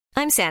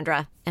I'm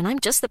Sandra, and I'm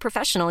just the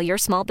professional your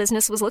small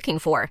business was looking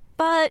for.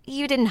 But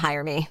you didn't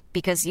hire me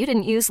because you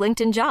didn't use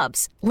LinkedIn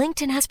Jobs.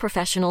 LinkedIn has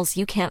professionals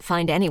you can't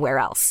find anywhere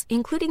else,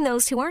 including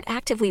those who aren't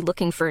actively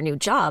looking for a new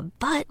job,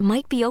 but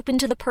might be open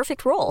to the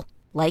perfect role,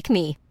 like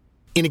me.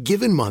 In a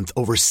given month,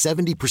 over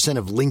 70%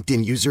 of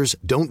LinkedIn users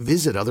don't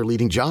visit other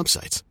leading job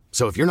sites.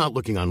 So if you're not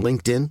looking on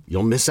LinkedIn,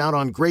 you'll miss out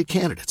on great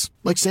candidates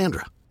like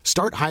Sandra.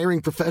 Start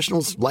hiring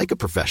professionals like a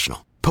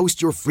professional.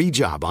 Post your free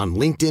job on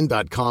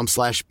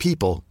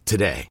linkedin.com/people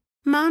today.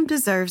 Mom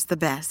deserves the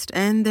best,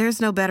 and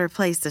there's no better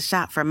place to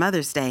shop for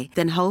Mother's Day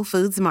than Whole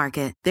Foods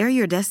Market. They're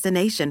your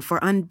destination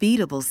for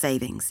unbeatable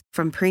savings,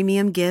 from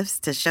premium gifts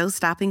to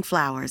show-stopping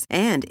flowers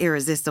and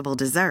irresistible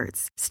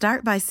desserts.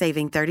 Start by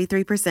saving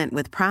 33%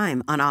 with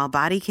Prime on all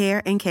body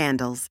care and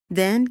candles.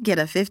 Then get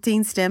a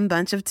 15-stem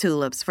bunch of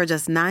tulips for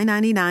just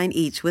 $9.99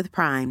 each with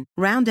Prime.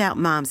 Round out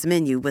Mom's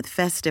menu with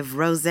festive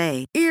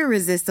rosé,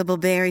 irresistible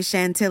berry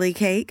chantilly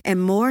cake,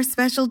 and more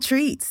special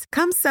treats.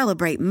 Come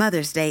celebrate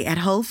Mother's Day at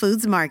Whole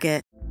Foods Market.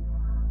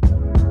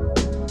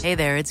 Hey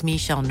there, it's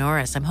Michelle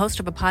Norris. I'm host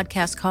of a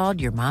podcast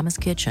called Your Mama's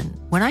Kitchen.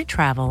 When I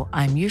travel,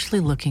 I'm usually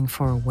looking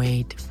for a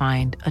way to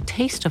find a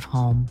taste of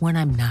home when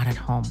I'm not at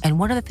home. And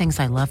one of the things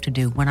I love to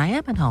do when I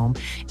am at home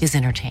is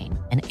entertain.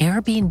 And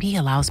Airbnb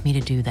allows me to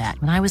do that.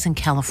 When I was in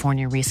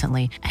California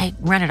recently, I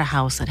rented a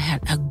house that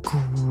had a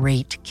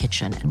great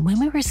kitchen. And when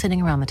we were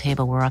sitting around the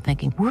table, we were all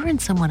thinking, we're in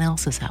someone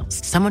else's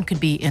house. Someone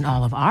could be in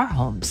all of our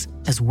homes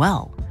as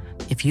well.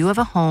 If you have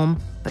a home,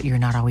 but you're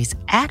not always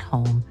at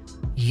home,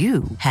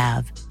 you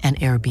have an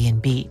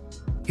Airbnb.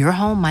 Your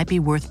home might be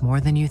worth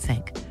more than you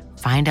think.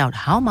 Find out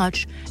how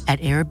much at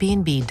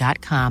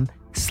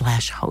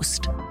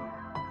airbnb.com/host.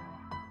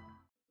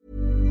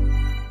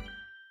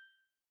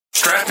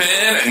 Strap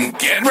in and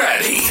get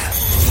ready.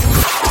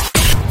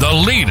 The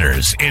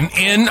leaders in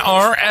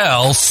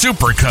NRL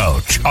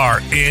Supercoach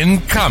are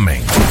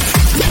incoming.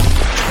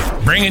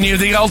 Bringing you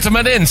the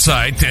ultimate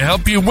insight to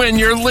help you win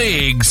your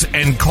leagues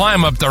and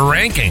climb up the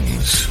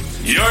rankings.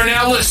 You're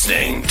now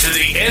listening to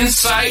the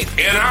Insight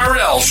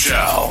NRL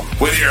Show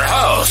with your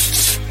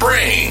hosts,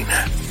 Brain,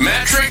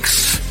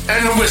 Matrix,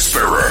 and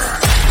Whisperer.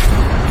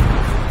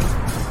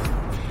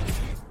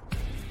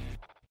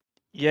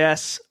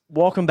 Yes,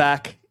 welcome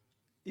back.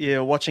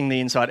 You're watching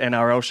the Insight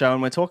NRL Show, and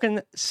we're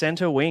talking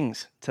centre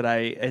wings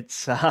today.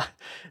 It's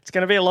going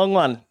to be a long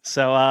one,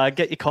 so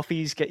get your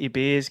coffees, get your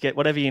beers, get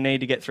whatever you need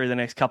to get through the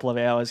next couple of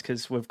hours,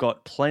 because we've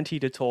got plenty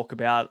to talk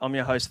about. I'm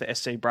your host, the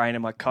SC Brain,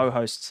 and my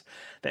co-hosts,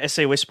 the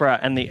SC Whisperer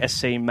and the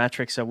SC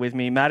Matrix, are with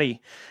me. Matty,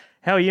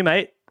 how are you,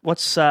 mate?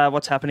 What's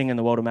happening in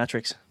the world of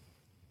Matrix?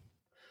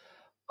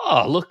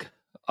 Oh, look,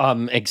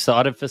 I'm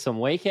excited for some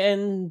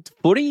weekend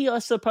footy, I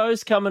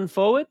suppose, coming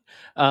forward.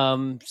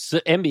 So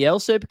NBL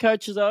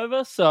Supercoach is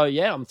over, so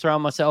yeah, I'm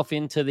throwing myself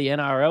into the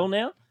NRL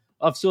now.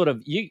 I've sort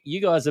of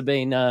you guys have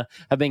been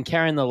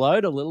carrying the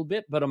load a little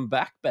bit, but I'm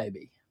back,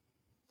 baby.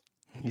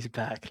 He's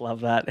back.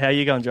 Love that. How are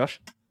you going, Josh?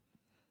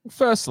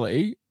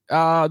 Firstly,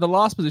 the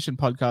last position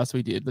podcast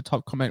we did, the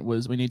top comment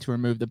was we need to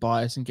remove the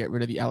bias and get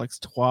rid of the Alex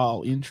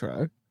Twal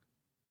intro.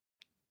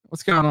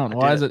 What's going on?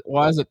 Why is it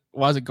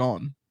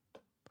gone?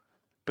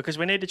 Because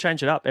we need to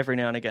change it up every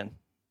now and again.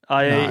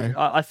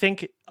 I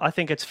think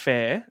it's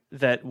fair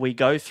that we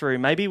go through.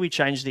 Maybe we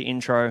change the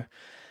intro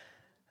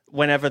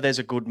whenever there's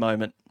a good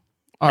moment.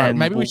 All right,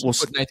 maybe we should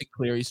put Nathan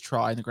Cleary's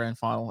try in the grand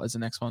final as the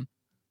next one.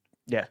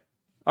 Yeah,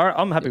 all right,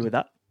 I'm happy with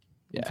that.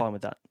 Yeah. I'm fine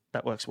with that.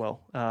 That works well.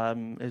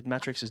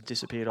 Matrix has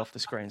disappeared off the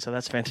screen, so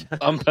that's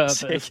fantastic. On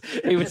purpose.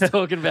 He was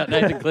talking about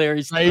Nathan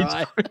Cleary's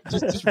try.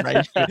 just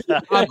rage.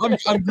 I'm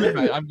good,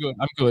 mate. I'm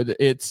good.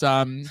 It's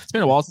been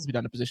a while since we've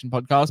done a position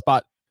podcast,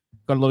 but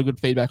got a lot of good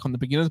feedback on the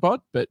beginners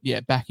pod. But yeah,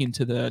 back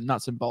into the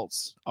nuts and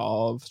bolts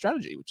of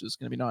strategy, which is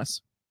going to be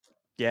nice.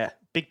 Yeah,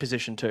 big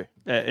position too.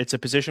 It's a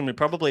position we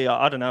probably,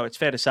 I don't know, it's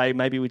fair to say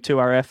maybe with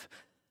 2RF,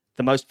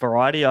 the most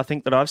variety I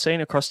think that I've seen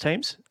across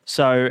teams.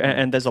 So,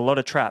 and there's a lot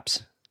of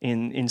traps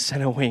in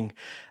centre wing,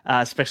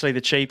 especially the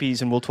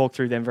cheapies, and we'll talk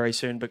through them very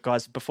soon. But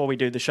guys, before we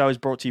do, the show is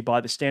brought to you by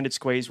the Standard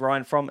Squeeze,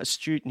 Ryan from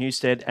Astute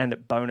Newstead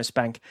and Bonus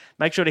Bank.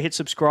 Make sure to hit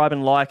subscribe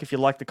and like if you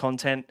like the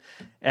content.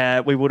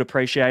 We would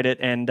appreciate it.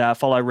 And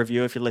follow,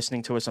 review if you're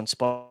listening to us on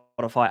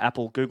Spotify,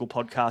 Apple, Google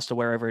Podcast, or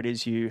wherever it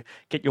is you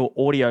get your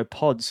audio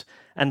pods.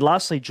 And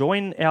lastly,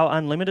 join our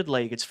Unlimited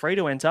League. It's free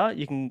to enter.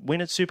 You can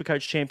win a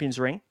Supercoach Champions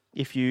ring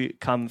if you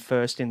come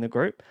first in the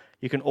group.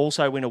 You can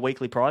also win a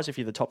weekly prize if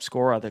you're the top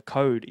scorer. The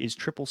code is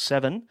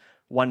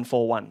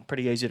 777-141.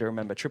 Pretty easy to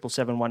remember,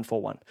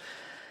 777-141.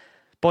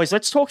 Boys,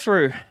 let's talk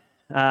through.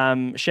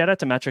 Shout out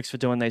to Matrix for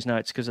doing these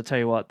notes, because I tell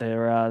you what,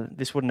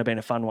 this wouldn't have been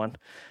a fun one.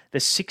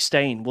 There's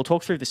 16. We'll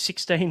talk through the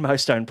 16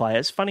 most owned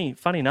players. Funny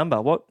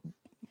number.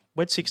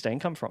 Where'd 16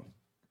 come from?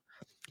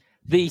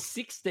 The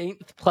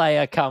 16th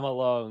player come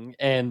along,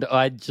 and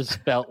I just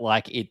felt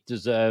like it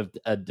deserved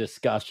a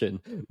discussion.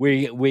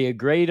 We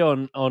agreed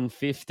on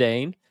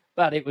 15,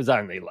 but it was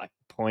only like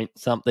point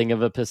something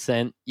of a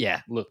percent.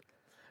 Yeah, look,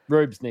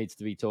 Rubes needs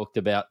to be talked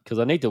about because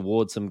I need to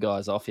ward some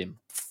guys off him.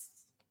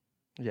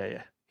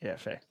 Yeah. Yeah,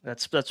 fair.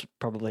 That's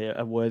probably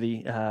a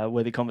worthy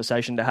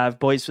conversation to have.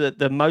 Boys,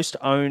 the most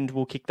owned,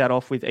 we'll kick that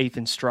off with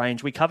Ethan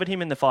Strange. We covered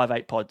him in the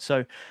 5-8 pod,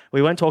 so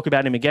we won't talk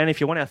about him again. If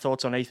you want our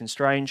thoughts on Ethan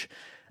Strange,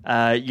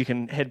 you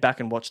can head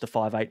back and watch the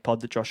 5-8 pod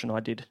that Josh and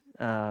I did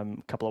a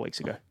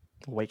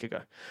week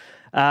ago.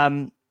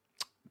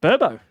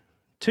 Burbo,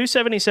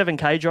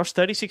 277k, Josh,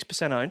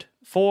 36% owned,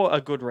 for a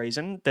good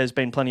reason. There's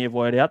been plenty of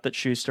word out that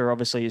Schuster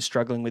obviously is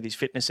struggling with his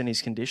fitness and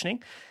his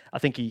conditioning. I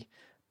think he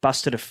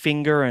busted a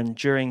finger, and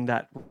during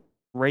that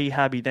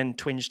rehab, he then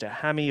twinged a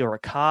hammy or a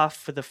calf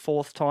for the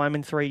 4th time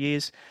in 3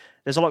 years.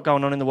 There's a lot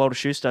going on in the world of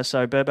Schuster,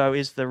 so Burbo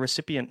is the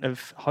recipient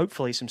of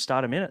hopefully some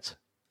starter minutes.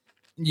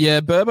 Yeah,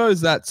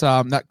 Burbo's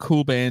that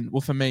cool band.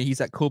 Well, for me, he's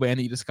that cool band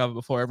that you discover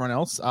before everyone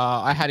else.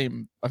 I've had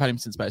him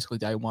since basically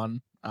day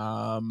one.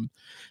 When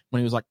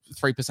he was like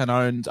 3%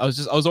 owned, I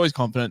was always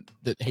confident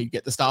that he'd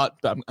get the start,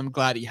 but I'm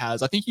glad he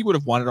has. I think he would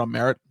have won it on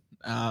merit,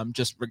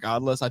 just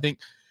regardless. I think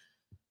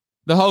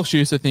the whole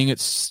Schuster thing,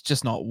 it's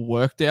just not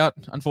worked out.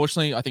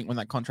 Unfortunately, I think when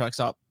that contract's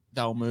up,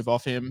 they'll move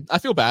off him. I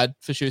feel bad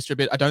for Schuster a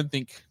bit. I don't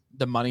think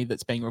the money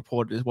that's being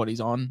reported is what he's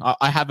on.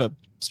 I have a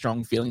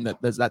strong feeling that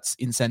that's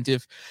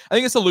incentive. I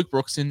think it's the Luke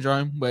Brooks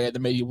syndrome, where the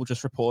media will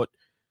just report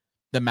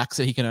the max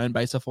that he can earn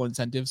based off all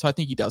incentives. So I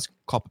think he does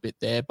cop a bit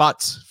there.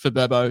 But for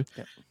Burbo,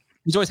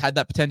 he's always had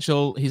that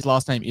potential. His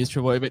last name is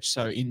Trebojevic,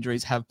 so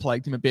injuries have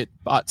plagued him a bit.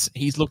 But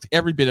he's looked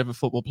every bit of a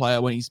football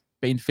player when he's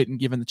been fit and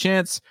given the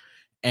chance.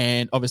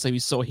 And obviously we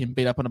saw him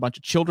beat up on a bunch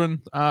of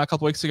children a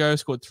couple of weeks ago,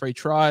 scored 3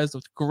 tries,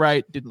 looked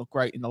great, didn't look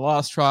great in the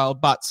last trial,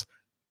 but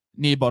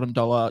near bottom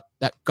dollar,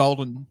 that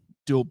golden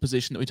dual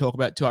position that we talk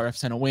about, 2RF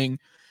center wing.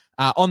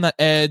 On that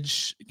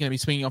edge, going to be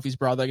swinging off his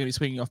brother, going to be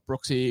swinging off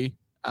Brooksy.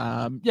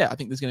 I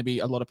think there's going to be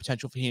a lot of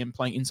potential for him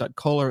playing inside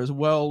Kohler as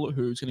well,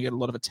 who's going to get a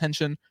lot of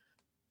attention.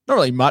 Not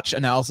really much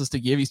analysis to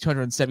give. He's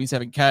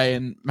 277k,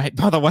 and mate,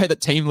 by the way, the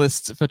team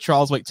lists for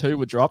trials week 2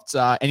 were dropped.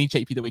 Any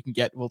cheapie that we can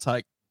get, we'll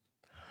take.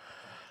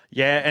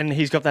 Yeah, and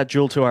he's got that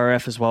dual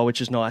 2RF as well, which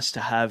is nice to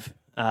have.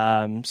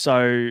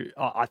 So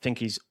I think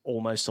he's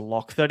almost a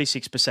lock.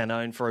 36%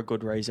 owned for a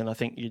good reason. I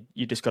think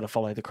you just got to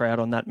follow the crowd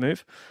on that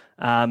move.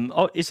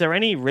 Is there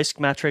any risk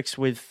matrix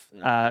with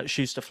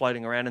Schuster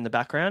floating around in the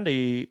background? Are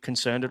you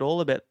concerned at all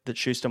about that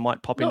Schuster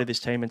might pop into this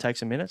team and take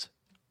some minutes?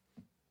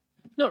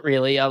 Not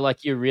really.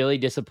 You're really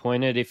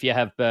disappointed if you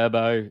have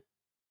Burbo,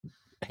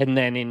 and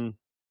then in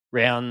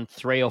round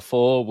 3 or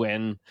 4,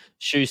 when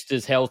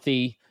Schuster's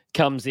healthy,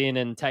 comes in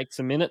and takes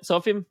some minutes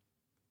off him?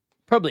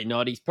 Probably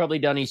not. He's probably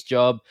done his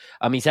job.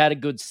 He's had a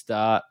good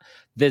start.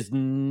 There's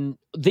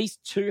these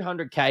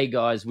 200k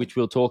guys, which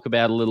we'll talk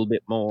about a little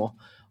bit more.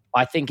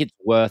 I think it's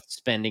worth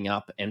spending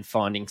up and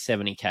finding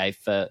 70k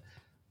for,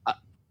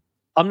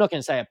 I'm not going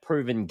to say a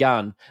proven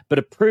gun, but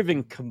a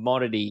proven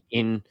commodity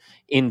in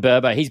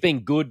Burbo. He's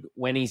been good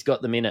when he's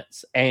got the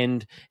minutes,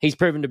 and he's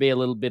proven to be a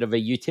little bit of a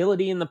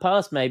utility in the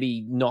past,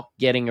 maybe not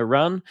getting a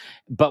run.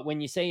 But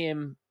when you see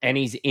him and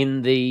he's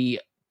in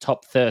the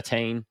top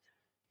 13,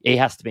 he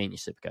has to be in your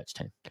Supercoach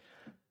team.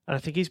 And I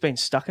think he's been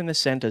stuck in the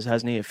centres,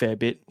 hasn't he, a fair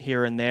bit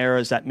here and there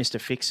as that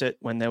Mr. Fix-It.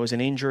 When there was an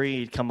injury,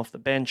 he'd come off the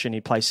bench and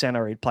he'd play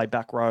centre, he'd play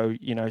back row,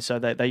 so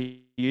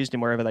they used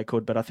him wherever they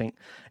could. But I think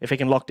if he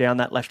can lock down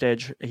that left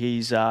edge,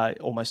 he's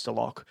almost a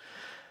lock.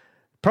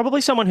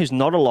 Probably someone who's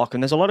not a lock,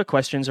 and there's a lot of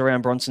questions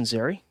around Bronson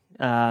Xerri.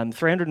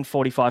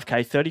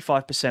 345k,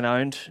 35%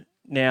 owned.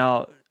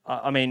 Now,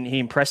 he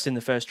impressed in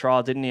the first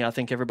trial, didn't he? I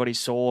think everybody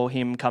saw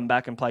him come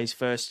back and play his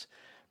first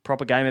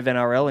proper game of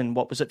NRL in,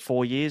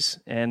 4 years?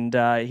 And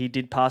he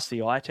did pass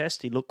the eye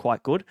test. He looked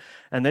quite good.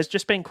 And there's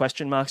just been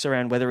question marks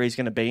around whether he's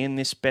going to be in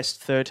this best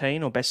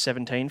 13 or best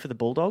 17 for the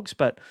Bulldogs.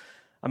 But,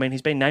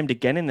 he's been named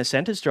again in the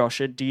centres,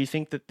 Josh. Do you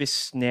think that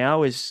this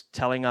now is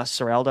telling us,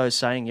 Seraldo's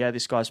saying, yeah,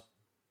 this guy's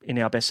in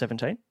our best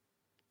 17?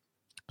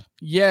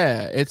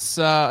 Yeah, it's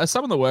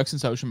someone that works in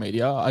social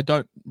media. I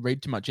don't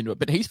read too much into it,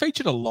 but he's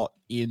featured a lot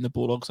in the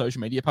Bulldog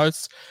social media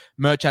posts,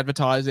 merch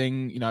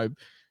advertising,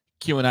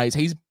 Q&As.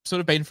 He's sort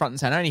of been front and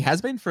center, and he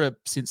has been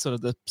since sort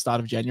of the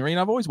start of January. And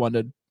I've always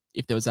wondered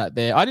if there was that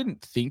there. I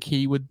didn't think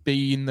he would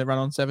be in the run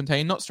on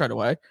 17, not straight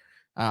away.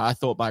 I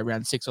thought by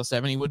round 6 or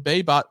 7 he would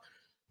be, but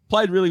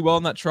played really well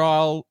in that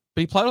trial.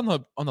 But he played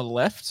on the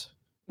left,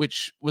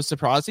 which was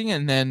surprising.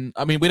 And then,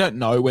 we don't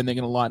know when they're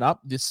going to line up.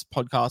 This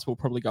podcast will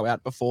probably go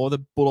out before the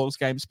Bulldogs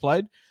game's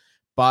played.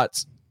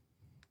 But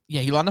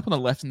yeah, he lined up on the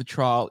left in the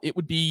trial. It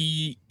would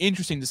be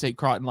interesting to see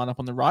Crichton line up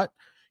on the right.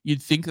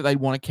 You'd think that they'd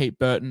want to keep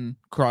Burton,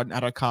 Crichton,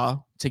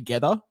 Adokar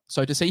together.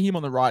 So to see him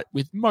on the right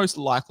with most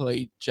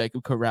likely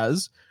Jacob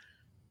Carraz.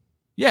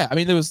 Yeah,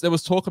 there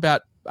was talk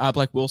about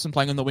Blake Wilson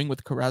playing on the wing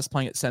with Carraz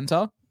playing at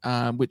centre,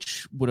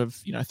 which would have,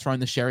 thrown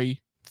the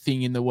Sherry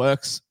thing in the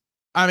works.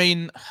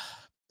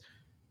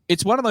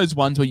 It's one of those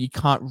ones where you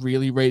can't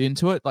really read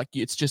into it.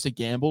 It's just a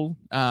gamble.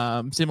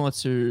 Similar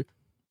to,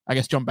 I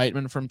guess, John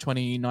Bateman from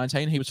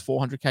 2019. He was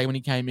 400k when he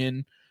came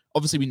in.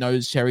 Obviously, we know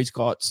Sherry's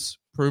got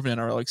proven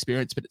NRL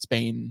experience, but it's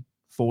been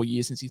 4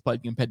 years since he's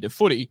played competitive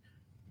footy.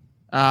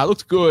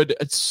 Looked good.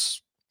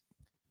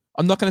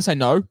 I'm not going to say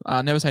no.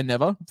 Never say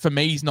never. For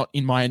me, he's not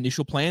in my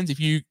initial plans. If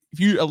you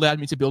allowed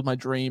me to build my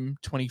dream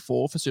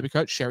 24 for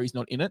Supercoach, Sherry's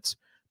not in it,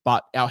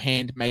 but our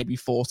hand may be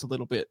forced a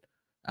little bit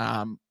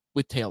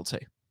with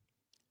TLT.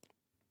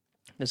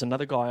 There's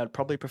another guy I'd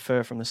probably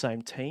prefer from the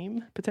same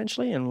team,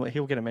 potentially, and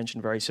he'll get a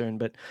mention very soon.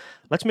 But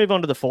let's move on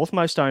to the fourth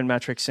most owned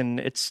matrix, and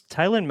it's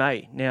Taylor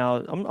May.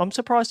 Now, I'm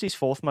surprised he's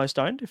fourth most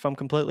owned, if I'm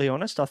completely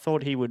honest. I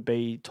thought he would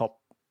be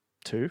top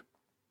 2,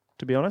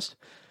 to be honest.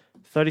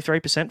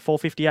 33%,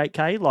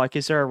 458k. Like,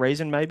 is there a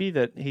reason maybe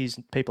that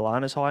people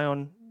aren't as high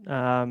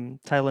on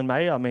Taylor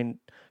May? I mean,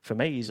 for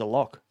me, he's a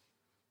lock.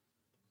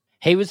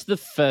 He was the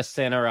first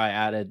center I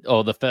added,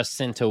 or the first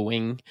center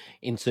wing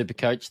in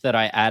Supercoach that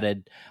I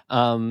added.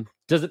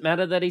 Does it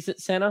matter that he's at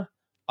center?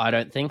 I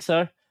don't think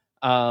so.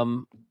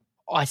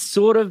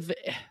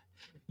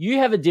 You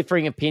have a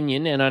differing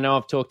opinion, and I know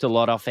I've talked a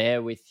lot off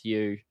air with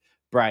you,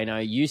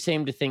 Braino. You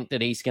seem to think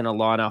that he's going to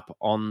line up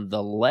on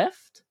the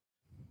left.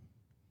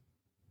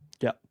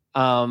 Yeah.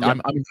 I'm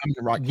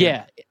the right.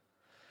 Yeah.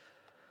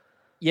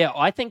 Yeah,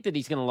 I think that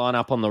he's going to line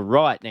up on the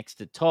right next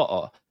to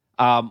To'o,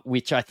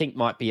 which I think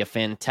might be a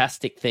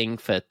fantastic thing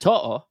for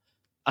To'o.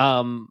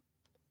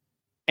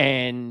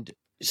 And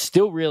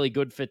still really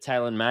good for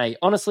Taylor May.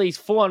 Honestly, he's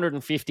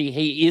 450.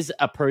 He is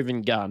a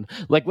proven gun.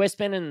 Like, we're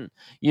spending,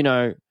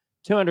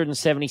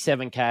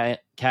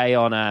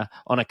 277k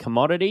on a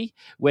commodity.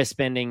 We're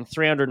spending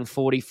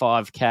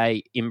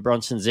 345k in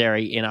Bronson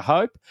Zeri in a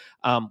hope.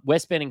 We're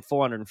spending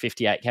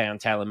 458k on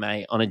Taylor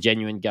May on a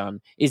genuine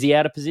gun. Is he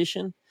out of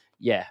position?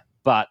 Yeah,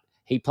 but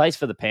he plays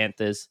for the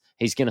Panthers.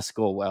 He's going to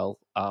score well.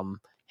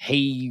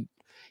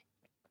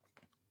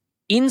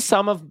 In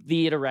some of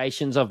the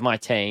iterations of my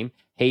team,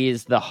 he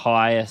is the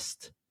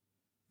highest,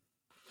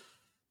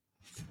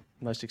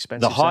 most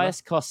expensive, the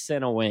highest cost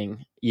center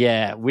wing.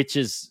 Yeah, which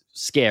is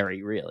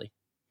scary, really.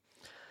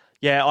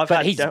 Yeah, I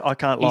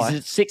can't lie. He's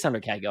a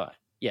 600k guy.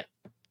 Yeah,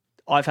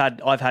 I've had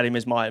him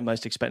as my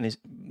most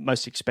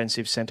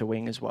expensive center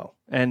wing as well,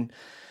 and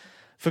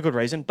for good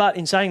reason. But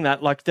in saying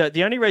that, like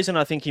the only reason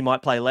I think he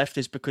might play left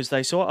is because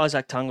they saw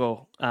Isaac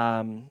Tungo.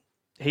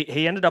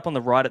 He ended up on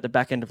the right at the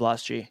back end of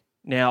last year.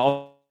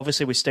 Now,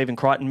 obviously, with Stephen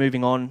Crichton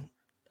moving on,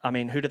 I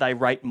mean, who do they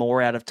rate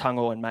more out of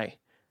Tungo and May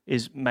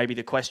is maybe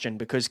the question,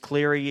 because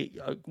Cleary,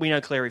 we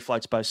know Cleary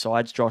floats both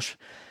sides, Josh,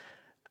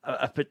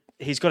 but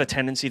he's got a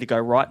tendency to go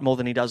right more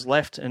than he does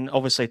left, and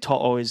obviously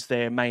To'o is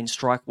their main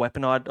strike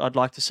weapon, I'd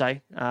like to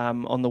say,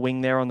 on the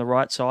wing there on the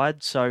right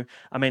side. So,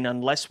 I mean,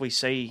 unless we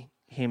see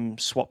him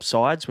swap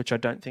sides, which I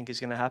don't think is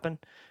going to happen,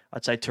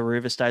 I'd say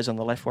Taruva stays on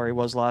the left where he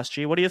was last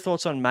year. What are your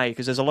thoughts on May?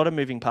 Because there's a lot of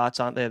moving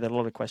parts, aren't there? There are a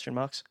lot of question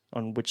marks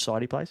on which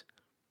side he plays.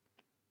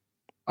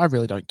 I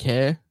really don't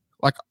care.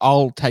 Like,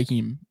 I'll take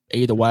him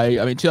either way.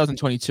 I mean,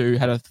 2022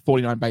 had a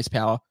 49 base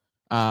power,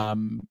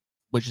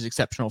 which is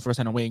exceptional for a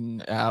center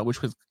wing, which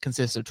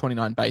consists of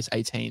 29 base,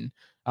 19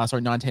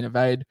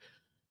 evade.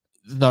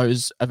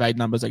 Those evade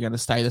numbers are going to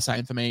stay the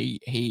same for me.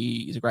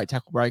 He is a great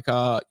tackle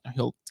breaker.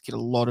 He'll get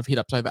a lot of hit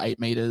ups over 8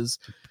 meters.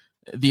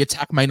 The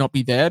attack may not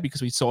be there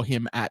because we saw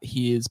him at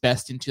his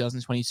best in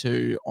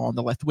 2022 on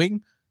the left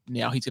wing.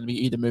 Now he's going to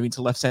be either moving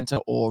to left center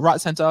or right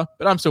center,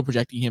 but I'm still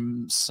projecting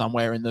him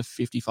somewhere in the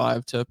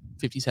 55 to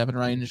 57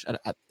 range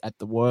at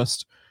the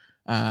worst.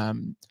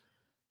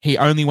 He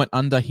only went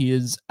under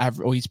his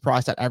average, or he's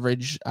priced at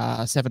average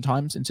 7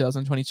 times in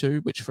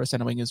 2022, which for a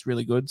center wing is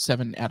really good.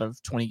 7 out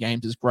of 20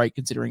 games is great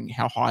considering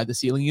how high the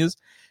ceiling is.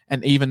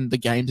 And even the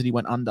games that he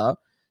went under,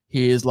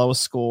 his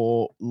lowest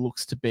score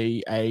looks to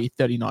be a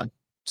 39.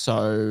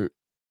 So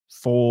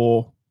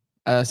for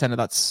a center,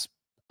 that's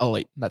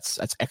elite. That's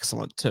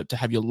excellent to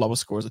have your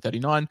lowest score as a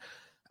 39.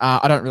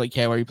 I don't really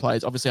care where he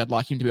plays. Obviously, I'd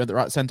like him to be on the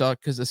right center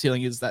because the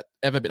ceiling is that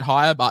ever bit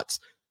higher. But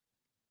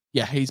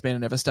yeah, he's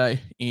been an everstay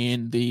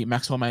in the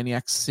Maxwell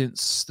Maniacs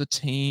since the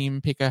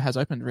team picker has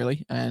opened,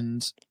 really.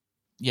 And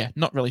yeah,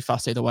 not really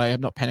fussed either way.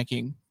 I'm not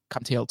panicking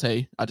come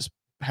TLT. I just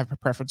have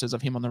preferences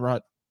of him on the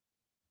right.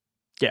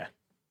 Yeah.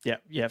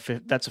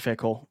 That's a fair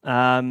call.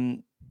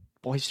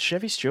 Boys,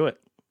 Chevy Stewart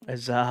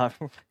has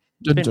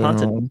been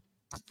punted.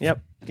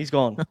 Yep, he's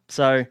gone.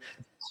 So,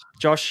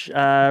 Josh,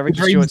 Ricky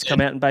Stewart's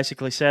come out and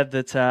basically said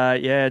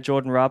that,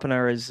 Jordan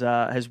Rapiner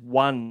has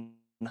won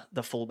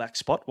the fullback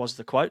spot, was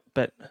the quote.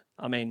 But,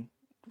 I mean,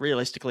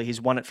 realistically,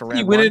 he's won it for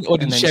round one. Did he win it, or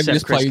did Chevy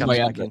just play his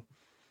way out?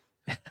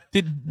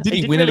 Did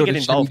he win really it, or get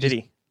involved, did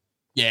he?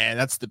 Yeah,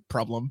 that's the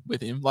problem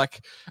with him.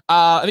 Like,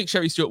 I think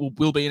Chevy Stewart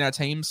will be in our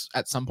teams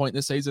at some point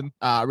this season.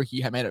 Ricky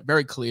had made it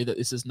very clear that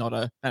this is not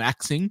an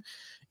axing.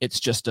 It's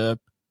just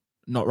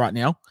not right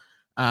now.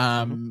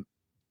 A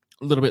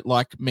little bit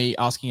like me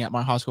asking out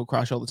my high school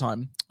crush all the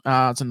time.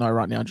 It's a no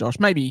right now, Josh.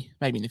 Maybe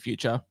in the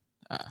future.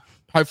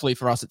 Hopefully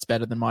for us, it's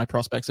better than my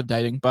prospects of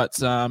dating. But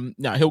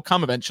no, he'll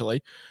come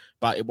eventually,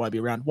 but it won't be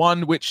round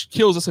 1, which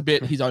kills us a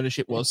bit. His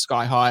ownership was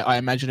sky high. I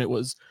imagine it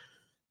was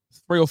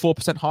 3 or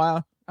 4%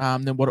 higher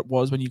than what it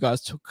was when you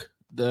guys took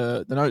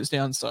the notes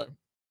down. So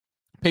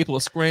people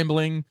are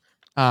scrambling.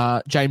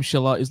 James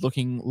Schiller is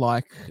looking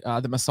like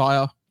the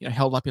Messiah,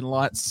 held up in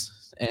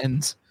lights,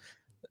 and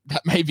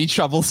that may be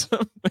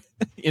troublesome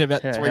in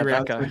about 3 how'd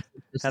rounds. that go?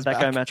 How'd that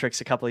go,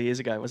 Matrix, a couple of years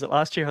ago? Was it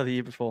last year or the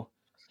year before?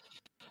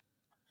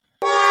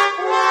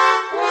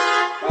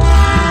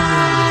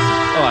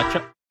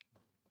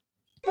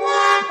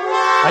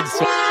 I just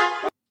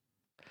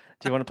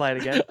Do you want to play it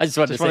again? I just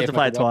wanted to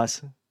play it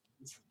twice.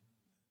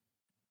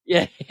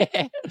 Yeah.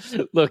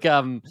 Look,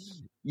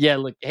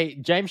 hey,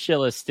 James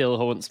Schiller still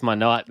haunts my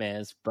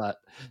nightmares, but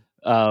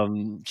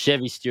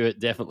Chevy Stewart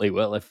definitely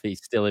will if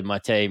he's still in my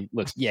team.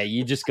 Look, yeah,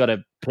 you just got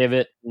to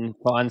pivot and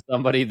find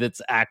somebody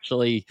that's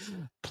actually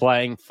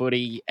playing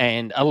footy,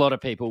 and a lot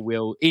of people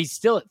will. He's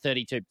still at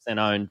 32%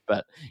 owned,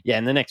 but yeah,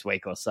 in the next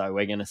week or so,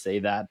 we're going to see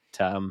that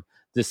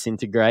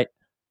disintegrate.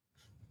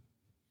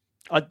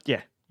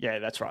 Yeah,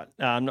 that's right.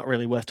 Not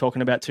really worth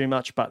talking about too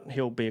much, but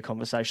he'll be a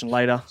conversation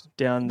later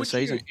down the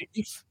season.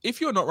 If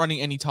you're not running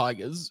any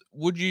Tigers,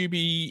 would you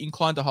be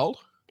inclined to hold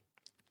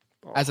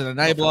as an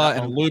enabler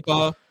and a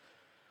looper?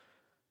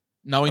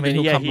 Knowing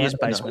he is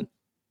basement.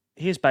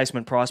 He is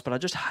basement price, but I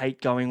just hate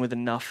going with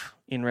enough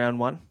in round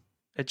one.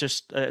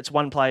 It's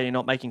one player you're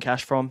not making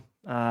cash from,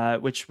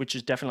 which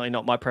is definitely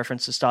not my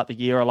preference to start the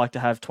year. I like to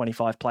have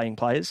 25 playing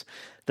players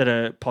that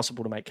are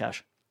possible to make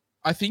cash.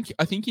 I think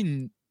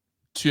in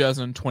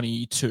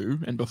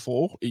 2022 and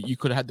before, you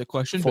could have had the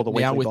question for the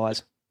weekly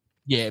buys.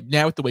 Yeah,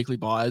 now with the weekly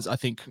buys, I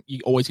think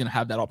you're always going to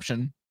have that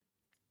option.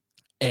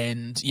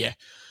 And yeah,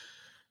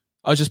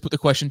 I just put the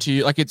question to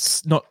you. Like,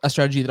 it's not a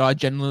strategy that I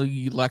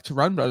generally like to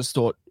run, but I just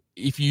thought,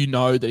 if you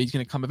know that he's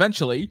going to come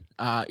eventually,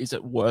 is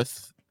it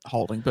worth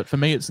holding? But for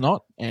me, it's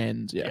not.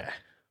 And yeah.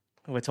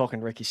 We're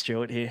talking Ricky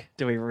Stewart here.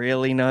 Do we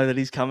really know that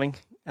he's coming?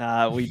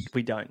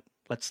 We don't.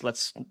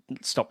 Let's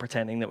stop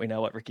pretending that we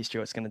know what Ricky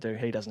Stewart's going to do.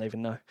 He doesn't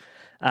even know.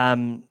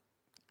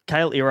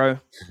 Kale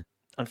Iro,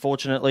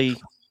 unfortunately,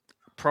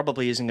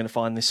 probably isn't going to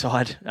find this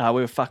side.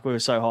 We were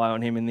so high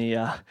on him in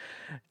the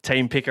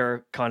team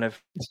picker kind of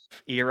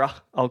era,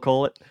 I'll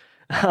call it.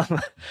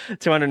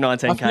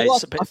 219k,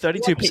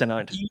 32%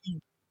 owned.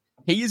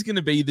 He is going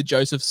to be the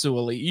Joseph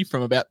Suaalii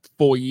from about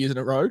 4 years in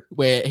a row,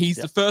 where he's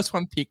the first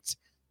one picked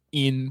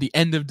in the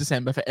end of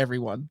December for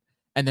everyone.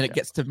 And then it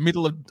gets to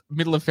middle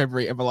of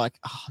February, and we're like,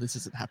 oh, this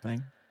isn't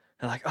happening.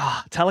 They're like,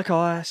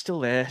 Talakai, still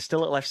there,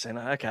 still at left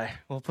centre. Okay,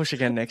 we'll push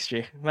again next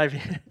year.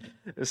 Maybe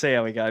we'll see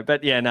how we go.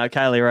 But yeah, no,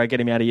 Kale Iro, get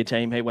him out of your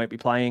team. He won't be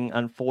playing,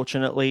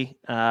 unfortunately.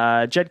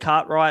 Jed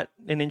Cartwright,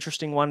 an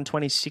interesting one,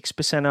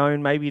 26%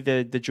 owned. Maybe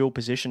the dual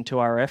position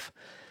 2RF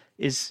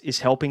is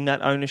helping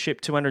that ownership.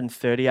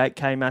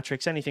 238k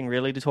Matrix. Anything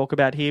really to talk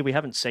about here? We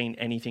haven't seen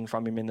anything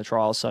from him in the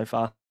trials so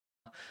far.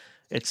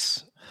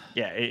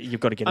 You've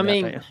got to get him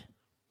out there.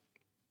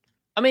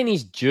 I mean,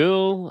 he's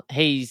dual.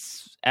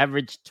 He's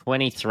averaged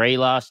 23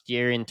 last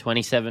year in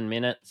 27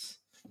 minutes.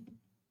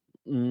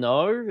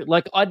 No,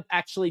 I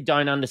actually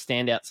don't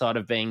understand outside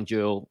of being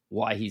dual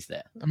why he's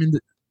there. I mean,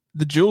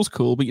 the dual's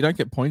cool, but you don't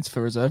get points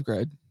for reserve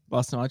grade.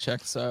 Last time I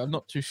checked, so I'm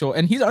not too sure.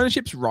 And his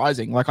ownership's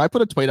rising. I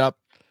put a tweet up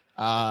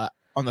on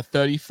the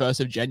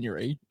 31st of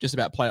January just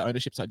about player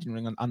ownerships I didn't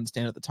really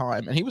understand at the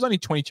time, and he was only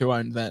 22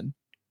 owned then.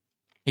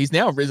 He's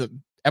now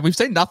risen, and we've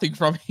seen nothing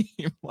from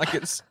him.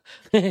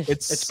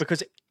 It's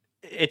because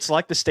it's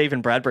like the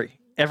Stephen Bradbury.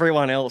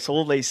 Everyone else,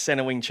 all these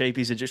centre wing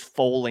cheapies are just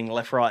falling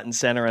left, right, and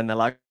centre, and they're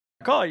like,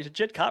 "Oh, you're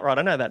Jed Cartwright.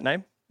 I know that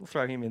name. We'll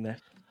throw him in there."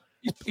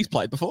 He's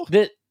played before.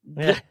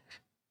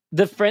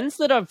 The friends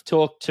that I've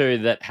talked to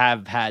that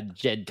have had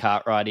Jed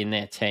Cartwright in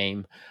their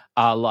team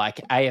are like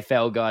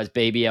AFL guys,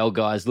 BBL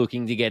guys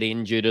looking to get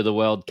in due to the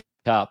World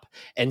Cup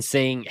and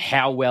seeing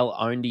how well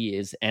owned he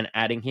is and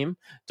adding him.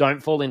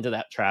 Don't fall into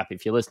that trap.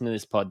 If you're listening to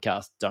this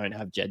podcast, don't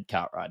have Jed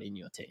Cartwright in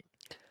your team.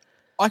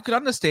 I could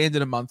understand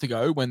it a month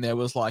ago when there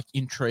was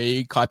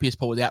intrigue. Kai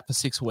Pearce-Paul was out for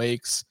 6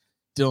 weeks.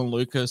 Dylan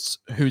Lucas,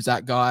 who's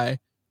that guy?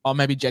 Oh,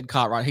 maybe Jed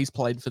Cartwright. He's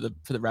played for the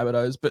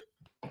Rabbitohs, but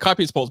Kai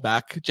Pearce-Paul's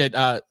back.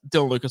 Dylan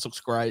Lucas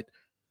looks great.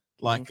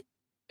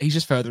 He's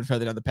just further and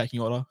further down the pecking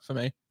order for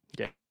me.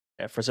 Yeah,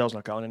 Frizzell's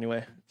not going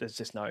anywhere. There's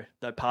just no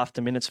path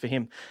to minutes for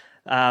him.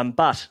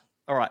 But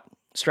all right,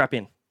 strap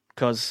in,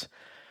 because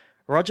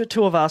Roger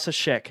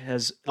Tuivasa-Sheck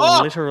has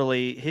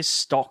literally, his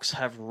stocks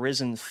have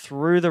risen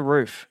through the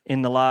roof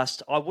in the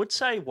last, I would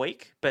say,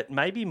 week, but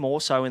maybe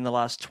more so in the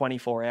last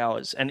 24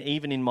 hours. And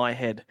even in my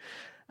head,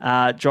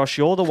 Josh,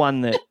 you're the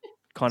one that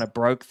kind of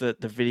broke the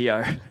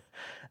video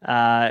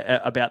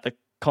about the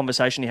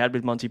conversation he had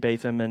with Monty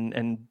Beetham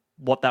and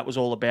what that was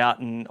all about.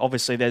 And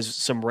obviously there's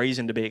some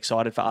reason to be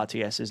excited for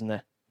RTS, isn't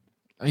there?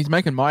 He's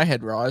making my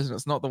head rise, and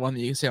it's not the one that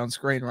you can see on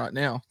screen right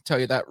now. I'll tell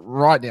you that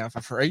right now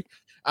for free.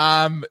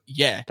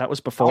 Yeah. That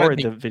was before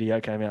the video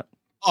came out.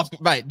 Oh,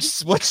 mate,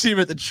 just watch him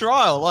at the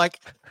trial.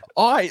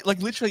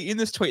 Literally in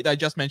this tweet that I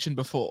just mentioned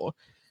before,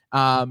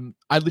 I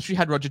literally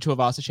had Roger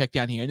Tuivasa-Sheck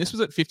down here, and this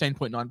was at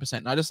 15.9%.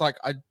 And I just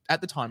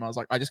at the time, I was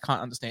like, I just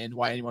can't understand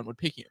why anyone would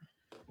pick him.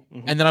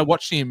 Mm-hmm. And then I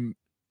watched him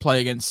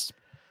play against,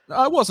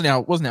 it wasn't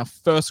our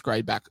first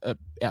grade back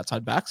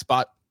outside backs,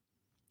 but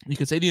you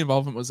could see the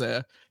involvement was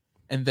there.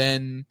 And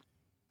then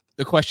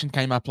the question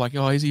came up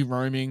is he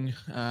roaming?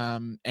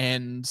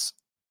 And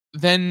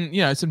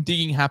then, some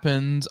digging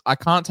happened. I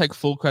can't take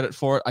full credit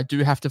for it. I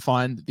do have to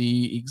find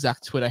the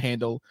exact Twitter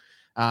handle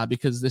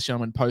because this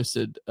gentleman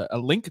posted a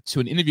link to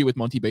an interview with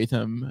Monty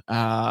Beetham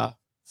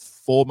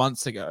 4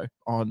 months ago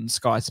on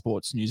Sky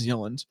Sports New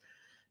Zealand.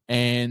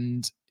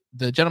 And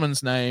the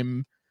gentleman's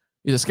name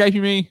is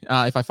escaping me.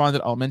 If I find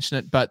it, I'll mention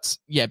it. But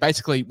yeah,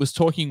 basically was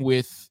talking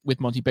with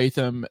Monty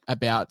Beetham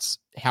about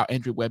how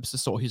Andrew Webster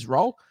saw his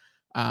role.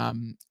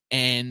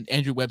 And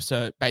Andrew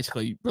Webster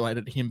basically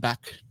related him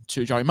back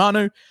to Joey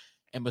Manu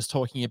and was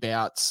talking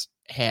about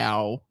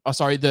how,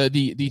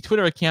 the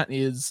Twitter account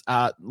is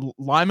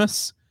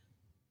Limus.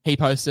 He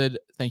posted,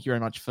 thank you very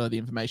much for the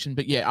information.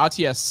 But yeah,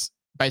 RTS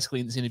basically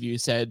in this interview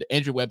said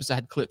Andrew Webster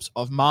had clips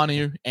of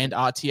Manu and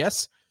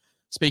RTS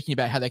speaking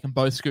about how they can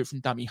both scoot from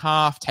dummy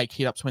half, take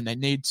hit-ups when they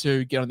need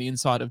to, get on the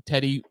inside of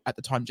Teddy, at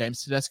the time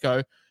James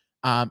Tedesco.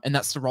 And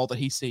that's the role that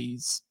he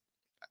sees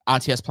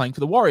RTS playing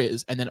for the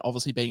Warriors, and then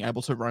obviously being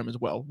able to roam as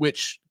well,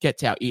 which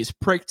gets our ears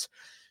pricked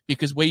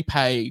because we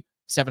pay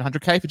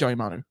 $700K for Joey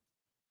Manu.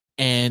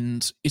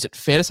 And is it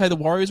fair to say the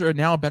Warriors are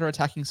now a better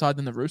attacking side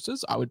than the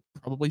Roosters? I would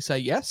probably say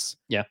yes.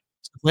 Yeah.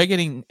 So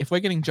if we're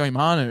getting Joey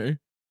Manu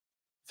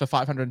for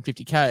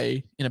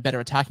 $550K in a better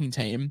attacking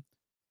team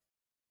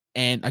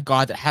and a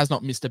guy that has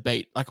not missed a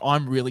beat, like,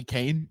 I'm really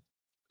keen.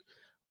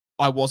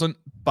 I wasn't,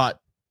 but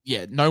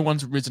yeah, no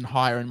one's risen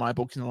higher in my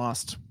book in the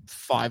last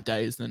 5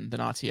 days than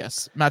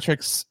RTS.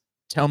 Matrix,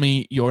 tell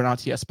me you're an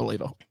RTS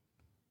believer.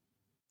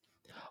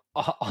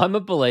 I'm a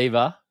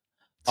believer.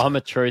 I'm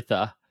a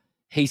truther.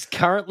 He's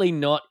currently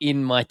not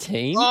in my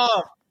team,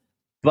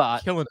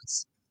 but killing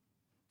us.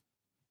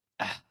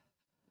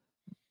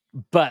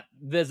 But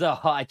there's a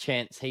high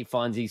chance he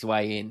finds his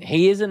way in.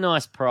 He is a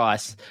nice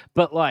price,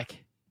 but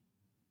like,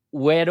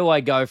 where do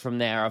I go from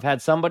there? I've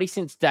had somebody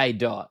since day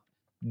dot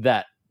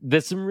that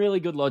there's some really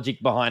good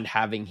logic behind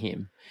having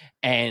him,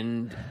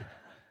 and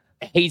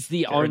he's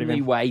the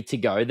only way to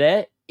go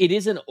there. It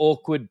is an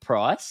awkward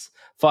price,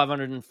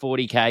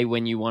 $540K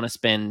when you want to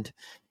spend,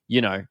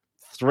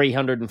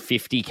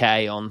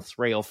 $350K on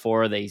 3 or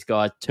 4 of these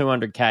guys,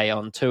 $200K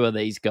on 2 of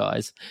these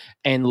guys,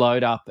 and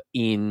load up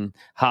in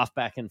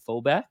halfback and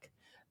fullback.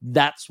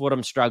 That's what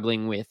I'm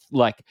struggling with.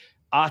 Like,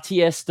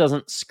 RTS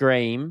doesn't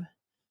scream,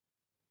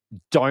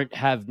 don't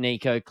have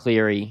Nico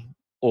Cleary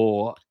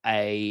or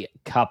a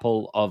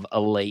couple of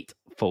elite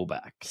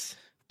fullbacks.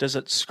 Does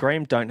it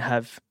scream don't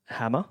have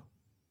Hammer?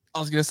 I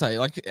was going to say,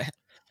 like,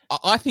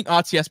 I think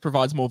RTS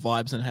provides more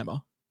vibes than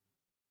Hammer.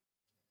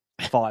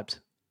 Vibes.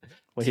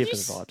 We're here for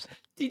the vibes.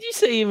 Did you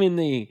see him in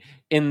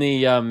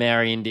the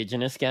Maori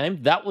Indigenous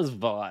game? That was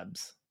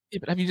vibes. Yeah,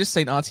 but have you just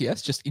seen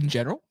RTS just in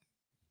general?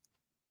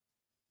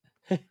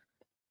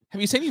 Have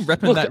you seen him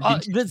repping that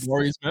vintage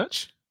Warriors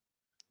merch?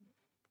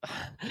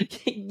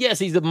 Yes,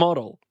 he's a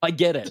model. I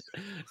get it.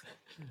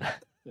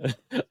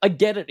 I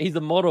get it. He's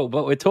a model,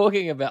 but we're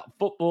talking about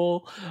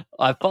football.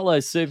 I follow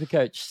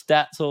Supercoach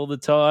stats all the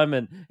time,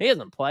 and he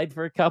hasn't played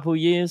for a couple of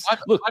years. I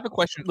have a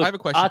question.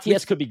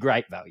 RTS could be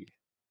great value.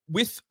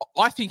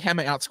 I think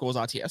Hammer outscores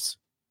RTS,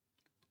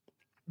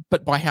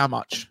 but by how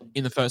much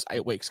in the first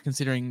 8 weeks,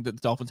 considering that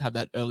the Dolphins have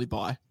that early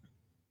bye?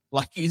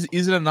 Like, is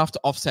it enough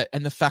to offset?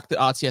 And the fact that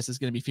RTS is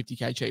going to be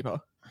 $50K cheaper.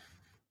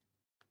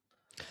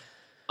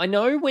 I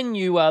know when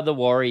you are the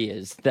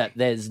Warriors that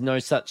there's no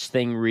such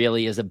thing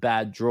really as a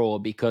bad draw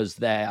because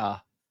they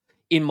are,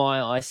 in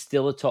my eyes,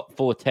 still a top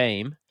 4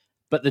 team,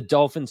 but the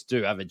Dolphins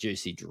do have a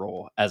juicy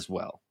draw as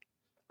well.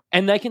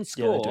 And they can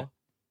score. Yeah,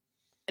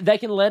 they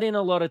can let in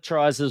a lot of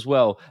tries as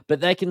well, but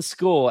they can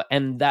score,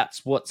 and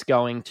that's what's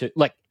going to...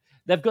 Like,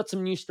 they've got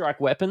some new strike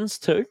weapons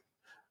too.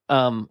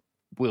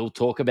 We'll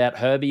talk about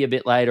Herbie a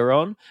bit later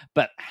on,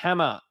 but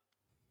Hammer,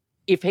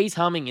 if he's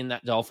humming in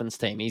that Dolphins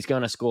team, he's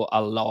going to score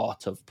a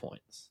lot of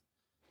points.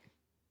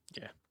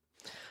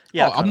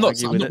 Yeah. I'm not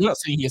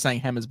sitting here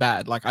saying Hammer's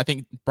bad. Like, I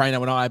think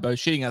Braino and I are both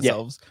shitting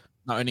ourselves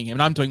not owning him,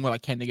 and I'm doing what I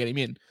can to get him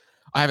in.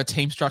 I have a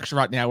team structure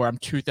right now where I'm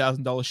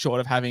 $2,000 short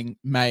of having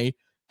May,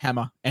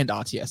 Hammer, and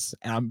RTS,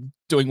 and I'm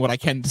doing what I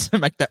can to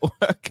make that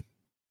work.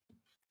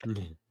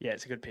 Yeah,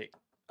 it's a good pick.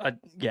 I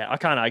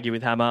can't argue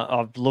with Hammer.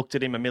 I've looked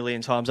at him a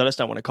million times. I just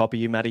don't want to copy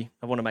you, Matty.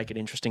 I want to make it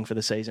interesting for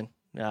the season.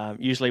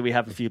 Usually we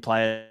have a few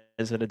players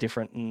that are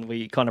different, and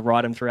we kind of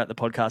ride them throughout the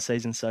podcast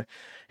season, so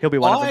he'll be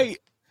one of them.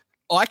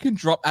 I can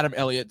drop Adam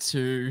Elliott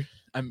to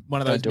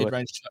one of those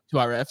mid-range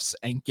 2RFs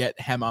and get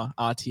Hammer,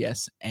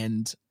 RTS,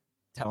 and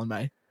Talon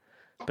May.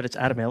 But it's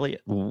Adam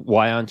Elliott.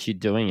 Why aren't you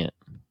doing it?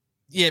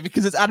 Yeah,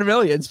 because it's Adam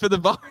Elliott. It's for the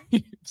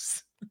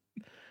vibes.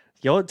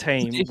 Your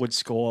team would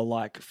score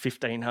like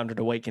 1,500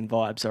 a week in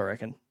vibes, I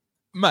reckon.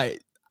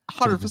 Mate,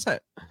 100%.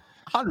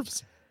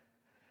 100%.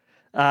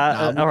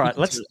 All right,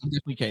 I'm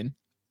definitely keen.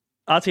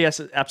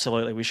 RTS,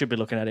 absolutely. We should be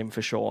looking at him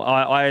for sure.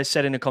 I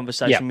said in a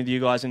conversation with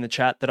you guys in the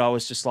chat that I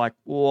was just like,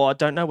 well, I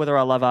don't know whether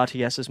I love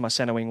RTS as my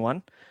center wing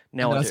one.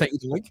 Now I sent you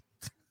the link?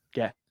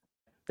 Yeah.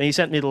 Then you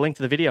sent me the link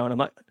to the video, and I'm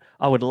like,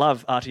 I would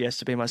love RTS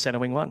to be my center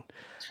wing one.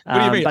 What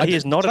do you mean? But he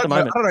is not at the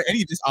moment. I don't know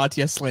any of this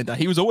RTS slander.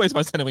 He was always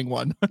my center wing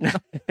one. I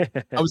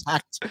was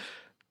hacked.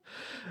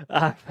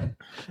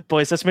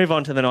 Boys, let's move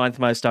on to the ninth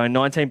most owned.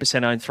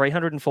 19% owned,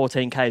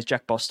 314k is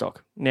Jack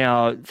Bostock.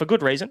 Now, for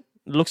good reason.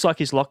 Looks like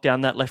he's locked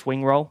down that left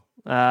wing role.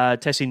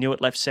 Tessie New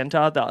at left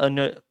centre.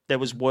 There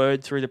was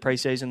word through the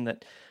preseason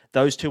that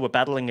those two were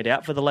battling it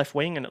out for the left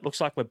wing, and it looks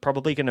like we're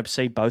probably going to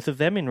see both of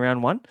them in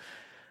round one.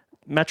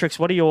 Matrix,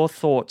 what are your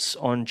thoughts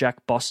on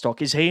Jack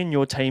Bostock? Is he in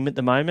your team at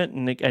the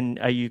moment, and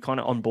are you kind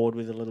of on board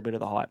with a little bit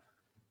of the hype?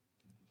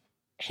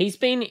 He's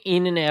been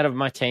in and out of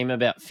my team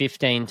about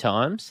 15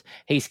 times.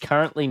 He's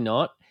currently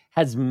not.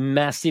 Has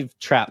massive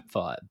trap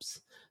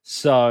vibes.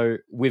 So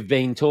we've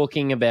been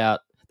talking about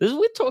this.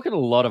 We're talking a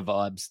lot of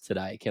vibes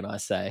today, can I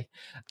say?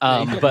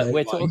 But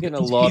we're talking a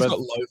lot of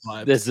low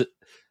vibes.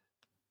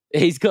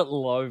 He's got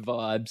low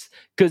vibes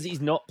because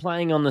he's not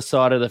playing on the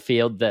side of the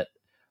field that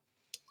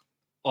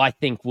I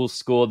think will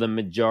score the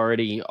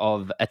majority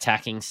of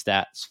attacking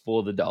stats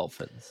for the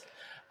Dolphins.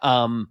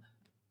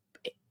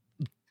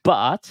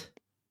 But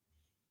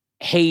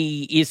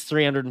he is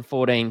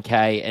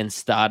 314k and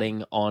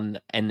starting on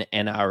an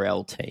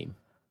NRL team.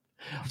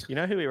 You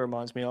know who he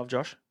reminds me of,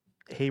 Josh?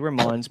 He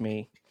reminds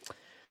me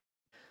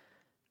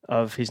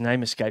of, his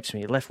name escapes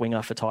me, left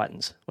winger for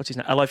Titans. What's his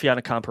name?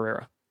 Alofiana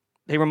Khan-Pereira.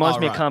 He reminds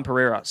me of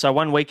Khan-Pereira. So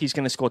one week he's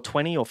going to score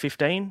 20 or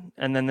 15,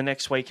 and then the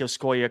next week he'll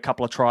score you a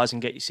couple of tries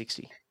and get you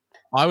 60.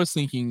 I was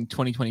thinking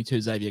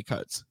 2022 Xavier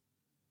Coates.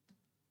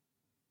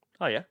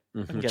 Oh, yeah.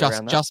 Mm-hmm.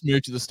 Just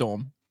moved to the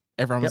Storm.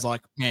 Everyone was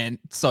like, man,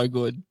 so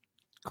good.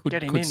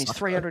 Get him in. He's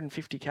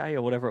 350k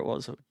or whatever it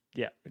was.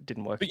 Yeah, it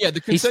didn't work. But yeah,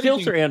 he's still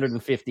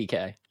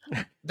 350k.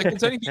 The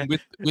concerning thing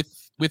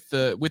with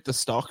the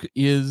stock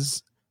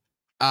is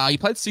he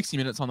played 60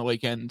 minutes on the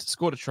weekend,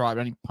 scored a try,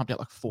 but only pumped out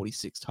like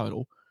 46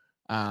 total,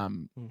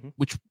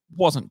 which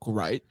wasn't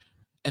great.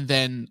 And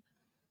then,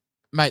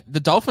 mate, the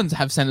Dolphins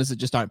have centers that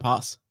just don't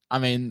pass. I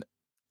mean,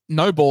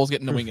 no balls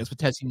getting the wingers with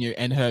Tessie New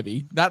and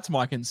Herbie. That's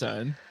my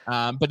concern.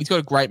 But he's got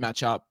a great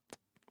matchup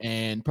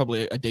and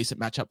probably a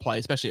decent matchup play,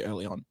 especially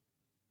early on.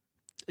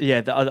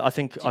 Yeah, I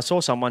think I saw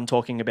someone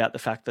talking about the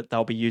fact that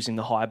they'll be using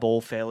the high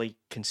ball fairly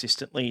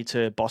consistently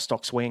to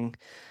Bostock's wing.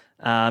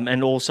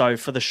 And also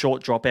for the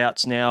short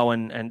dropouts now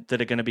and that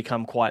are going to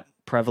become quite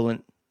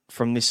prevalent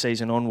from this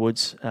season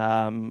onwards,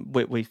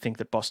 we think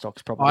that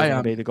Bostock's probably going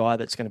to be the guy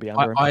that's going to be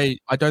under him.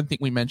 I don't think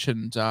we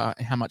mentioned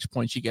how much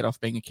points you get off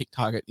being a kick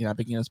target in our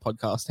beginners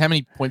podcast. How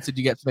many points did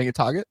you get for being a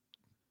target?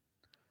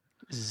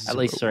 At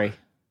least 3.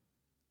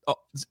 Oh,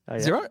 yeah.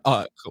 0?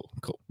 Oh,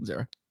 cool.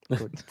 0.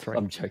 Good. 3.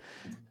 I'm joking.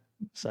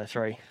 So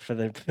 3 for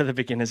the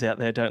beginners out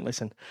there. Don't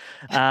listen.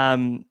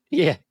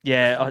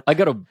 Yeah. I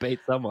got to beat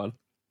someone.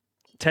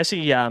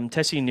 Tessie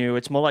New.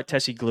 It's more like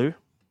Tessie Glue.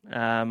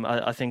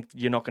 I think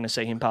you're not going to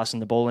see him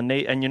passing the ball, and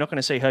you're not going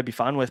to see Herbie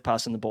Farnworth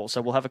passing the ball.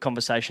 So we'll have a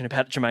conversation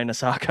about Jermaine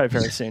Asako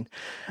very soon.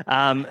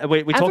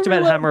 We talked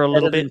about Hammer a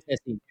little bit.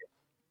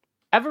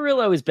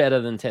 Averillo is better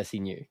than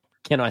Tessie New.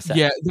 Can I say?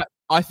 Yeah,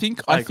 I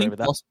think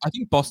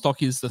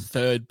Bostock is the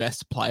third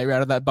best player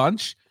out of that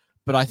bunch,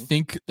 but I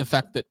think the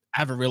fact that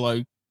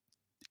Averillo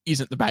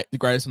isn't the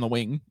greatest on the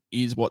wing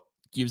is what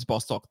gives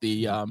Bostock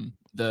the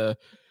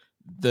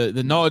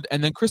nod.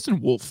 And then Kristen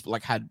Wolf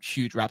had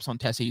huge raps on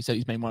Tessie. He said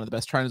he's been one of the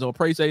best trainers all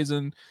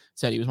preseason.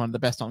 Said he was one of the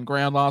best on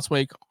ground last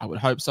week. I would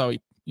hope so.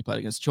 He played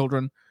against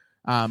children.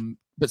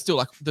 But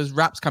still, there's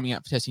raps coming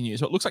out for Tessie New.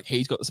 So it looks like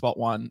he's got the spot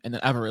one, and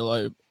then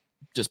Averillo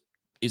just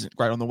isn't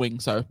great on the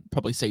wing, so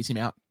probably sees him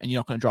out, and you're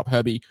not going to drop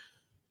Herbie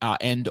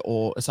and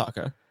or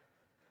Asako.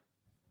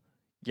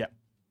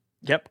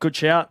 Yep, good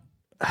shout.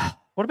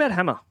 What about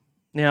Hammer?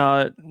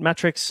 Now,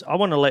 Matrix, I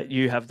want to let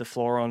you have the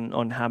floor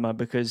on Hammer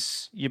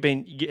because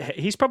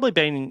he's probably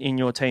been in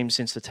your team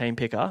since the team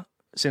picker.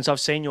 Since I've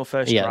seen your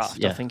first draft,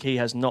 yeah. I think he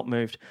has not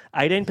moved.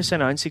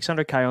 18% owned,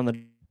 600k on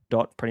the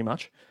dot, pretty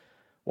much.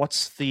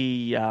 What's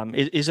the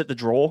is it the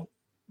draw?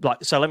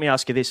 So let me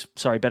ask you this.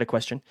 Sorry, better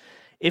question.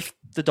 If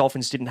the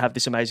Dolphins didn't have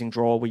this amazing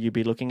draw, will you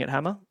be looking at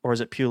Hammer, or is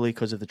it purely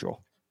because of the draw?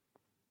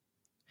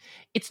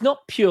 It's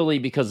not purely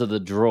because of the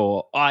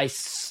draw.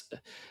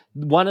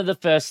 One of the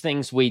first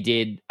things we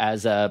did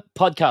as a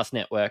podcast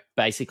network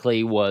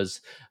basically was,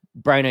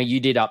 Brano, you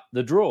did up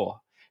the draw.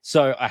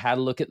 So I had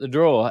a look at the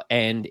draw,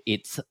 and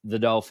it's the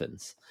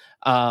Dolphins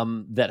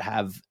that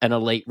have an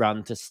elite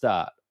run to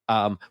start.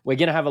 We're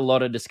going to have a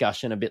lot of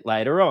discussion a bit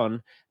later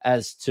on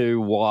as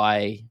to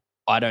why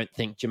I don't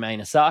think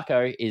Jermaine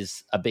Asako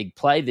is a big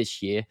play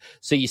this year.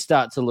 So you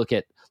start to look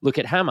at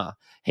Hammer.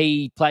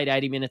 He played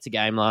 80 minutes a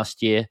game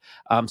last year,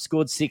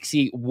 scored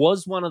 60,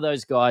 was one of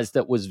those guys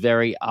that was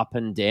very up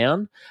and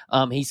down.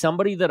 He's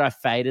somebody that I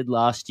faded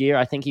last year.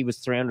 I think he was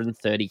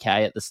 330K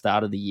at the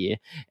start of the year,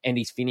 and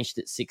he's finished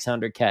at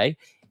 600K.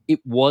 It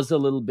was a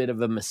little bit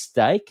of a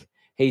mistake.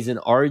 He's an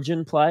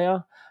origin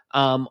player.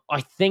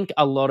 I think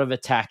a lot of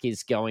attack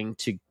is going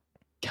to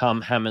come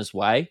Hammer's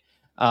way.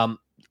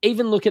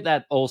 Even look at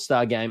that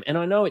All-Star game, and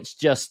I know it's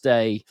just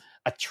a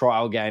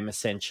trial game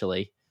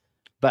essentially,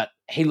 but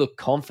he looked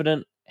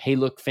confident. He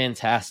looked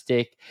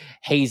fantastic.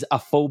 He's a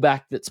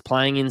fullback that's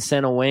playing in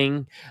center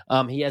wing.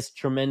 He has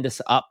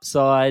tremendous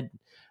upside.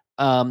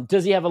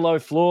 Does he have a low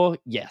floor?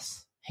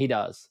 Yes, he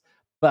does.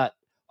 But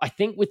I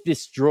think with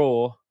this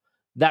draw,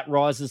 that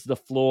rises the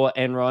floor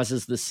and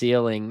rises the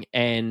ceiling.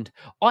 And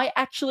I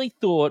actually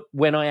thought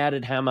when I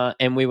added Hammer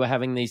and we were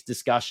having these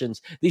discussions,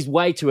 these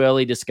way too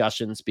early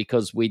discussions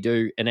because we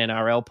do an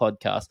NRL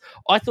podcast,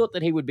 I thought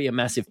that he would be a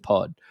massive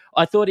pod.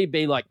 I thought he'd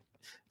be like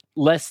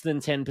less than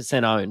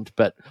 10% owned,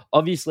 but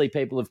obviously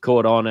people have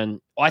caught on,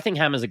 and I think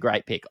Hammer's a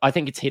great pick. I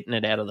think it's hitting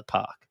it out of the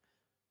park.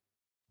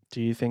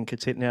 Do you think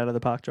it's hitting out of the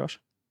park, Josh?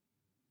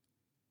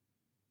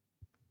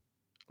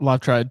 Live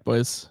trade,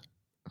 boys.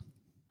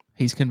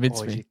 He's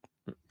convinced me.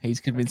 He's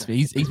convinced me.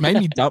 He's made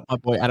me dump my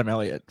boy Adam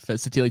Elliott for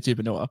Satili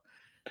Tupanua,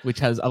 which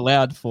has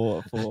allowed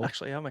for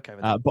actually I'm okay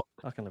with that.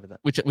 I can live with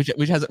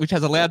that. Which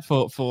has allowed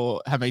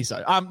for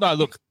Hamiso. No,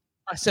 look,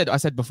 I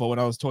said before when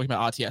I was talking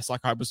about RTS,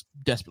 like I was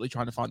desperately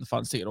trying to find the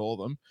funds to get all of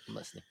them. I'm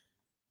listening.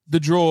 The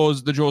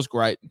draw's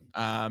great.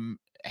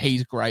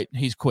 He's great.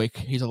 He's quick.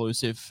 He's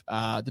elusive.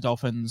 The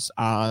Dolphins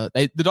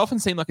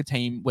seem like a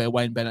team where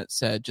Wayne Bennett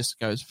said just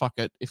goes, fuck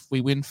it. If we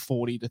win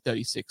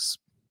 40-36,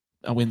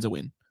 a win's a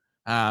win.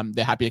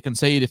 They're happy to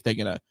concede if they're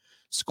going to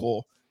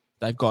score.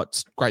 They've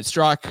got great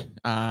strike.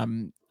 I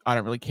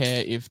don't really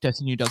care if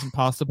Destiny doesn't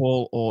pass the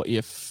ball or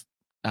if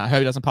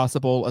Herbie doesn't pass the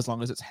ball, as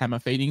long as it's Hammer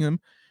feeding them.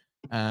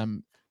 I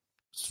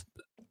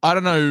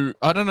don't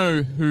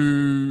know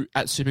who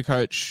at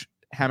Supercoach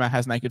Hammer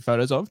has naked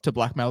photos of to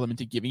blackmail them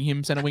into giving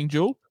him center wing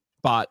duel,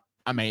 but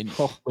I mean,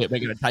 we're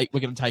going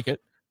to take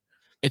it.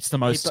 It's the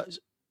most.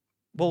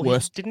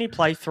 Didn't he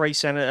play three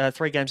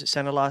games at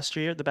center last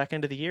year at the back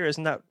end of the year?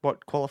 Isn't that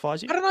what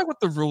qualifies you? I don't know what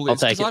the rule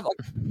is. I'll take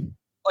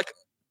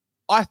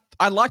it.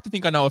 I like to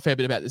think I know a fair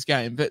bit about this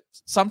game, but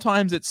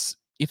sometimes it's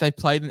if they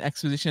played an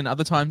X position,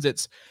 other times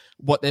it's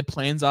what their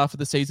plans are for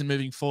the season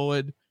moving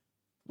forward.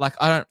 Like,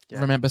 I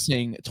don't remember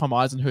seeing Tom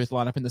Eisenhuth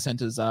line up in the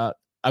centres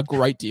a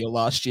great deal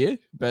last year,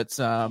 but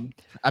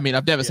I mean,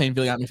 I've never seen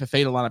Viliami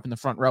Fafita line up in the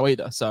front row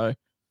either. So,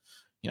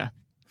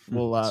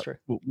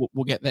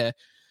 we'll get there.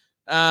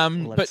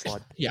 But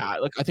yeah,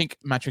 look, I think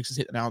Matrix has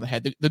hit the nail on the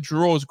head. The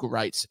draw is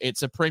great.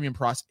 It's a premium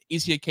price.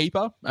 Is he a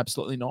keeper?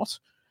 Absolutely not.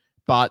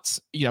 But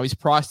he's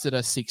priced at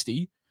a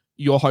 60.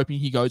 You're hoping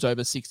he goes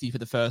over 60 for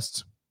the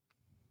first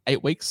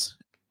 8 weeks.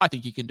 I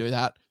think you can do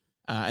that.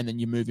 And then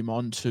you move him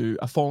on to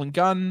a fallen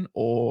gun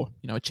or,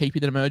 a cheapie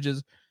that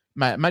emerges.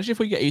 Mate, imagine if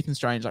we get Ethan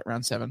Strange like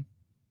round 7.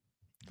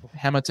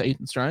 Hammer to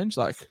Ethan Strange,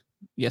 like,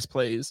 yes,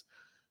 please.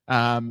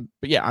 But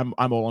yeah,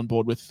 I'm all on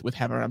board with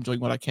Hammer. I'm doing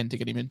what I can to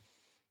get him in.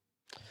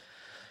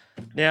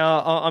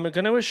 Now, I'm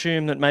going to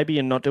assume that maybe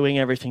you're not doing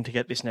everything to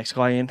get this next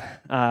guy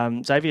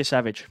in. Xavier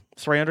Savage,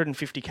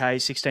 350k,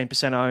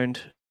 16%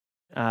 owned.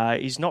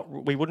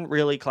 We wouldn't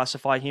really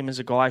classify him as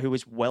a guy who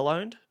is well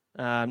owned.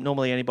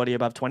 Normally anybody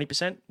above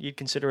 20% you'd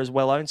consider as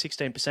well owned,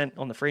 16%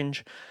 on the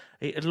fringe.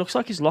 It looks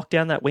like he's locked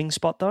down that wing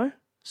spot though.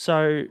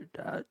 So,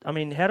 I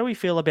mean, how do we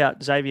feel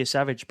about Xavier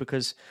Savage?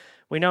 Because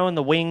we know in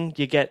the wing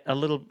you get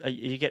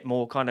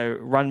more kind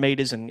of run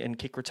meters and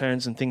kick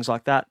returns and things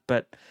like that,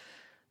 but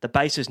the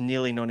base is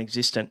nearly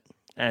non-existent.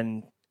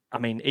 And I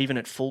mean, even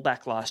at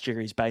fullback last year,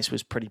 his base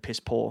was pretty piss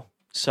poor.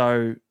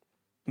 So,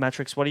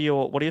 Matrix, what are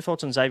your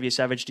thoughts on Xavier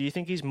Savage? Do you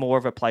think he's more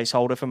of a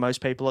placeholder for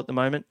most people at the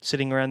moment,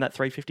 sitting around that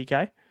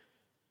 350k?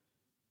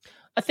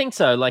 I think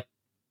so. Like,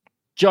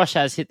 Josh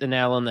has hit the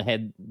nail on the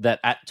head that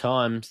at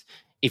times,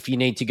 if you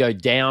need to go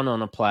down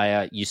on a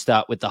player, you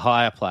start with the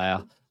higher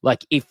player.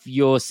 Like, if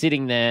you're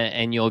sitting there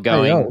and you're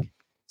going,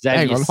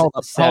 Xavier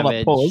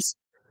Savage. Hold up,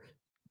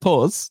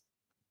 pause.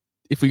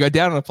 If we go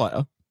down on a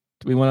player,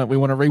 do we want to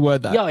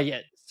reword that?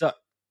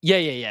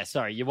 Yeah.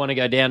 Sorry, you want to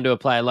go down to a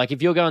player. Like,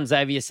 if you're going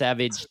Xavier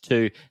Savage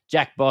to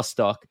Jack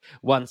Bostock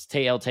once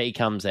TLT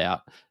comes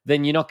out,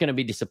 then you're not going to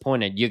be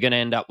disappointed. You're going to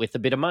end up with a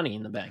bit of money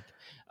in the bank.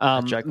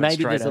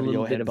 Maybe there's a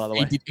little bit, by the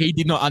way. He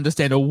did not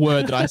understand a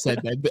word that I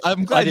said, man.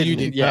 I'm glad you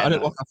did. Yeah, I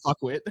don't want to fuck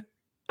with.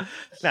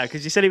 No,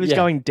 because you said he was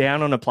going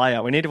down on a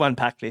player. We need to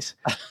unpack this.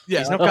 Yeah,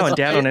 he's not going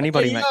down on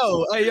anybody, mate.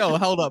 Yo,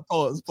 hold up,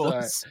 pause.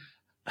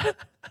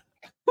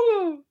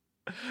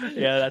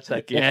 Yeah, that's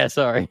that gift. Yeah,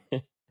 sorry.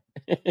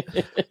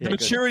 The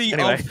maturity of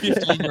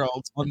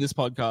 15-year-olds on this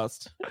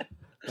podcast.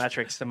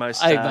 Matrix, the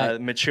most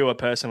mature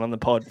person on the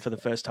pod for the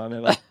first time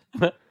ever.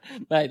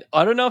 Mate,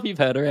 I don't know if you've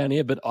heard around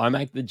here, but I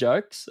make the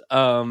jokes.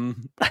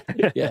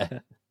 Yeah.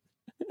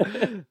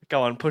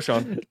 Go on, push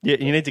on. You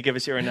need to give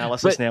us your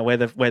analysis now. Where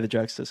the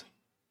jokesters.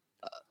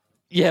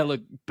 Yeah,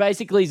 look,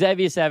 basically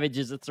Xavier Savage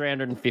is a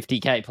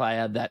 350k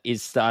player that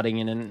is starting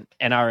in an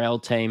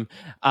NRL team.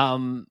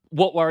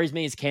 What worries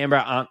me is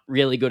Canberra aren't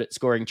really good at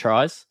scoring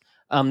tries.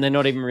 They're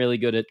not even really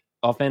good at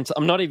offense.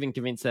 I'm not even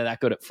convinced they're that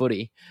good at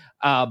footy.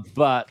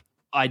 But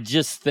I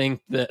just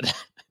think that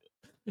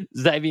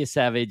Xavier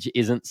Savage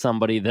isn't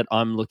somebody that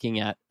I'm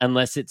looking at.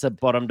 Unless it's a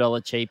bottom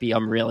dollar cheapie,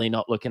 I'm really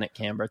not looking at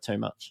Canberra too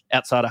much,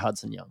 outside of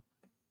Hudson Young.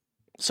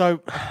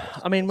 So,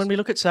 I mean, when we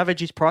look at Savage,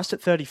 he's priced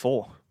at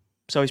 34.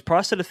 So he's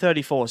priced at a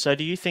 34. So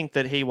do you think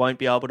that he won't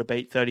be able to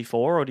beat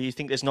 34, or do you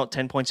think there's not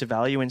 10 points of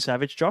value in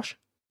Savage, Josh?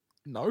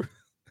 No.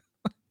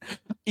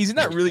 He's in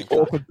that really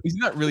awkward. He's in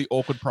that really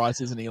awkward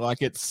price, isn't he?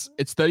 Like it's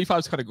 35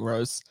 is kind of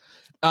gross.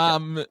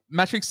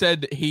 Matrix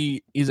said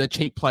he is a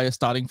cheap player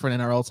starting for an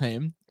NRL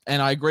team,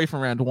 and I agree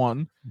from round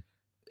one.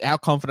 How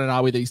confident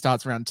are we that he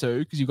starts round two?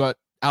 Because you've got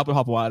Albert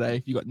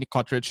Hopewade, you've got Nick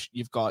Cottridge,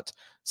 you've got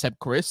Seb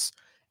Chris,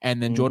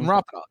 and then Jordan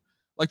Rapiner.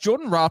 Like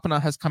Jordan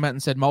Rapiner has come out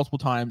and said multiple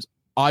times,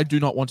 I do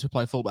not want to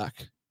play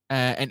fullback.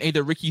 And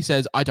either Ricky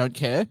says, I don't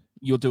care,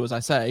 you'll do as I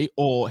say,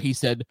 or he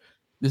said,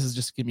 this is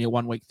just give me a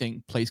 1 week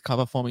thing. Please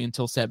cover for me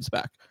until Seb's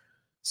back.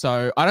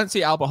 So I don't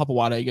see Albert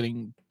Hopewade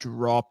getting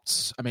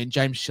dropped. I mean,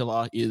 James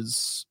Schiller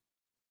is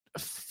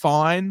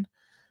fine,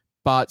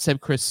 but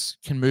Seb Chris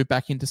can move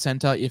back into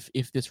centre if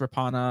this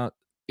Rapana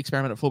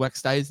experiment at fullback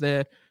stays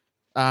there.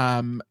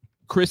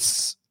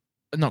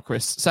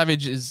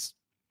 Savage is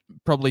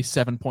probably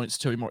 7 points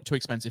too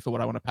expensive for what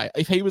I want to pay.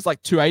 If he was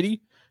like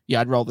 280, yeah,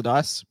 I'd roll the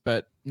dice,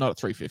 but not at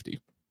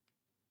 350.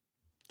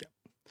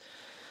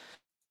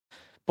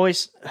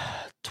 Boys,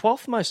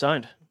 12th most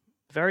owned.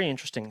 Very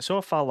interesting. Saw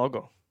a far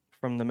logo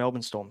from the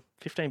Melbourne Storm,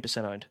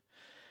 15% owned.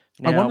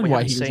 Now, I wonder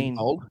why he was in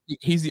bold.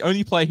 He's the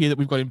only player here that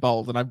we've got in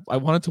bold, and I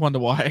wanted to wonder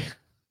why.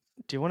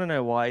 Do you want to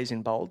know why he's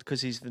in bold?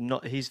 Because he's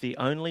the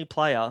only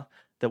player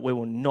that we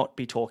will not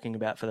be talking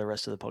about for the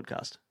rest of the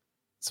podcast.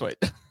 Sweet.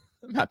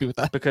 I'm happy with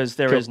that. Because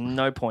there is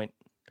no point.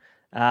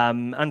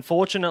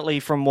 Unfortunately,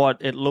 from what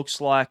it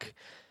looks like,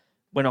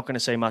 we're not going to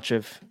see much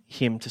of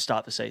him to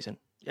start the season.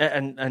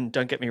 And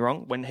don't get me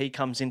wrong, when he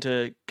comes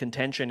into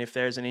contention, if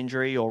there's an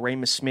injury or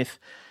Remus Smith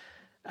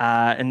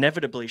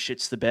inevitably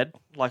shits the bed,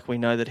 like we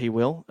know that he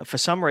will. For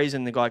some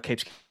reason, the guy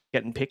keeps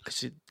getting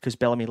picked because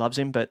Bellamy loves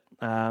him, but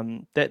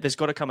there's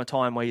got to come a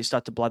time where you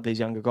start to blood these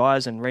younger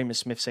guys, and Remus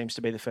Smith seems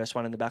to be the first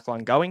one in the back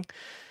line going.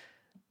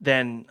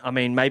 Then, I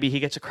mean, maybe he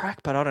gets a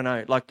crack, but I don't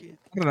know.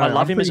 I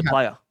love him as a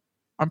player.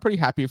 I'm pretty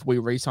happy if we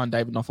re-sign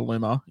David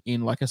Nofaluma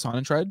in like a sign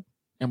and trade,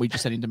 and we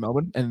just send him to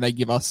Melbourne, and they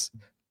give us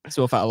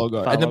Suafat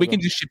logo, and then we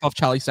can just ship off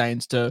Charlie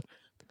Sains to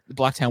the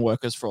Blacktown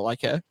workers for all I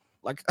care.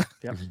 Like,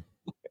 yep.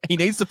 He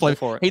needs to play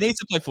for it. He needs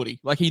to play footy.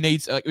 Like he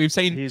needs. We've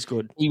seen he's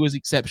good. He was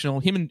exceptional.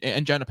 Him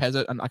and Jonah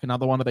Pezzett and like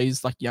another one of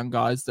these like young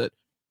guys that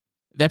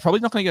they're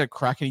probably not going to get a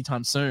crack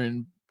anytime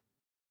soon.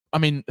 I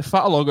mean,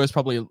 Fa'alogo is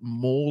probably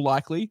more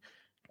likely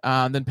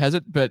than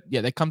Pezzett, but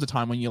yeah, there comes a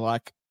time when you're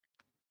like,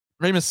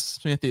 Remus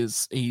Smith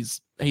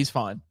he's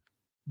fine,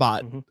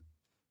 but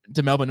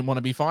do Melbourne want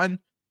to be fine,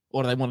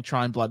 or do they want to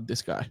try and blood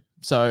this guy?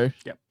 So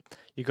yep,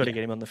 you got to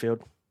get him on the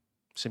field.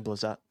 Simple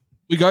as that.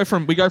 We go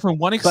from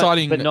one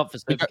exciting, but not for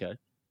Supercoach.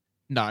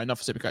 No, not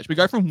for Supercoach. We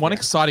go from one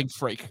exciting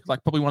freak,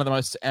 like probably one of the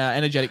most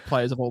energetic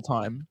players of all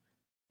time,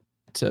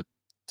 to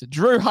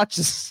Drew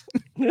Hutchison.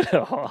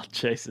 Oh,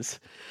 Jesus.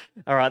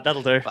 All right,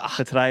 that'll do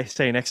for today.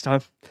 See you next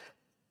time.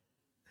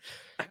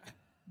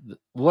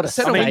 What a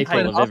staple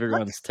of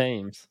everyone's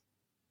teams.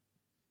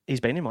 He's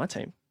been in my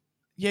team.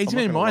 Yeah, he's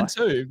been in mine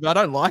too, but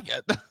I don't like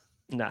it.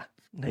 Nah,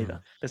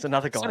 neither. There's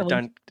another guy.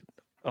 Don't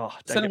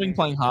Centre wing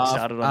playing half.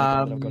 Started on the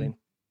guy that I've got in.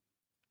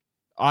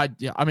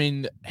 I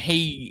mean,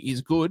 he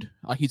is good.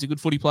 Like he's a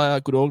good footy player,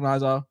 good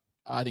organizer.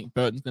 I think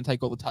Burton's going to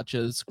take all the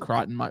touches.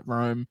 Crichton might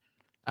roam.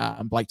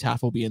 Blake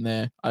Taff will be in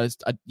there.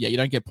 You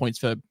don't get points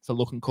for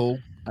looking cool.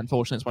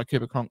 Unfortunately, that's why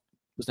Cooper Cronk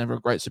was never a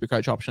great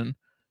Supercoach option.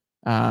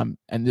 And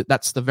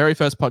that's the very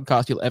first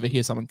podcast you'll ever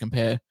hear someone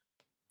compare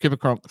Cooper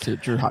Cronk to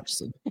Drew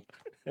Hutchison.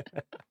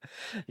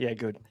 Yeah,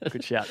 good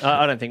shout.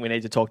 I don't think we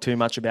need to talk too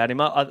much about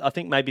him. I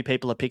think maybe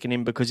people are picking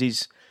him because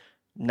he's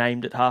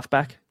named at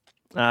halfback.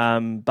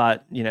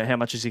 But you know, how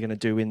much is he going to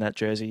do in that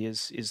jersey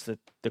is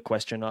the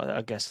question.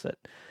 I guess that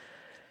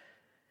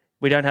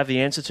we don't have the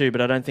answer to, but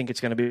I don't think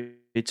it's going to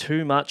be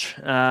too much.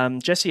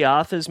 Jesse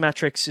Arthur's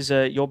Matrix is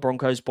your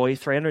Broncos boy,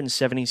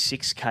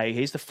 376k.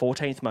 He's the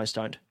 14th most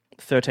owned,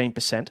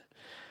 13%.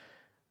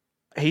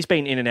 He's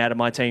been in and out of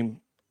my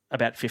team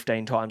about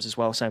 15 times as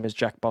well, same as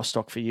Jack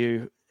Bostock for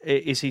you.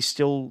 Is he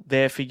still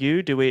there for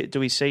you? Do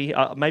we see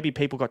maybe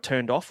people got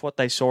turned off what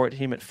they saw at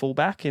him at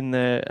fullback in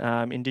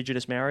the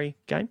Indigenous Maori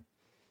game?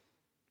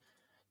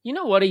 You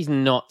know what? He's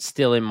not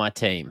still in my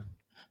team.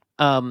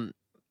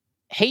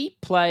 He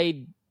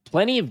played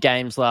plenty of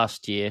games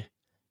last year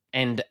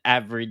and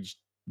averaged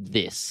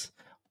this.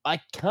 I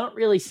can't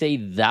really see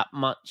that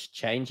much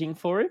changing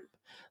for him.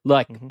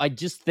 Like, I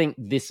just think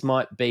this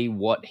might be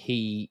what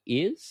he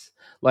is,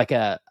 like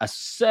a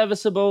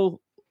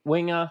serviceable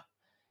winger,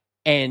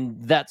 and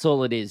that's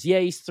all it is. Yeah,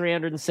 he's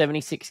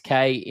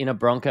 376k in a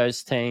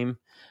Broncos team,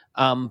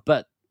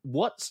 but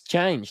what's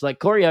changed? Like,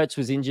 Corey Oates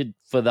was injured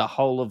for the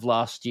whole of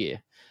last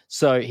year,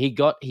 so he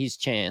got his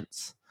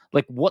chance.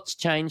 Like, what's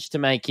changed to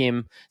make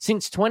him...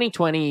 Since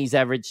 2020, he's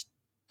averaged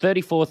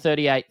 34,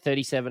 38,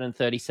 37, and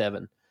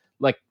 37.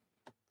 Like,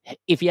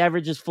 if he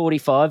averages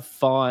 45,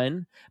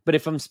 fine. But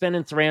if I'm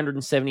spending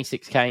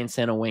 376k in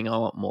centre wing, I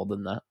want more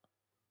than that.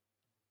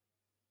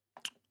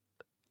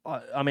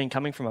 I mean,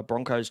 coming from a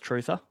Broncos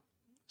truther,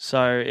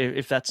 so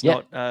if that's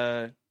not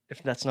a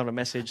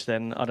message,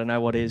 then I don't know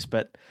what is.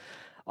 But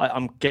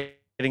I'm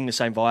getting the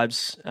same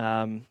vibes.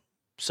 I'm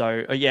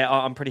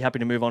pretty happy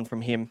to move on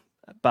from him.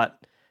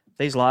 But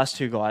these last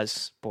two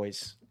guys,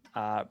 boys,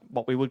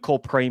 what we would call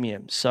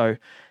premiums. So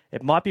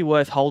it might be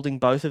worth holding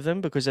both of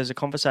them because there's a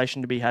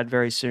conversation to be had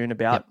very soon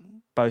about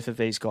both of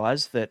these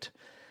guys that,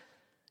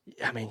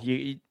 I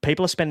mean,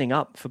 people are spending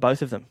up for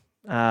both of them.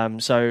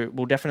 So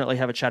we'll definitely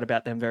have a chat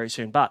about them very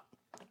soon. But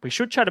we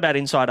should chat about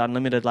Insight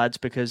Unlimited, lads,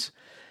 because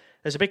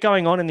there's a bit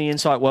going on in the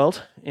Insight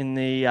world in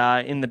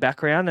the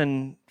background.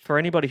 And for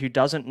anybody who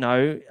doesn't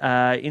know,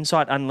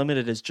 Insight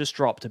Unlimited has just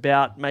dropped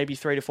about maybe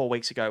 3 to 4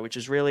 weeks ago, which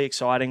is really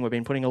exciting. We've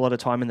been putting a lot of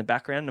time in the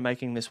background to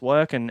making this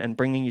work and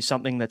bringing you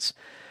something that's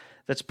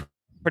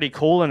pretty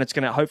cool, and it's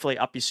going to hopefully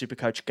up your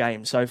Supercoach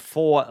game. So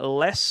for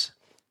less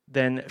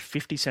than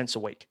 50 cents a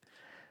week,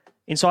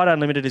 Insight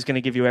Unlimited is going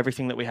to give you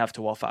everything that we have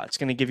to offer. It's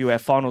going to give you our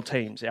final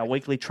teams, our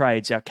weekly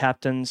trades, our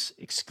captains,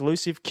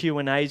 exclusive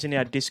Q&As in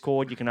our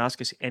Discord. You can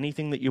ask us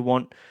anything that you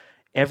want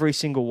every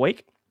single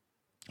week.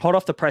 Hot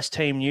off the press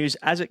team news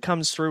as it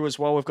comes through as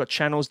well. We've got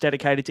channels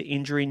dedicated to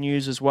injury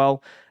news as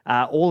well,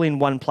 all in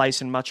one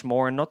place and much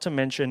more. And not to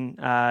mention,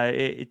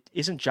 it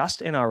isn't just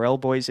NRL,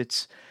 boys.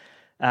 It's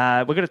we've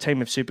got a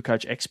team of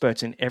Supercoach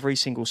experts in every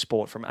single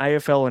sport, from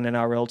AFL and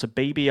NRL to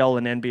BBL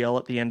and NBL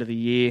at the end of the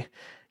year.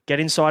 Get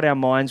inside our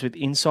minds with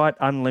Insight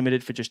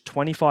Unlimited for just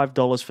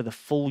 $25 for the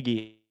full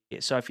year.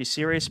 So if you're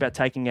serious about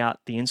taking out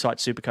the Insight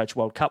Supercoach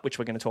World Cup, which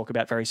we're going to talk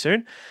about very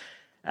soon,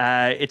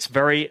 it's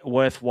very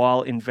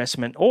worthwhile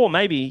investment. Or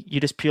maybe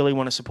you just purely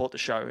want to support the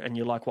show and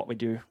you like what we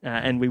do,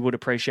 and we would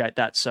appreciate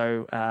that.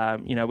 So,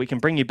 we can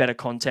bring you better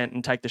content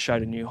and take the show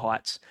to new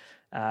heights.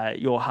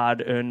 Your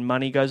hard-earned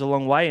money goes a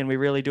long way, and we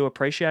really do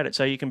appreciate it.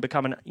 So you can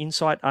become an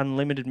Insight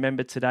Unlimited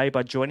member today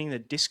by joining the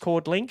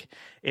Discord link.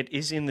 It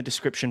is in the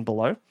description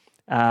below.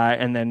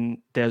 And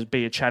then there'll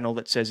be a channel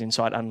that says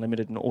Insight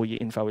Unlimited, and all your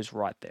info is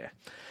right there.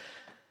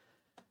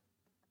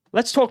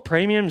 Let's talk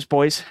premiums,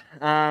 boys.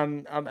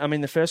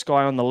 The first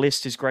guy on the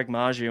list is Greg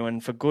Marju,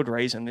 and for good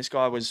reason. This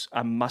guy was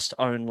a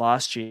must-own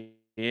last year,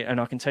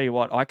 and I can tell you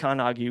what, I can't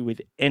argue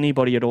with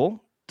anybody at all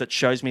that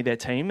shows me their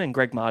team, and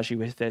Greg Marju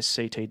with their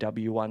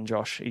CTW1,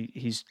 Josh.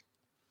 He's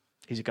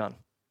a gun.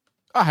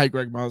 I hate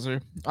Greg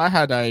Marzu. I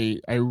had a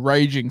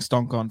raging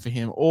stonk on for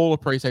him all of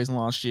preseason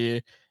last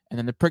year, and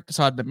then the prick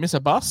decided to miss a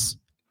bus,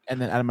 and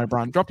then Adam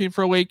O'Brien dropped him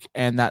for a week,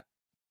 and that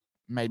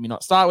made me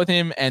not start with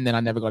him, and then I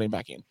never got him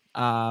back in.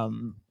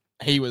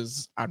 He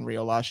was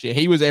unreal last year.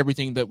 He was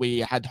everything that we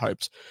had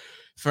hoped.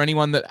 For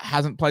anyone that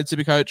hasn't played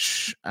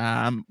Supercoach,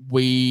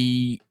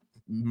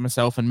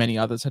 myself and many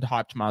others had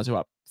hyped Marzu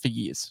up for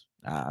years.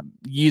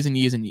 Years and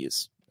years and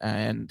years.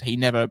 And he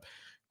never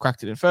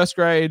cracked it in first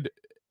grade.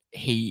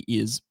 He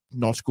is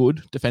not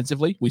good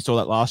defensively. We saw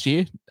that last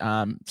year.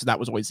 So that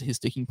was always his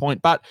sticking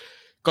point. But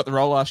got the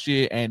role last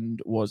year and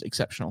was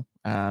exceptional.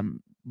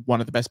 One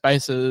of the best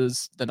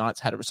bases. The Knights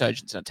had a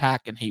resurgence in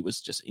attack, and he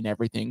was just in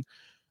everything.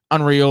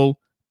 Unreal.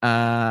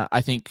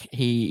 I think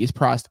he is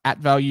priced at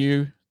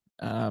value.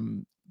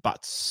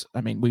 But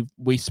I mean,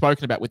 we've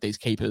spoken about with these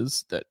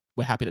keepers that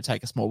we're happy to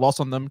take a small loss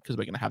on them because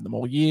we're going to have them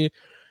all year.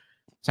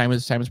 Same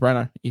as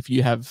Breno. If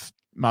you have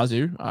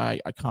Marzu, I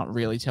can't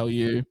really tell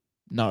you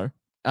no.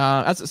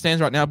 As it stands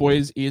right now,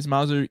 boys, is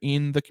Marzu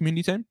in the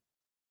community team?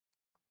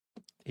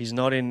 He's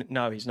not in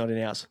ours.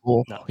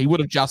 Oh, no. He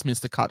would have just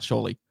missed the cut,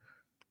 surely.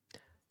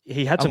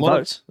 He had some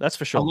votes, that's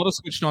for sure. A lot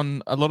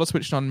of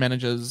switched on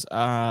managers.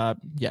 Are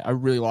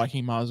really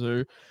liking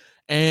Marzu.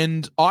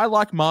 And I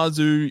like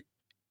Marzu.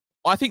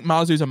 I think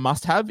Marzu's a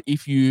must-have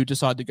if you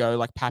decide to go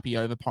like Pappy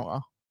over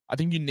Ponga. I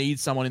think you need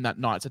someone in that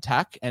Knights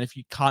attack, and if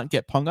you can't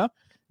get Ponga,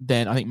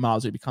 then I think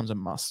Marzu becomes a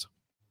must.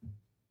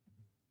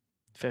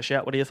 Fair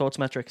shout. What are your thoughts,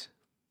 Matrix?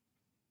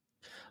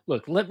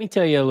 Look, let me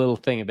tell you a little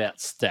thing about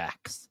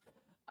stacks.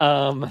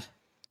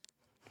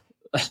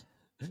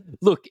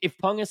 Look, if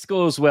Ponga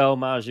scores well,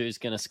 Marju is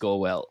going to score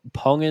well.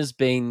 Ponga's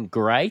been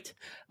great.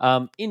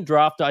 In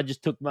draft, I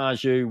just took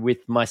Marju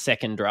with my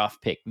second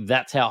draft pick.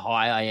 That's how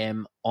high I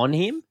am on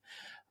him.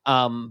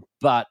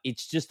 But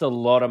it's just a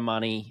lot of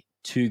money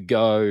to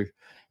go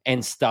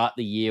and start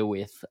the year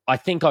with. I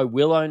think I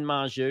will own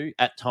Marju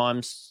at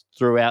times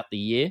throughout the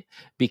year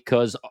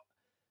because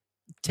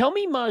tell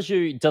me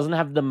Marju doesn't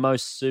have the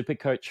most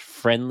Supercoach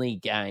friendly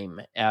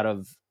game out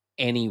of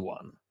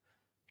anyone.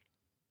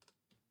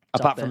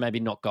 Apart from maybe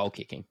not goal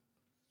kicking.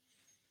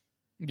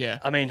 Yeah.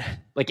 I mean,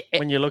 like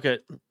when you look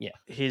at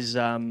his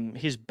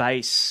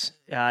base,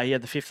 he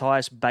had the fifth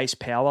highest base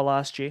power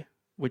last year,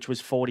 which was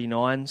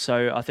 49.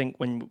 So I think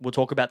we'll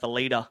talk about the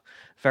leader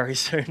very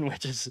soon,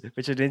 which is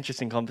an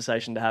interesting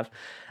conversation to have.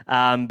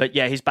 But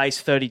yeah, his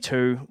base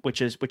 32, which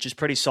is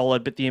pretty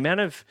solid. But the amount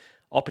of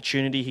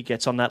opportunity he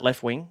gets on that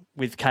left wing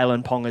with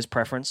Kalen Ponga's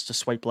preference to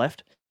sweep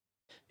left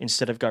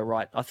instead of go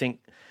right, I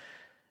think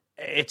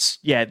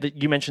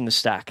you mentioned the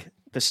stack.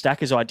 The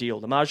stack is ideal.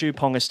 The Marju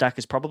Ponga stack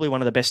is probably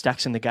one of the best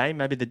stacks in the game.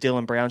 Maybe the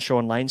Dylan Brown,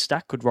 Sean Lane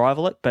stack could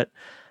rival it. But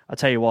I'll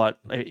tell you what,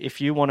 if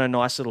you want a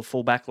nice little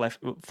fullback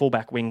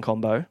wing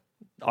combo,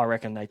 I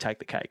reckon they take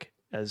the cake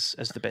as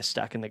the best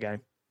stack in the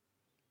game.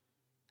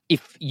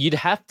 If you'd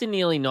have to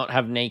nearly not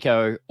have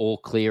Nico or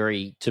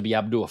Cleary to be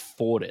able to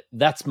afford it,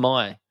 that's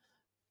my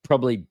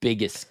probably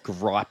biggest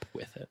gripe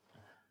with it.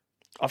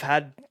 I've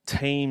had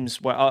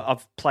teams where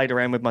I've played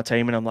around with my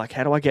team and I'm like,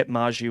 how do I get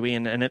Marju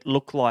in? And it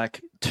looked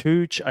like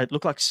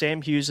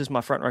Sam Hughes as my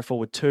front row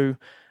forward 2.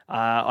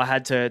 I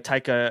had to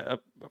take a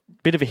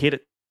bit of a hit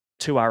at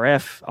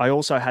 2RF. I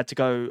also had to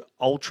go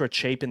ultra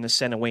cheap in the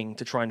centre wing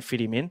to try and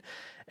fit him in.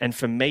 And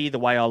for me, the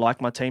way I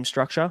like my team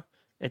structure,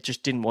 it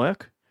just didn't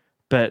work.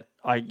 But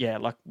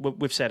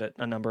we've said it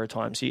a number of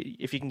times.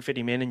 If you can fit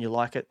him in and you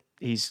like it,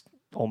 he's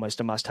almost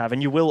a must-have.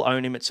 And you will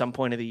own him at some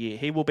point of the year.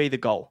 He will be the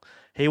goal.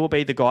 He will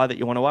be the guy that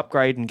you want to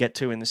upgrade and get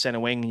to in the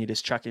centre wing, and you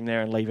just chuck him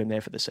there and leave him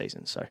there for the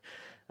season. So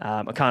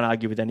I can't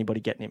argue with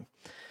anybody getting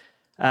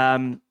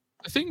him.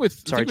 The thing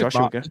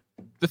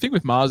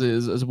with Mars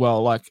is as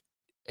well, like,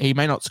 he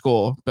may not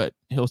score, but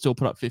he'll still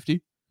put up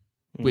 50,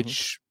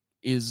 which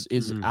is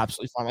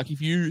absolutely fine. Like,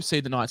 if you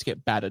see the Knights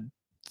get battered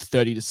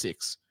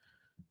 30-6,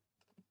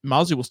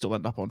 Marzu will still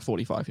end up on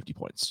 45, 50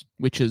 points,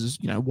 which is,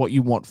 what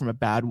you want from a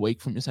bad week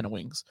from your center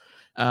wings.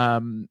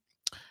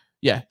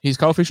 His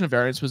coefficient of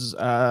variance was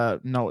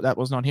no, that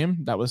was not him.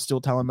 That was still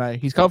Talon May.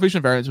 His coefficient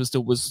of variance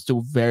was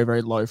still very,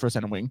 very low for a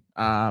center wing.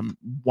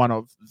 One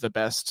of the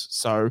best.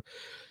 So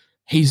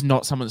he's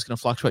not someone that's going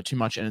to fluctuate too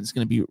much, and it's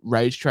going to be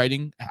rage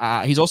trading.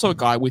 He's also a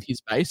guy with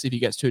his base. If he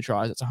gets 2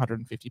 tries, it's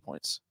 150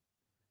 points.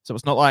 So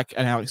it's not like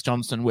an Alex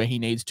Johnston where he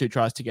needs 2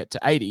 tries to get to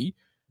 80.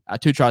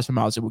 2 tries for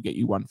Marzu will get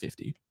you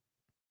 150.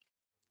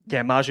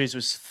 Yeah, Marju's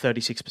was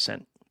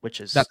 36%,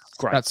 which is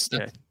great.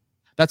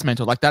 That's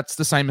mental. Like, that's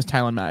the same as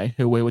Taylor May,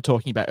 who we were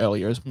talking about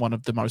earlier, as one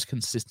of the most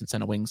consistent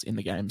center wings in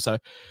the game. So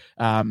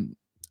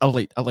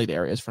elite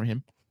areas from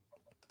him.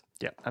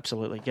 Yeah,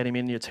 absolutely. Get him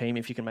in your team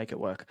if you can make it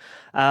work.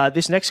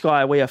 This next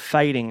guy we are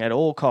fading at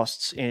all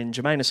costs in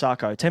Jermaine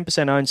Asako.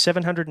 10% owned,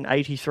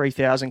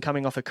 783,000,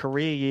 coming off a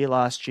career year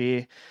last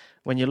year.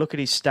 When you look at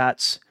his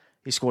stats,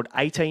 he scored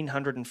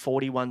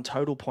 1,841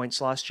 total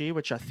points last year,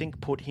 which I think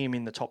put him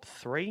in the top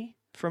 3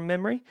 from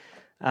memory,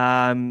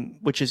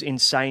 which is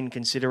insane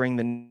considering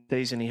the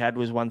season he had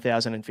was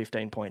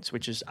 1,015 points,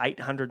 which is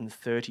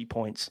 830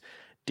 points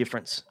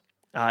difference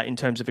in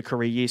terms of a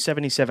career year.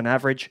 77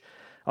 average.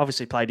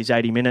 Obviously played his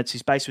 80 minutes.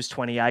 His base was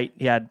 28.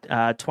 He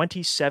had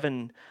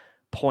 27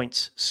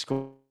 points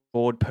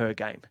scored per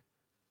game.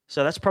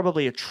 So that's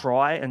probably a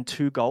try and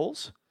 2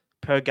 goals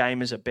per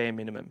game as a bare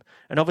minimum.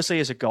 And obviously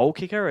as a goal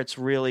kicker, it's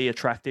really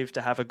attractive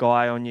to have a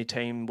guy on your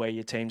team where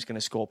your team's going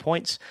to score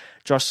points.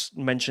 Josh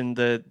mentioned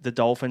the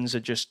Dolphins are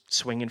just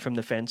swinging from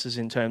the fences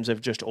in terms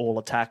of just all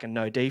attack and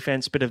no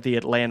defense. Bit of the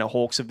Atlanta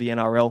Hawks of the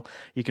NRL,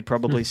 you could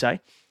probably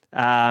say.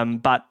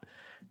 But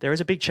there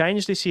is a big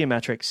change this year,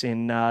 Matrix,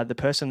 in the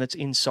person that's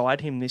inside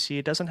him this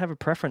year doesn't have a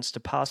preference to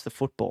pass the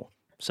football.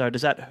 So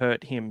does that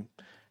hurt him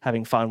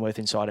having Farnworth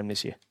inside him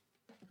this year?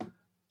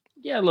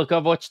 Yeah, look,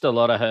 I've watched a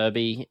lot of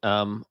Herbie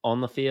on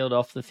the field,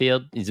 off the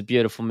field. He's a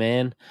beautiful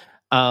man.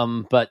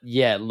 But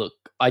yeah, look,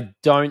 I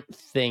don't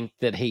think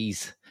that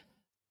he's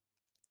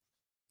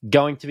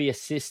going to be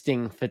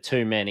assisting for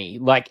too many.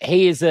 Like,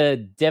 he is a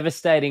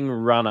devastating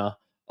runner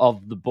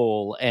of the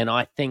ball, and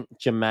I think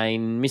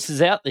Jermaine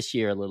misses out this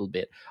year a little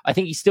bit. I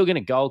think he's still going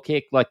to goal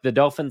kick. Like, the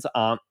Dolphins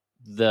aren't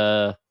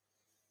the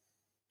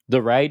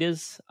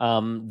Raiders. They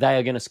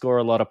are going to score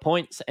a lot of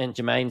points, and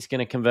Jermaine's going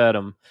to convert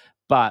them.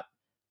 But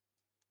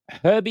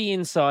Herbie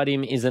inside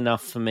him is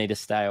enough for me to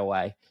stay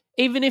away.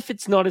 Even if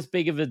it's not as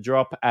big of a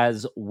drop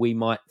as we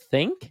might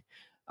think,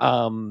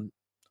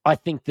 I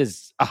think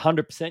there's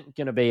 100%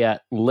 going to be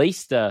at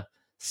least a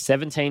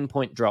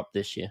 17-point drop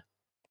this year.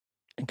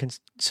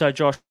 So,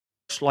 Josh,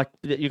 like,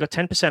 you got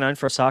 10% owned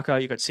for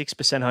Osako, you got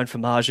 6% owned for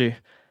Marju.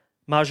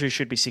 Marju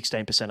should be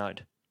 16%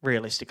 owned,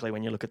 realistically,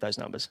 when you look at those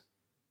numbers.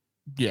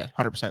 Yeah,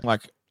 100%.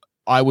 Like,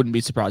 I wouldn't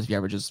be surprised if he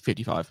averages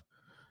 55.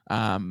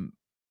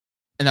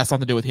 And that's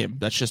nothing to do with him.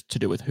 That's just to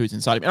do with who's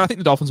inside him. And I think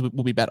the Dolphins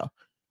will be better,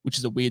 which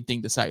is a weird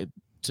thing to say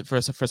for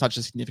such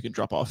a significant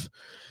drop-off.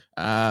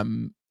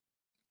 We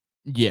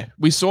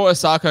saw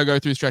Osako go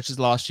through stretches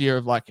last year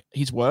of, like,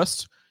 his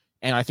worst.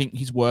 And I think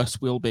his worst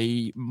will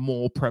be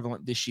more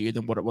prevalent this year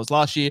than what it was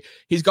last year.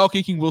 His goal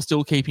kicking will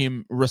still keep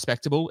him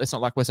respectable. It's not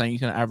like we're saying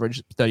he's going to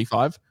average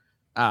 35.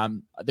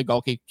 The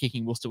goal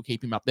kicking will still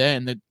keep him up there.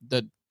 And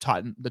the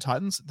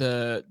Titans,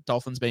 the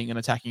Dolphins being an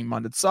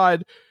attacking-minded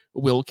side,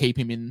 will keep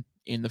him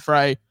in the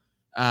fray.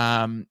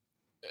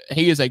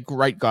 He is a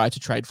great guy to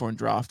trade for in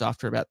draft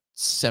after about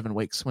 7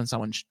 weeks when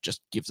someone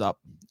just gives up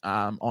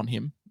on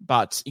him.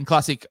 But in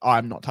Classic,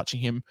 I'm not touching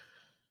him.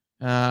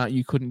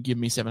 You couldn't give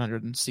me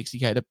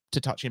 760k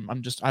to touch him.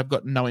 I've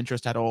got no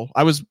interest at all.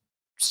 I was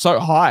so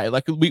high.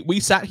 Like, we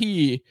sat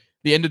here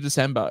the end of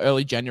December,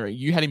 early January.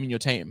 You had him in your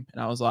team,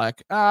 and I was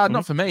like,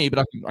 not for me, but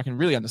I can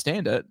really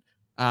understand it.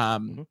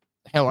 Hell,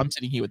 I'm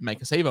sitting here with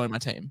Make Acevo in my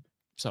team,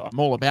 so I'm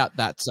all about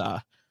that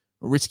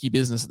risky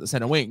business at the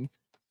center wing.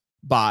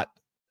 But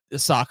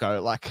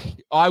Sarko, like,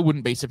 I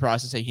wouldn't be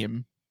surprised to see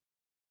him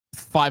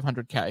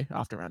 500k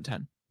after round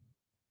 10.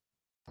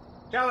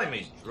 Tell him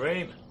he's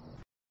dreaming.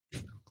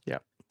 Yeah,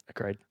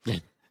 agreed.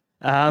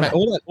 Mate,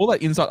 all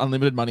that Insight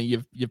Unlimited money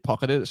you've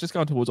pocketed, it's just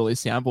going towards all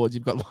these soundboards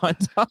you've got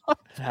lined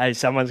up. Hey,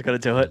 someone's got to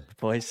do it,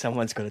 boys.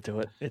 Someone's got to do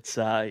it. It's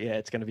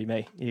it's going to be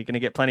me. You're going to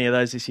get plenty of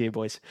those this year,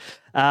 boys.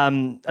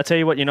 I tell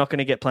you what, you're not going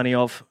to get plenty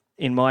of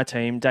in my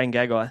team. Dane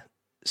Gagai,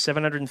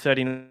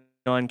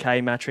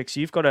 739k matrix.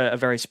 You've got a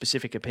very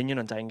specific opinion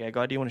on Dane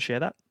Gagai. Do you want to share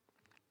that?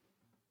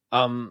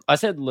 I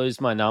said lose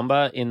my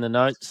number in the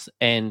notes,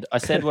 and I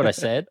said what I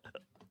said.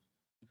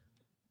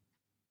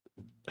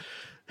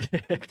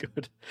 Yeah,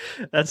 good.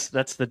 That's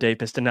the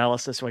deepest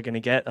analysis we're going to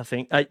get, I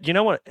think. You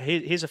know what?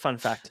 Here's a fun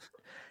fact.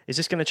 Is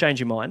this going to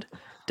change your mind?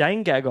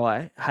 Dane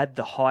Gagai had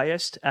the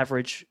highest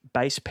average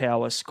base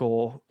power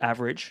score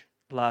average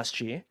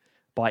last year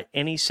by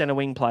any centre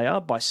wing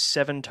player by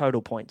 7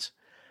 total points.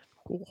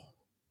 Ooh.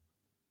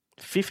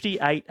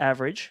 58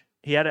 average.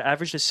 He had an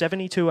average of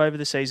 72 over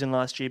the season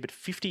last year, but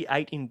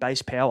 58 in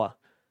base power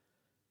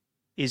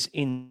is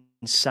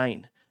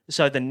insane.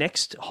 So the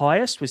next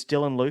highest was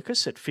Dylan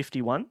Lucas at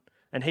 51.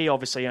 And he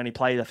obviously only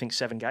played, I think,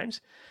 7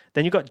 games.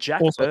 Then you've got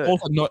Jack Bird.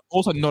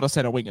 Also not a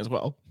centre wing as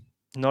well.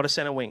 Not a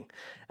centre wing.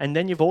 And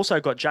then you've also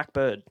got Jack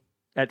Bird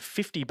at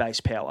 50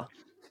 base power.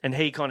 And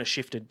he kind of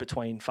shifted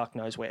between fuck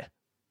knows where.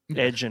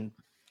 Edge and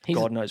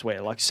God knows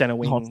where, like centre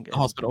wing.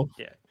 Hospital.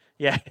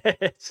 Yeah.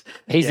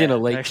 He's in a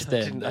league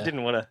stand. I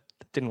didn't want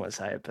to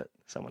say it, but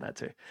someone had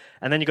to.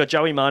 And then you've got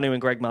Joey Manu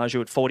and Greg Marju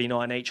at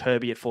 49 each,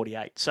 Herbie at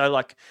 48.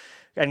 So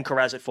and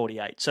Carraz at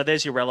 48. So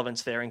there's your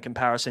relevance there in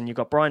comparison. You've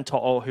got Brian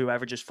To'o, who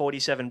averages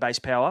 47 base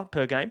power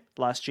per game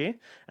last year.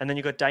 And then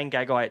you've got Dane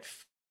Gagai at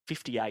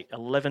 58,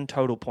 11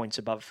 total points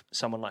above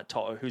someone like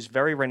To'o, who's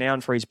very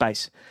renowned for his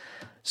base.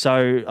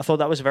 So I thought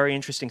that was a very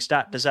interesting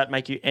stat. Does that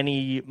make you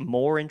any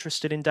more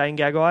interested in Dane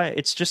Gagai?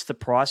 It's just the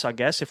price, I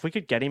guess. If we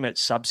could get him at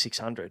sub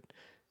 600,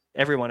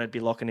 everyone would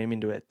be locking him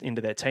into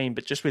their team.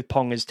 But just with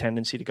Ponga's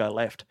tendency to go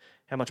left,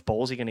 how much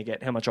ball is he going to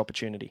get? How much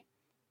opportunity?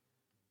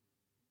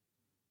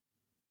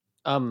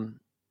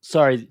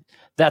 Sorry,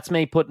 that's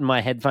me putting my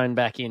headphone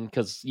back in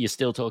because you're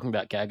still talking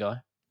about Gagai.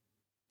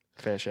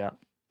 Fair shout.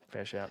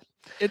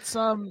 It's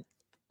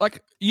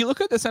like you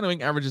look at the centre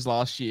wing averages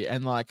last year,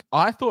 and like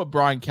I thought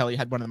Brian Kelly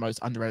had one of the most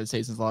underrated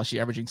seasons last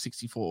year, averaging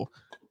 64.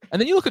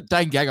 And then you look at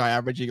Dane Gagai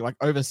averaging like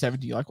over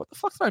 70. Like, what the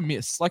fuck did I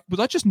miss? Like, was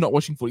I just not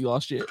watching footy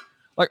last year?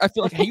 Like, I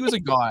feel like he was a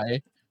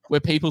guy where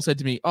people said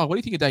to me, "Oh, what do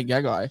you think of Dane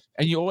Gagai?"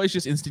 And you always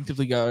just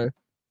instinctively go,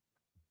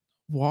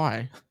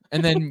 "Why?"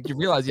 And then you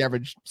realize you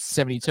average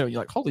 72, and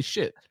you're like, "Holy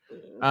shit!"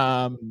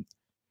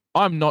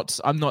 I'm not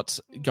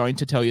going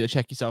to tell you to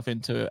check yourself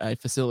into a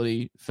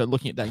facility for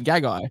looking at Dane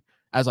Gagai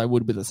as I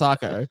would with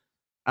Asako.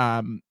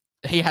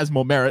 He has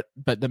more merit,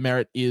 but the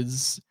merit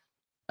is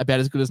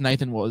about as good as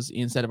Nathan was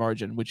in State of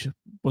Origin, which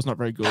was not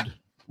very good.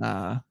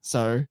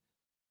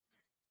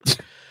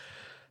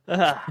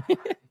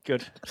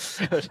 Good.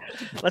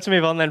 Let's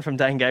move on then from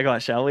Dane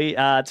Gagai, shall we?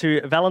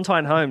 To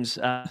Valentine Holmes,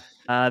 the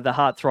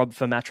heartthrob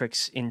for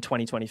Matrix in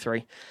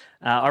 2023.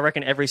 I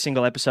reckon every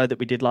single episode that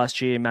we did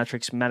last year,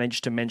 Matrix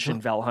managed to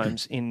mention Val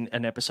Holmes in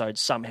an episode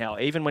somehow.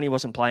 Even when he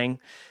wasn't playing,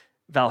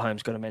 Val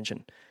Holmes got a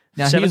mention.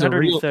 Now,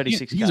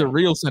 736. He's a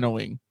real centre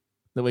wing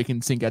that we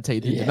can sink our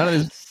teeth into. None of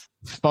this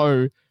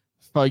faux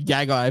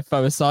Gagai,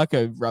 faux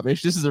Asako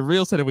rubbish. This is a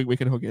real centre wing we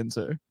can hook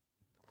into.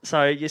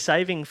 So you're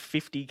saving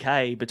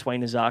 50k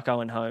between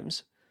Asako and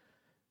Holmes.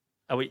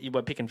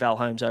 We're picking Val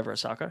Holmes over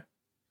Asako?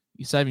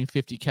 You're saving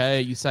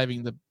 50k. You're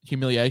saving the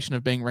humiliation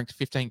of being ranked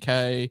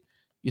 15k.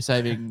 You're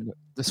saving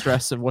the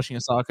stress of watching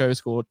Asako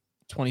score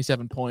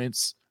 27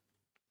 points.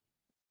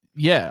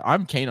 Yeah,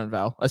 I'm keen on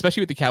Val,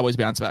 especially with the Cowboys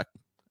bounce back.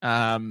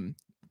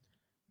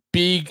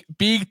 Big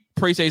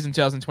preseason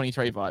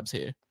 2023 vibes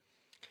here.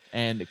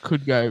 And it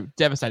could go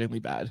devastatingly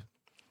bad.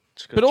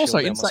 But also,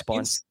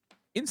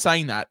 in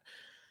saying that,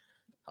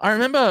 I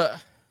remember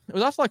it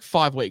was after like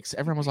 5 weeks,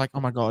 everyone was like, "Oh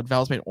my God,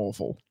 Val's been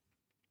awful."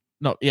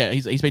 No, yeah,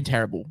 he's been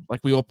terrible.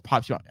 Like, we all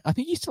piped you up. I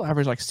think he still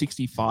averaged like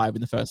 65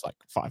 in the first like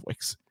 5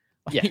 weeks.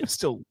 Like, he was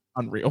still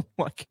unreal.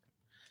 Like,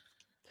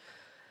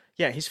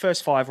 yeah, his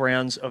first 5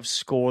 rounds of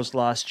scores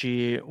last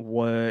year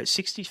were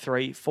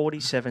 63,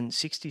 47,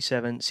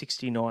 67,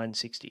 69,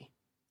 60.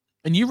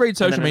 And you read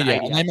social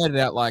media, and they made it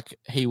out like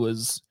he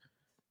was.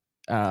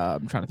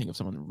 I'm trying to think of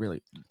someone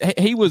really.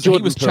 He was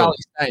Charlie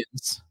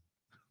Staines.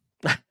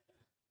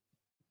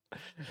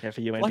 Yeah,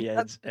 for you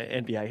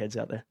NBA heads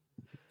out there.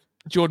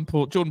 Jordan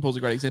Poole's a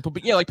great example.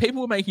 But yeah, like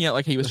people were making out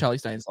like he was Charlie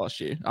Staines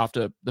last year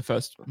after the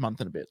first month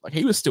and a bit. Like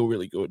he was still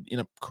really good in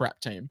a crap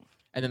team.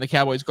 And then the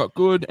Cowboys got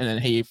good, and then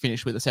he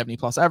finished with a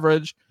 70+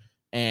 average.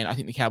 And I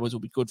think the Cowboys will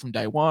be good from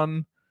day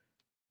one.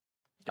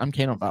 I'm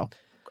keen on Val.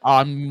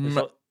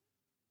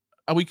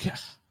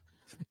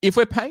 If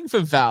we're paying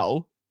for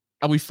Val,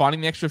 are we finding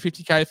the extra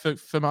 50k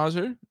for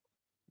Marzu?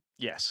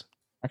 Yes.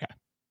 Okay.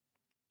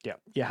 Yeah,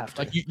 you have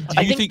to. Like,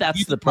 I think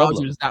that's the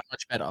problem. Marzu is that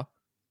much better?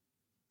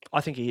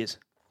 I think he is.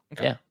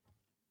 Okay.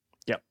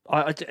 Yeah.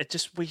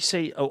 We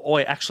see.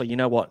 Actually, you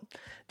know what?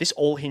 This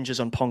all hinges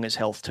on Ponga's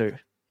health too.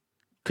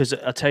 Because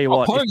I tell you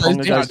what, if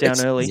Ponga goes down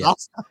early,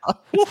 it's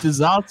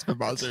disaster for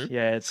Marzu.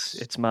 Yeah,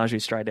 it's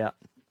Marju straight out.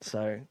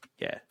 So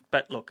yeah,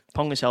 But look,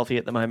 Pong is healthy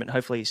at the moment.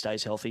 Hopefully he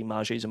stays healthy.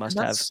 Marju's a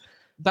must-have.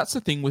 That's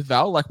the thing with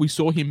Val. Like, we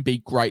saw him be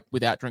great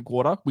without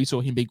Drinkwater. We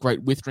saw him be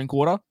great with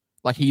Drinkwater.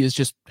 Like,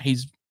 he's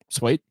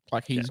sweet.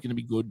 Like, he's going to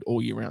be good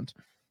all year round.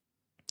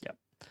 Yeah.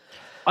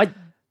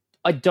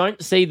 I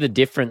don't see the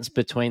difference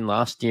between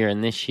last year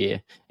and this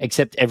year,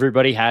 except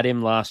everybody had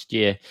him last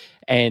year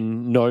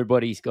and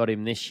nobody's got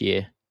him this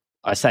year.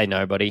 I say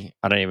nobody.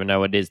 I don't even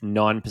know what it is.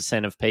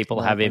 9% of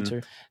people have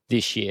him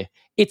this year.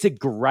 It's a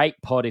great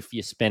pod if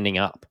you're spending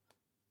up.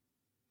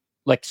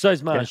 Like,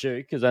 so's Marju,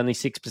 because only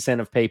 6%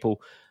 of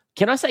people,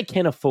 can I say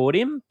can afford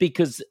him?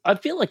 Because I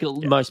feel like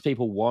most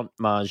people want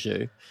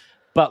Marju.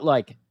 But,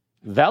 like,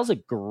 Val's a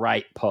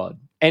great pod.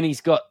 And he's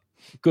got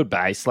good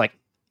base. Like,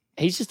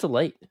 he's just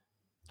elite.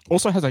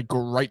 Also has a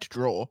great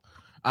draw.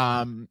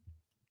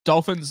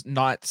 Dolphins,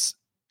 Knights,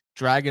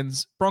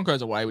 Dragons,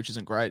 Broncos away, which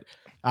isn't great.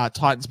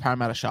 Titans,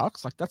 Parramatta,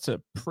 Sharks. Like, that's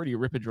a pretty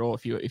ripper draw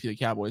if you're the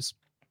Cowboys.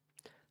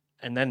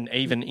 And then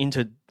even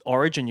into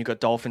Origin, you got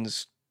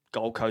Dolphins,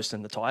 Gold Coast,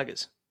 and the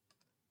Tigers.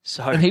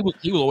 So and he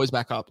will always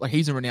back up. Like,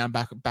 he's a renowned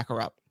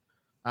backer up.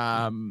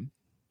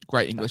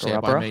 Great English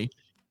there by me.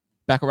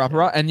 Backer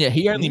upper. And yeah,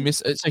 he only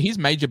missed. So his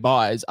major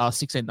buys are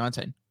 16,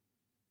 19.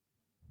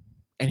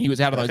 And he was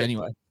out of those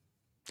anyway.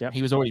 Yeah,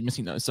 he was already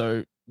missing those.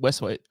 So we're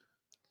sweet.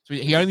 So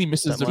he only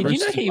misses the. Did you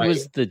know he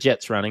was the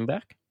Jets running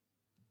back?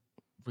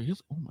 Really?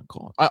 Oh my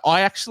god!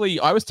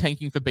 I was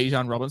tanking for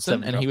Bijan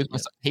Robinson, and he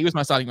was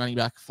my starting running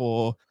back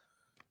for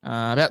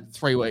about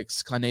 3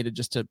 weeks. I needed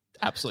just to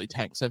absolutely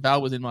tank. So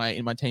Val was in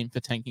my team for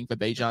tanking for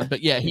Bijan.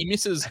 But yeah, he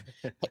misses.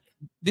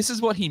 This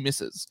is what he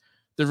misses: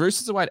 the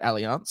Roosters away at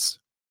Allianz,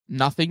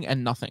 nothing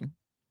and nothing.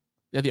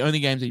 They're the only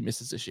games he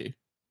misses this year,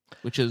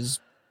 which is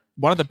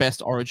one of the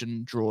best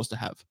Origin draws to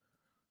have.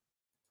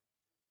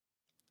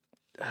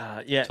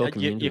 You're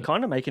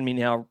kind of making me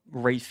now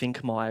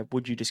rethink my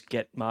would you just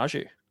get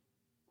Marju?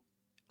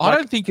 I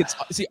don't think it's...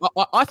 See,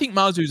 I think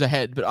Marzu's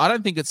ahead, but I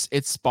don't think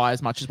it's by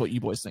as much as what you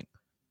boys think.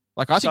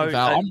 Like, I think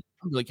Val... I'm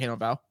really keen on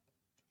Val.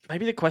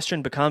 Maybe the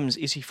question becomes,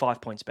 is he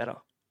 5 points better?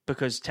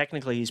 Because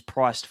technically he's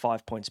priced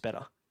 5 points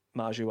better,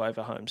 Marju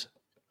over Holmes.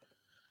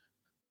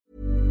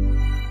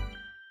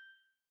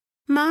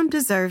 Mom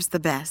deserves the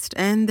best,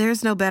 and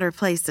there's no better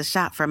place to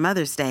shop for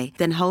Mother's Day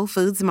than Whole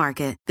Foods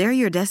Market. They're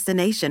your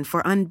destination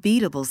for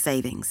unbeatable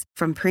savings,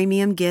 from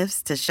premium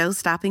gifts to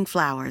show-stopping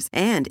flowers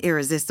and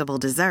irresistible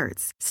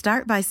desserts.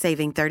 Start by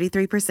saving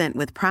 33%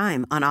 with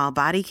Prime on all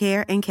body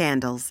care and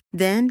candles.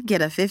 Then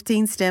get a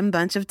 15-stem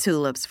bunch of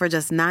tulips for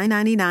just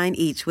 $9.99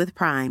 each with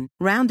Prime.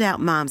 Round out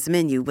Mom's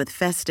menu with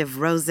festive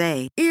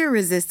rosé,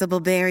 irresistible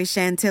berry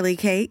chantilly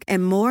cake,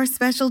 and more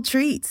special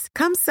treats.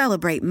 Come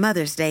celebrate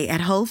Mother's Day at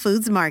Whole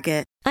Foods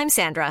Market. I'm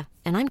Sandra,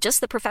 and I'm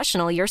just the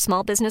professional your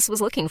small business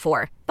was looking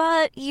for.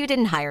 But you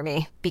didn't hire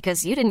me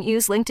because you didn't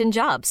use LinkedIn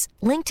Jobs.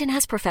 LinkedIn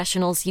has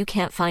professionals you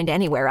can't find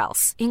anywhere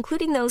else,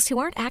 including those who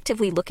aren't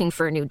actively looking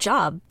for a new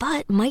job,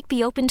 but might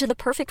be open to the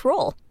perfect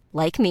role,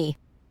 like me.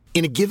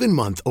 In a given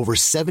month, over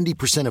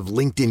 70% of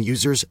LinkedIn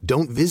users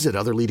don't visit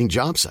other leading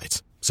job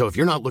sites. So if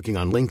you're not looking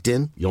on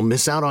LinkedIn, you'll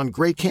miss out on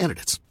great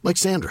candidates like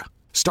Sandra.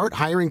 Start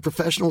hiring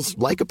professionals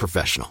like a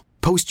professional.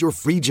 Post your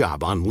free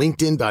job on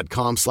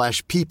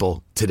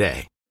linkedin.com/people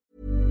today.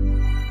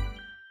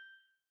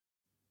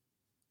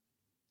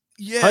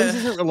 Yeah. Holmes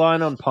isn't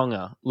relying on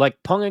Ponga. Like,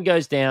 Ponga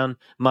goes down,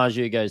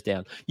 Marju goes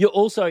down. You're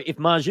also, if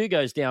Marju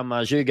goes down,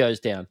 Marju goes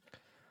down.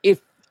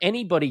 If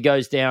anybody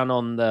goes down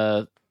on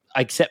the,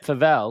 except for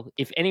Val,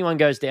 if anyone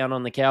goes down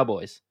on the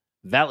Cowboys,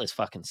 Val is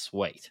fucking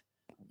sweet.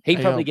 He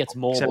probably gets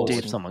more balls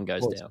if someone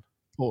goes down.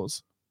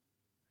 Pause.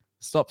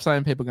 Stop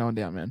saying people going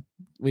down, man.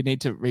 We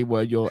need to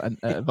reword your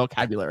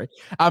vocabulary.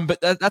 But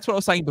that's what I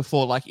was saying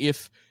before. Like,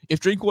 if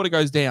Drinkwater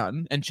goes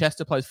down and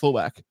Chester plays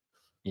fullback,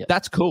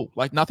 that's cool.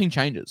 Like, nothing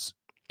changes.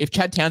 If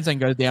Chad Townsend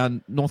goes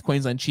down, North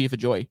Queensland cheer for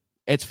joy.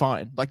 It's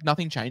fine. Like,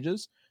 nothing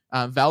changes.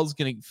 Val's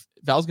gonna eat,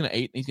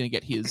 and he's gonna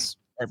get his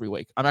every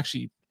week. I'm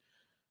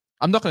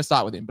not gonna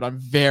start with him, but I'm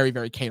very,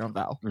 very keen on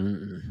Val.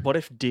 Mm-hmm. What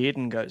if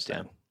Dearden goes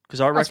down? Because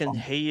I reckon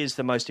he is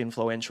the most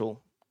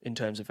influential in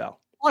terms of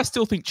Val. I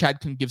still think Chad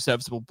can give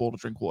serviceable ball to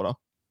Drinkwater.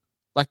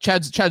 Like,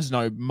 Chad's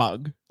no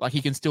mug. Like,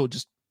 he can still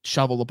just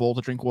shovel the ball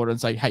to Drinkwater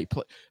and say, hey,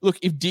 look,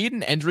 if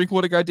Dearden and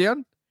Drinkwater go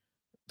down,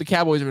 the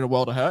Cowboys are in a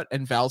world of hurt,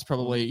 and Val's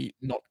probably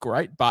not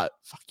great, but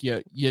fuck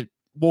you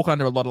walk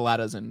under a lot of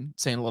ladders and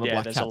seeing a lot of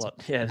black cats.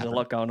 There's a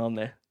lot going on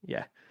there.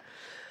 Yeah.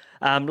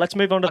 Let's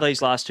move on to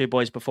these last two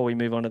boys before we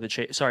move on to the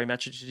Chiefs. Sorry,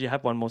 Matt, did you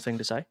have one more thing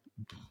to say?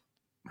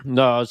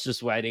 No, I was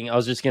just waiting. I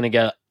was just going to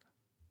get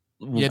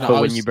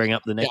when you bring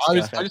up the next guy.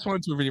 I just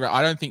wanted to reiterate,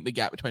 I don't think the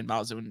gap between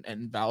Marzu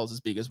and Val is as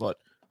big as what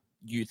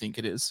you think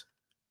it is.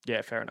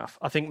 Yeah, fair enough.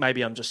 I think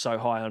maybe I'm just so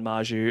high on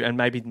Marju, and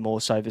maybe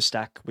more so the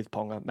stack with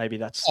Ponga. Maybe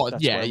that's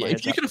yeah.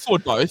 If you can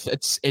afford both,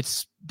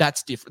 that's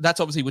different. That's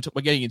obviously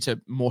we're getting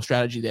into more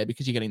strategy there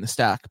because you're getting the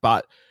stack.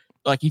 But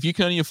like, if you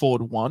can only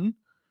afford one,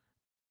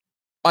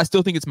 I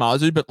still think it's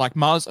Marzu. But like,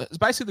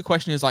 basically the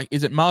question is like,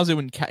 is it Marzu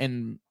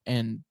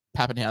and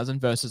Pappenhausen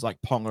versus like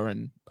Ponga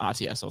and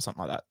RTS or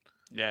something like that?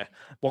 Yeah.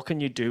 What can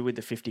you do with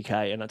the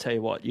 50K? And I tell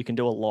you what, you can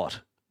do a lot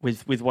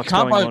with what's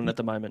going on at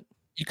the moment.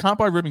 You can't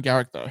buy Ruben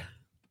Garrick, though.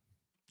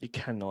 You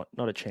cannot.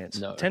 Not a chance.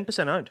 No.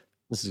 10% owned.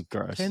 This is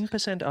gross.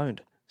 10%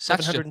 owned.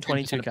 That's just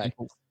 722K.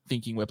 people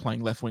thinking we're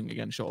playing left wing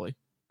again, surely.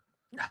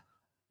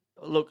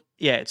 Look,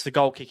 yeah, it's the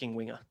goal-kicking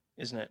winger,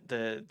 isn't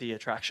it? The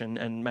attraction,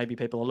 and maybe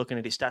people are looking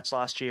at his stats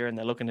last year and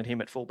they're looking at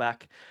him at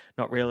fullback,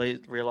 not really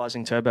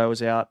realising Turbo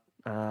was out.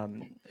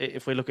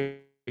 If we look at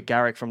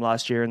Garrick from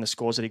last year and the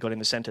scores that he got in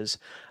the centres,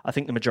 I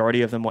think the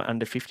majority of them were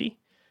under 50.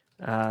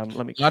 I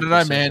don't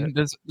know, man.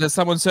 There's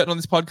someone certain on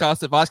this podcast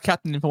that vice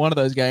captained him for one of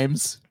those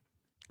games,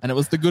 and it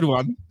was the good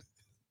one.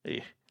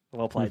 Yeah,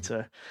 well played,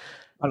 sir.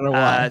 I don't know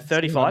why.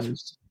 35.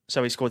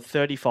 So he scored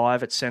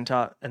 35 at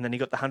centre, and then he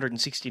got the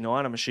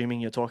 169, I'm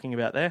assuming you're talking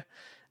about there.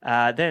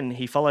 Then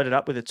he followed it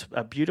up with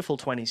a beautiful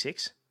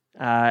 26,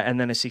 and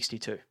then a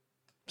 62.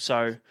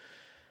 So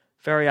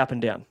very up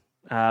and down.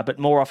 But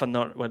more often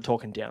than not, we're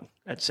talking down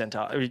at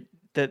centre.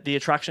 The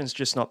attraction's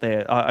just not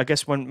there. I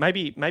guess when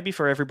maybe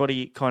for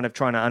everybody kind of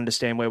trying to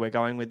understand where we're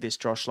going with this,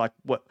 Josh, like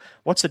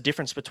what's the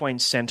difference between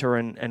centre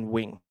and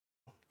wing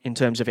in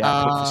terms of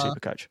output for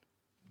Supercoach?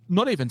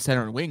 Not even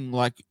centre and wing.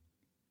 Like,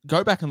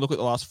 go back and look at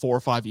the last 4 or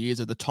 5 years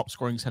of the top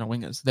scoring centre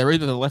wingers. They're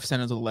either the left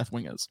centres or the left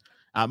wingers.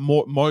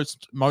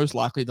 Most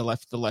likely the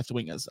left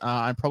wingers.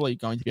 I'm probably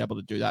going to be able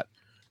to do that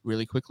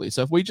really quickly.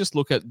 So if we just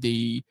look at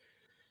the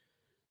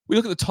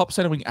top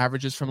centre wing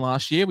averages from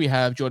last year, we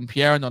have Jordan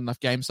Pierre, not enough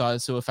game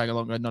size, Sua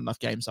Fagalonga, not enough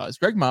game size,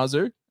 Greg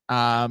Marzu,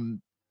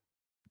 Tom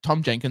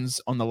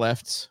Jenkins on the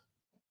left,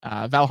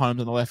 Val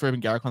Holmes on the left, Ruben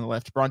Garrick on the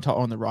left, Brian Toto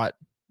on the right,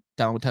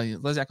 Dallin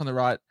Lesak on the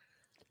right.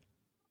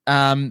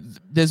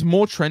 There's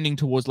more trending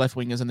towards left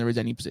wingers than there is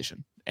any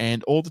position.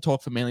 And all the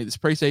talk for Manly this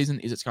preseason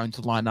is it's going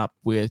to line up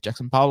with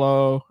Jackson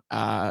Paulo,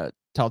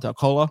 Talatau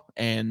Kola,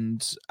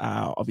 and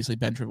obviously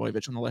Ben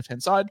Travojevic on the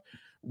left-hand side,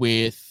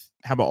 with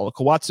how about Ola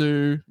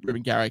Kawatsu,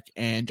 Ruben Garrick,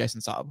 and Jason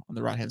Saab on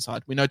the right-hand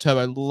side. We know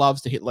Turbo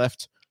loves to hit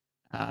left.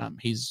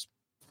 He's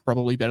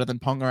probably better than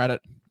Ponga at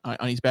it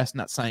on his best, and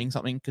that's saying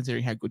something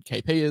considering how good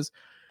KP is.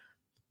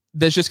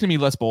 There's just going to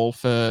be less ball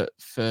for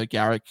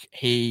Garrick.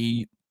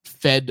 He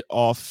fed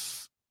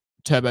off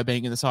Turbo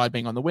being in the side,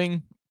 being on the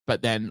wing,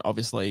 but then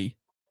obviously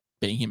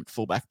being him at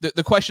fullback.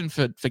 The question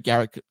for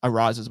Garrick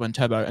arises when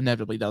Turbo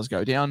inevitably does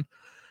go down.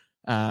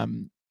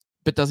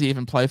 But does he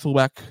even play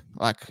fullback?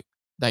 Like,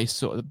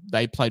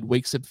 they played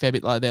weeks a fair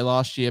bit like there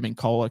last year. I mean,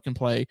 Colo can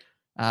play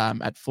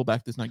at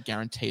fullback. There's no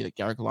guarantee that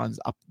Garrick lines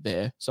up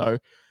there. So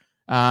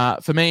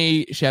for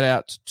me, shout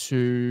out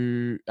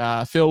to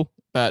Phil,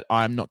 but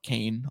I'm not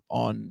keen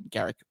on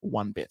Garrick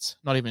one bit,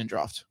 not even in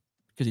draft,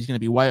 because he's going to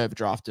be way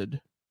overdrafted.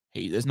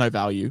 There's no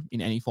value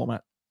in any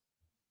format.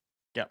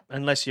 Yeah,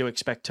 unless you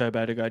expect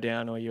Turbo to go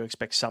down or you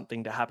expect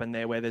something to happen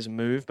there where there's a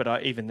move.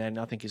 But even then,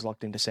 I think he's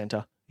locked into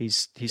centre.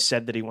 He's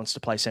said that he wants to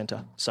play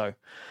centre. So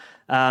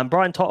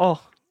Brian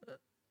Toto,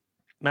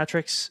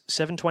 Matrix,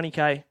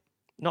 720K,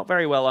 not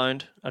very well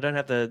owned. I don't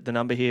have the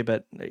number here,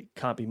 but it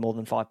can't be more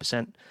than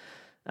 5%.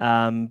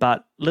 But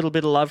a little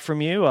bit of love from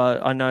you.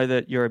 I know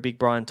that you're a big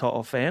Brian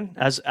Toto fan,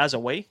 as are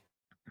we,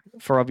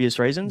 for obvious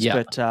reasons.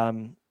 Yeah. But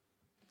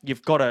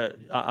you've got to,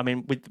 I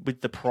mean, with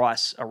the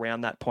price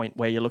around that point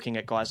where you're looking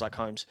at guys like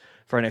Holmes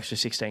for an extra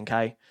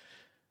 16K,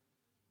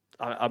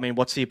 I mean,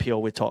 what's the appeal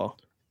with Toto?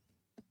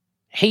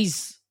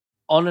 He's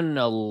on an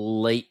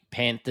elite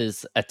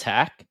Panthers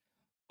attack.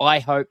 I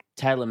hope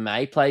Taylor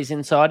May plays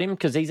inside him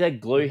because he's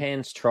had glue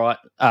hands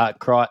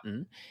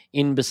Crichton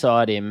in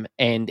beside him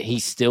and he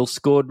still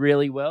scored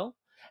really well.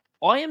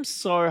 I am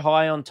so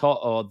high on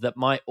Toto that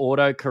my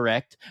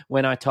autocorrect,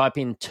 when I type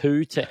in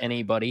 2 to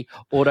anybody,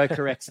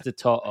 autocorrects to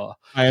Toto.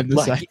 I am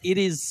the same.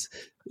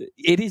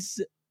 It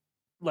is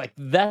like,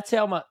 that's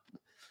how much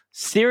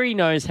Siri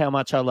knows how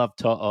much I love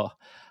Toto.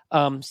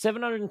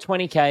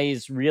 720K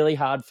is really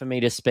hard for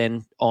me to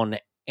spend on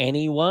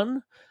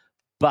anyone,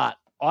 but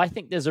I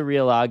think there's a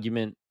real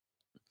argument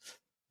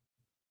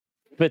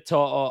for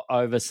Toto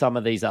over some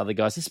of these other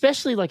guys,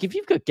 especially like if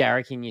you've got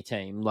Garrick in your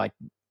team, like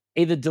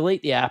either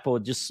delete the app or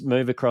just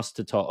move across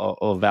to Toto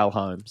or Val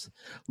Holmes.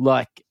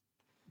 Like,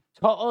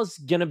 Toto's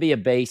going to be a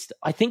beast.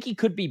 I think he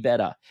could be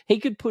better. He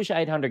could push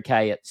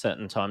 800K at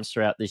certain times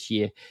throughout this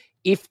year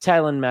if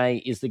Taylor May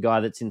is the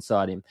guy that's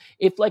inside him.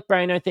 If, like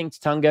Brano thinks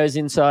Tungo's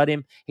inside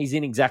him, he's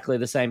in exactly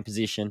the same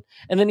position.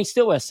 And then he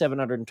still has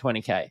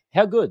 720K.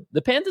 How good?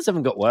 The Panthers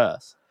haven't got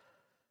worse.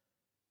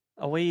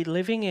 Are we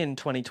living in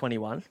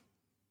 2021?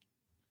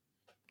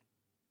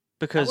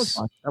 Because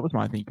that was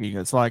my thinking.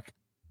 It's like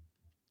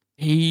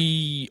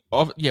we're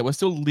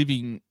still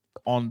living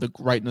on the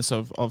greatness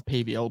of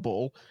PVL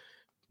ball.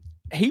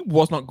 He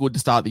was not good to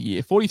start the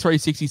year. 43,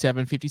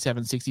 67,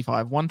 57,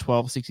 65,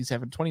 112,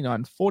 67,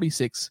 29,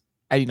 46,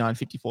 89,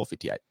 54,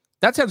 58.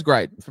 That sounds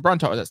great. For Brian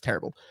Toto, that's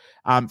terrible.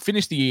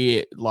 Finished the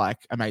year like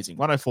amazing.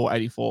 104,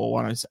 84,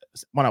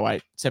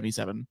 108,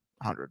 77,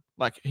 100.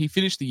 Like, he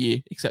finished the year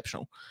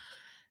exceptional.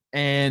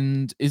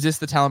 And is this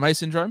the Talamay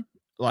syndrome?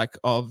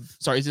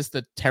 Is this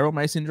the Terrell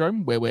May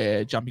syndrome where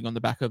we're jumping on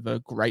the back of a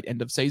great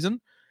end of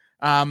season?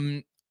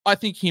 I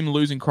think him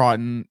losing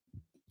Crichton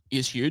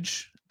is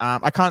huge.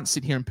 I can't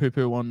sit here and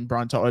poo-poo on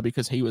Brian Toto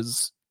because he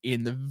was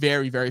in the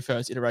very, very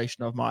first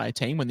iteration of my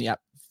team when the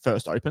app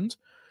first opened,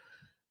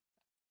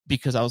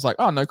 because I was like,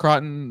 oh, no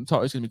Crichton,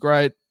 Toto's going to be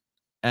great.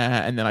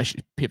 And then I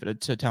pivoted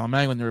to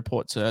Talamay when the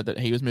reports that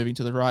he was moving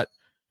to the right.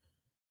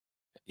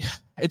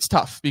 It's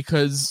tough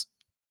because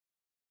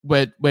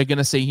we're going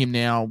to see him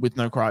now with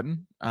no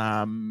Crichton.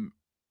 I'm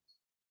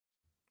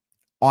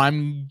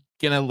going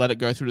to let it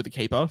go through to the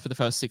keeper for the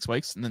first 6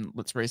 weeks, and then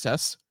let's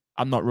reassess.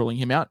 I'm not ruling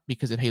him out,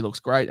 because if he looks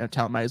great and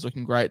Talamay is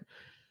looking great,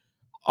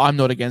 I'm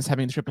not against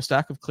having the triple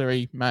stack of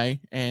Cleary, May,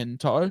 and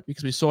Toto,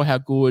 because we saw how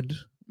good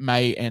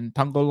May and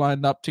Tungo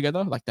lined up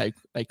together. Like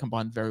they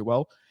combined very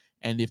well.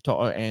 And if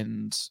Toto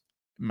and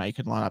May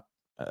could line up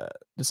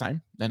the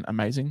same, then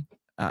amazing.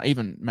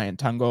 Even May and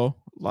Tungo,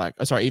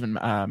 even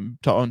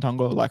Toto and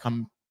Tungo, like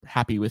I'm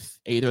happy with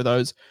either of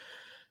those.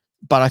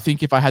 But I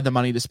think if I had the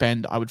money to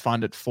spend, I would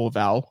find it for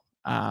Val,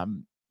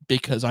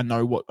 because I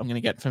know what I'm going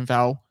to get from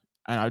Val,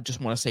 and I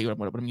just want to see what I'm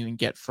going to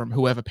get from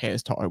whoever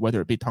pairs Toto,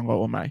 whether it be Tungo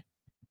or May.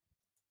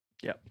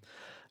 Yep.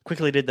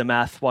 Quickly did the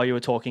math while you were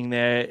talking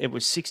there. It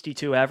was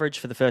 62 average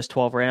for the first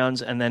 12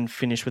 rounds and then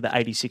finished with an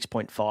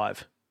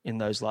 86.5 in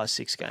those last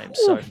 6 games.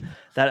 Ooh. So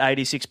that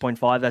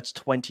 86.5, that's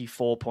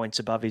 24 points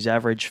above his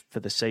average for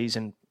the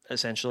season,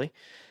 essentially,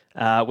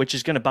 which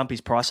is going to bump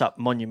his price up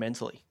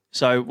monumentally.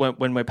 So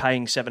when we're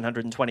paying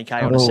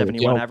 720K on a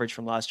 71 average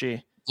from last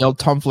year. The old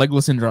Tom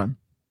Flegler syndrome.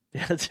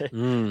 Yeah, that's it.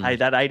 Hey,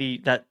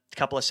 that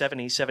couple of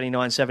 70s,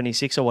 79,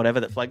 76 or whatever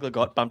that Flegler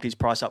got bumped his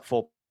price up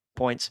 4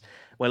 points.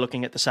 We're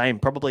looking at the same,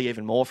 probably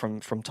even more from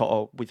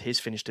Toto with his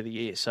finish to the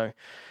year. So,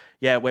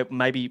 yeah,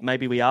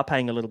 maybe we are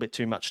paying a little bit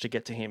too much to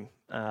get to him.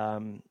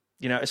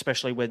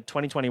 Especially with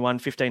 2021,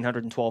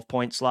 1,512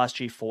 points. Last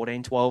year,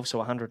 1,412, so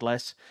 100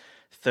 less.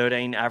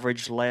 13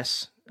 average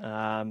less.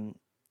 And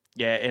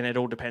it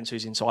all depends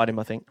who's inside him,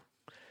 I think,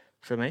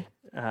 for me.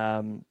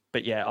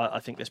 But yeah, I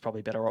think there's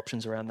probably better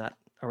options around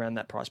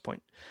that price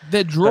point.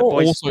 Their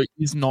draw also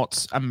is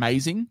not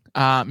amazing.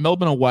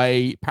 Melbourne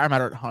away,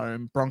 Parramatta at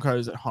home,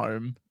 Broncos at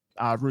home,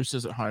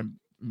 Roosters at home,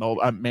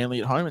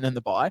 Manly at home, and then the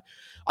bye.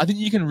 I think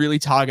you can really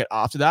target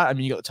after that. I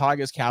mean, you got the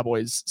Tigers,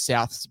 Cowboys,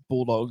 Souths,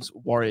 Bulldogs,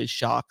 Warriors,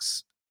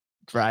 Sharks,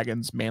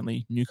 Dragons,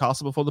 Manly,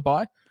 Newcastle before the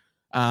bye.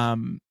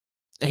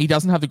 He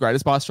doesn't have the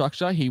greatest bye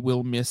structure. He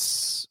will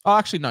miss... Oh,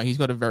 actually, no, he's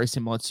got a very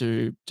similar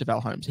to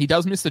Val Holmes. He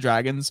does miss the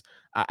Dragons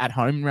at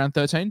home in round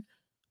 13,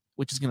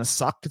 which is going to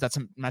suck because that's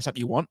a matchup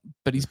you want.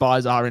 But his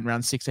buys are in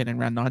round 16 and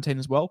round 19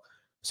 as well.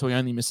 So he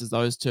only misses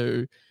those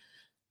two.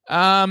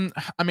 I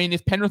mean,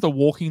 if Penrith are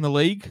walking the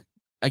league,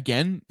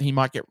 again, he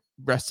might get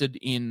rested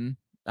in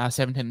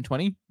 17 and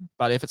 20.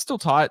 But if it's still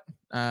tight,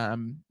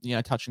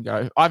 touch and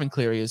go. Ivan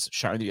Cleary has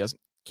shown that he doesn't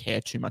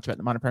care too much about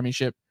the minor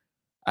premiership.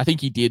 I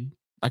think he did,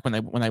 like when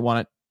they won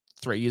it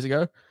 3 years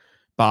ago.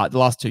 But the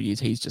last 2 years,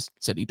 he's just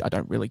said, I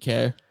don't really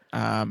care.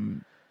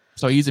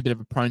 So he's a bit of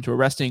a prone to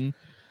arresting.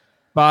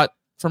 But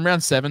from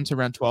round 7 to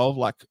round 12,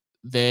 like,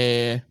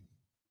 they're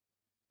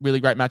really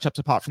great matchups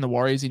apart from the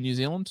Warriors in New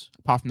Zealand.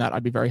 Apart from that,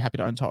 I'd be very happy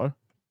to own Toto.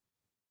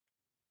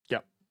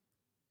 Yep.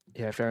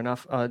 Yeah, fair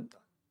enough. I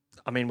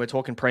mean, we're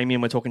talking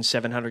premium, we're talking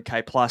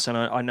 700K plus, and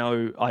I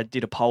know I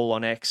did a poll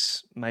on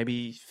X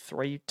maybe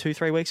 3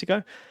 weeks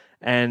ago,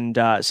 and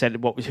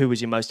said who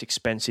was your most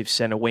expensive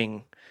centre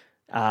wing.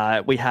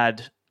 We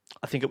had,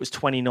 I think it was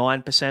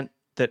 29%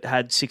 that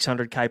had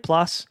 600K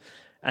plus,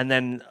 and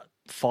then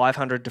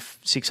 500 to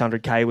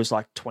 600K was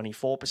like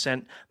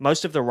 24%.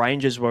 Most of the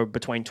ranges were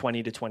between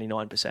 20 to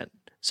 29%.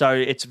 So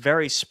it's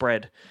very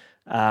spread.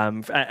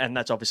 And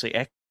that's obviously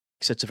X.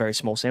 It's a very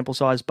small sample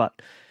size,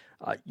 but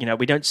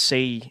we don't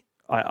see,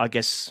 I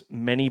guess,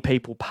 many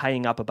people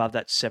paying up above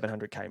that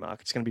 700K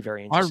mark. It's going to be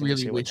very interesting. I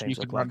really wish you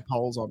could run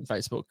polls on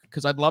Facebook,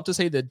 because I'd love to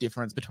see the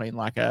difference between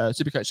like a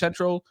Supercoach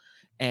Central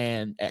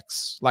and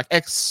X. Like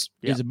X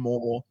is a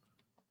more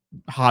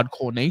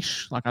hardcore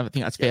niche. Like, I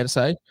think that's fair to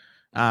say.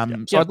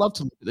 So I'd love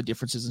to look at the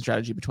differences in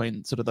strategy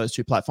between sort of those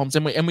two platforms.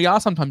 And we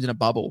are sometimes in a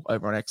bubble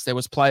over on X. There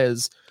was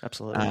players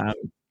absolutely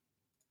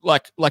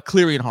like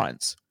Cleary and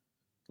Hines.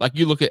 Like,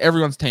 you look at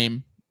everyone's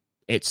team,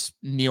 it's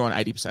near on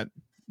 80%,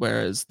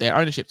 whereas their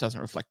ownership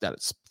doesn't reflect that.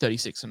 It's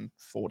 36 and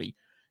 40.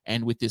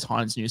 And with this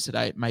Hines news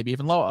today, maybe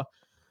even lower.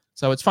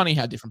 So it's funny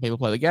how different people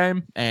play the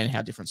game and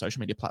how different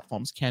social media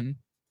platforms can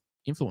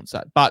influence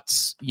that. But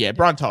yeah,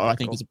 Brian Toto, I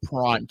think, is a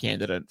prime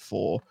candidate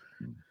for,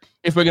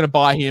 if we're going to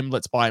buy him,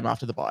 let's buy him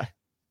after the buy.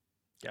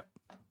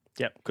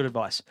 Yep, good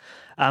advice.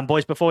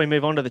 Boys, before we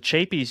move on to the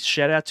cheapies,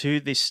 shout out to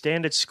the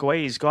Standard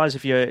Squeeze. Guys,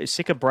 if you're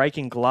sick of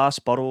breaking glass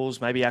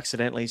bottles, maybe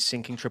accidentally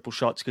sinking triple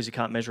shots because you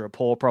can't measure a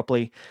pour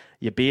properly,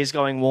 your beer's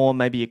going warm,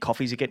 maybe your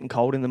coffees are getting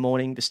cold in the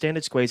morning, the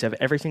Standard Squeeze have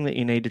everything that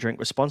you need to drink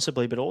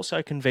responsibly, but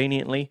also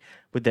conveniently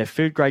with their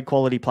food-grade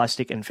quality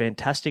plastic and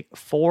fantastic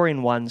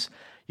 4-in-1s.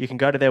 You can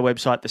go to their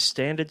website,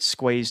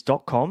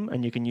 thestandardsqueeze.com,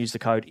 and you can use the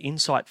code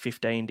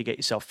INSIGHT15 to get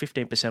yourself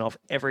 15% off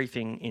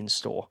everything in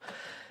store.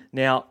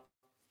 Now,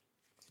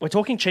 we're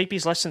talking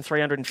cheapies less than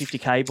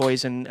 350K,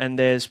 boys, and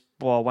there's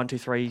 1, 2,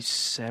 3,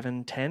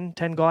 7, 10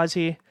 guys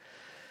here.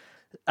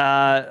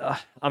 I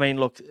mean,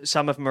 look,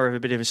 some of them are a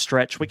bit of a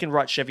stretch. We can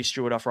write Chevy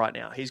Stewart off right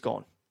now. He's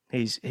gone.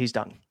 He's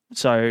done.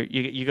 So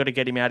you got to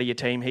get him out of your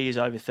team. He is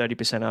over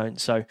 30%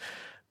 owned. So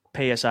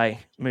PSA,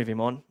 move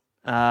him on.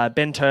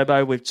 Ben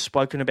Turbo, we've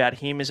spoken about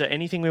him. Is there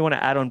anything we want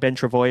to add on Ben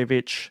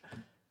Travojevic,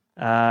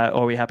 or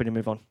are we happy to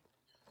move on?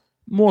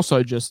 More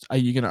so just, are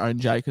you going to own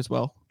Jake as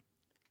well?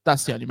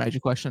 That's the only major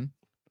question.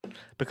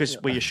 Because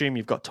we assume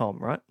you've got Tom,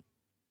 right?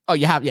 Oh,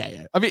 you have?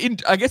 Yeah. I mean,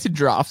 I guess in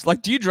drafts,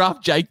 like, do you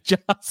draft Jake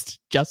just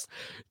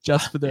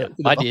for the for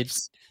the I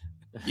buffs?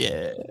 did.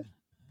 Yeah.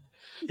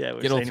 Yeah,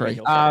 we've Get all seen him in three.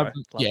 your photo. Love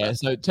that.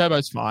 So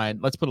Turbo's fine.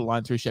 Let's put a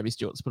line through Chevy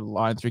Stewart. Let's put a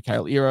line through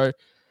Cale Eero.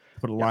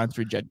 Put a line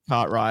through Jed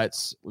Cartwright.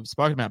 We've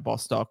spoken about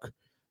Bostock.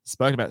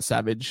 Spoken about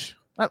Savage.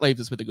 That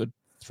leaves us with a good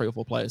 3 or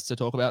 4 players to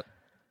talk about.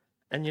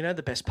 And you know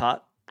the best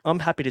part? I'm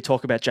happy to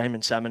talk about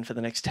Jamin Salmon for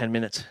the next 10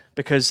 minutes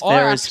because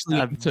there is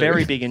a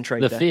very big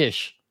intrigue The there.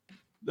 fish.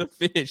 The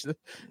fish,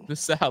 the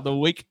sow, the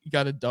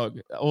weak-gutted dog,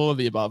 all of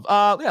the above.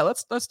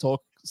 Let's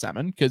talk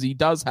Salmon because he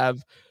does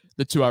have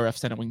the 2RF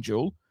center wing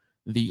duel,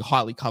 the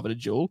highly coveted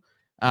duel.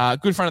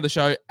 Good friend of the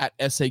show at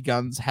SC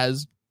Guns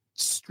has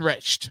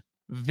stretched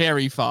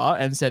very far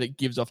and said it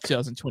gives off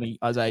 2020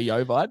 Isaiah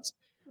Yo vibes,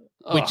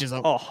 which is I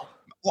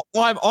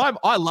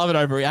love an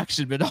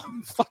overreaction, but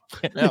I'm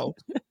fucking hell.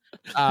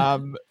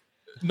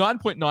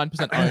 9.9%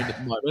 owned at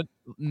the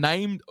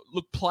moment.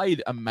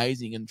 Played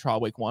amazing in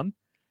trial week 1,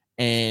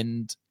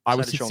 and I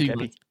was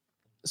sitting.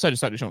 So did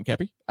Sean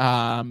Keppie.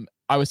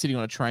 I was sitting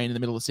on a train in the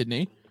middle of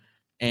Sydney,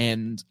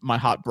 and my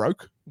heart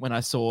broke when I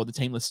saw the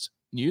team list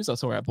news. I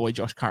saw our boy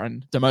Josh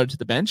Curran demoted to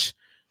the bench.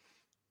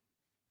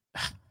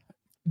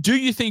 Do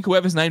you think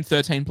whoever's named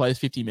 13 plays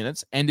 50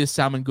 minutes, and is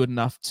Salmon good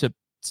enough to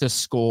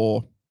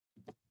score?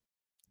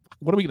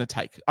 What are we going to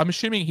take? I'm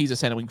assuming he's a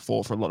center wing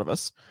 4 for a lot of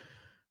us,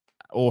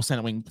 or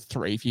center wing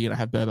 3 if you're going to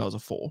have Burbo as a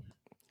 4.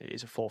 It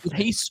is a 4 for If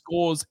me. he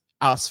scores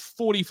us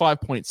 45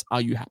 points,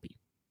 are you happy?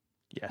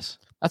 Yes.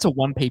 That's a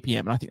 1 ppm,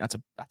 and I think that's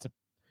a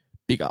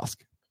big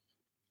ask.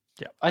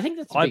 Yeah. I think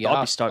that's a big I'd be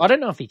ask. stoked. I don't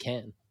know if he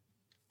can.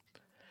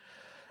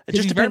 It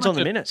just he's very depends on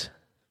much the minutes.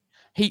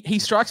 He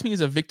strikes me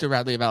as a Victor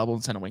Radley available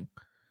in center wing.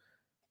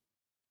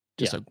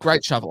 Just a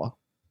great shoveler.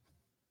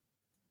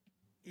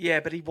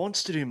 Yeah, but he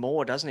wants to do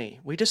more, doesn't he?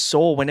 We just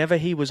saw whenever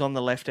he was on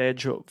the left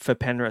edge for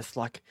Penrith,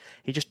 like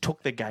he just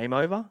took the game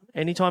over.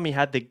 Anytime he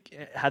had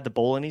the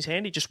ball in his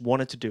hand, he just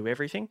wanted to do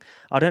everything.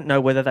 I don't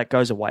know whether that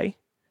goes away.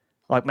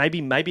 Like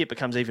maybe it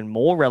becomes even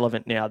more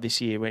relevant now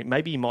this year.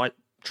 Maybe he might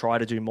try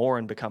to do more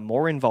and become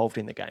more involved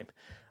in the game.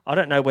 I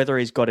don't know whether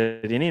he's got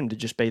it in him to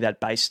just be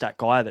that base stat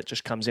guy that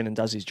just comes in and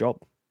does his job.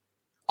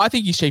 I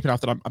think he's cheap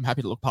enough that I'm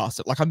happy to look past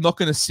it. Like I'm not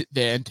going to sit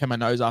there and turn my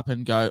nose up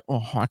and go,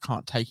 oh, I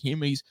can't take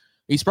him. He's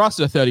priced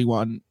at a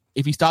 31.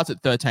 If he starts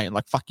at 13,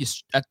 like fuck you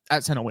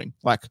at center wing.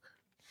 Like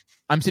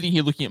I'm sitting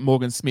here looking at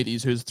Morgan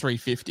Smithies, who's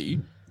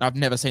 350. I've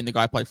never seen the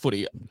guy play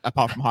footy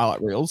apart from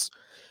highlight reels,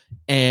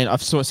 and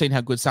I've sort of seen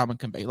how good Salmon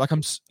can be. Like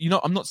I'm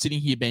not sitting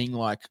here being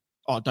like,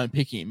 oh, don't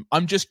pick him.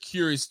 I'm just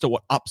curious to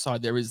what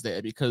upside there is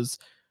there because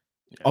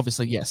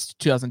obviously, yes,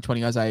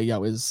 2020 Isaiah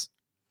Yo is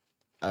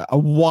a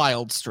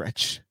wild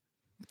stretch,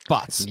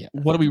 but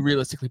what are we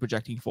realistically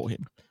projecting for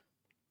him?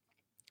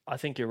 I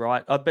think you're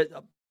right. But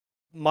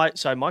my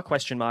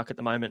question mark at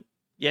the moment,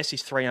 yes,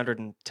 he's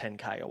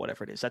 310k or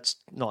whatever it is. That's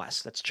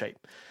nice. That's cheap.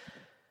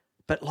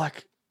 But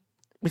like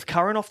with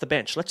Curran off the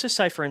bench, let's just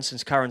say, for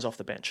instance, Curran's off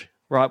the bench,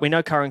 right? We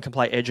know Curran can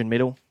play edge and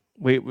middle.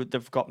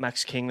 They've got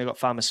Max King, they've got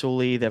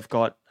Farmasuli, they've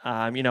got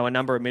a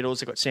number of middles.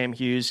 They've got Sam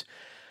Hughes.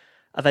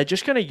 Are they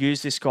just going to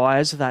use this guy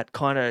as that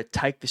kind of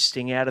take the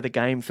sting out of the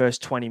game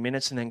first 20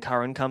 minutes and then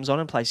Curran comes on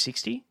and plays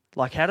 60?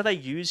 Like, how do they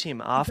use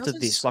him after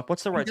this? Like,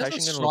 what's the rotation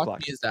going to look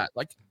like? Me as that.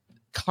 Like,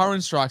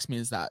 Curran strikes me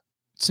as that.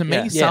 To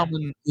me,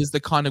 Salmon is the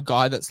kind of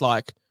guy that's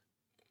like,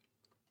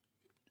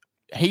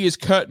 he is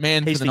Kurt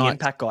Mann He's for the the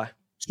impact guy.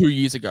 2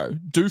 years ago.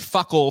 Do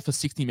fuck all for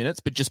 60 minutes,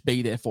 but just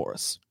be there for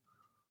us.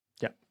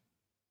 Yeah.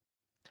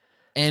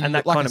 And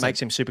that like kind of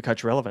makes him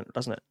Supercoach relevant,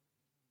 doesn't it?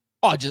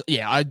 Oh,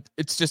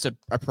 it's just a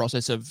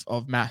process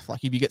of math.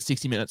 Like, if you get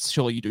 60 minutes,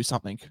 surely you do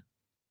something.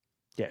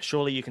 Yeah,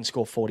 surely you can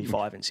score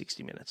 45 in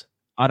 60 minutes.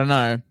 I don't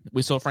know.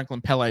 We saw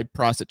Franklin Pele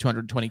priced at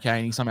 220k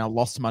and he somehow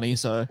lost money.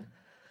 So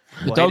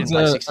the Dogs he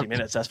didn't play 60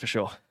 minutes, that's for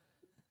sure.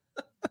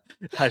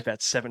 Had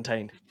about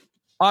 17.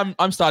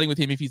 I'm starting with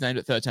him if he's named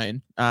at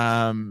 13.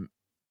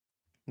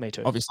 Me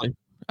too. Obviously.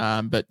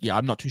 But yeah,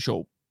 I'm not too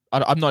sure.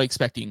 I'm not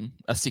expecting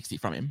a 60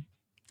 from him.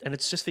 And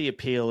it's just the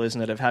appeal,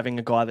 isn't it, of having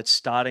a guy that's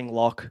starting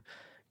lock,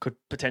 could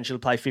potentially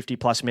play 50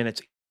 plus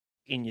minutes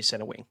in your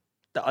center wing.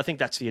 I think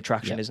that's the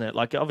attraction, isn't it?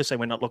 Like, obviously,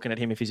 we're not looking at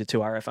him if he's a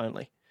 2RF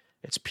only.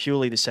 It's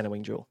purely the center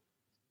wing duel.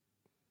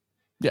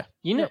 Yeah.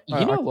 You know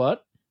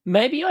what?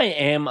 Maybe I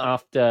am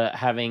after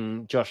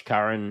having Josh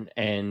Curran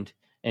and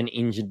an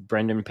injured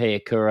Brendan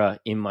Piakura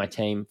in my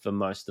team for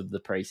most of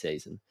the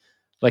preseason.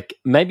 Like,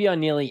 maybe I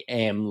nearly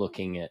am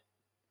looking at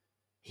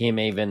him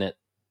even at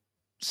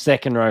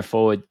second row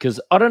forward, because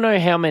I don't know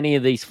how many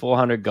of these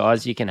 400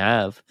 guys you can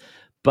have,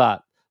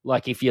 but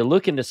like if you're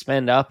looking to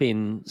spend up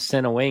in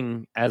center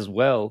wing as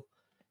well,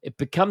 it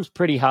becomes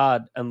pretty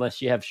hard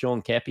unless you have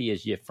Sean Keppie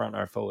as your front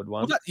row forward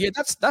one. Well,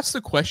 that's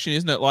the question,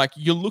 isn't it? Like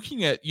you're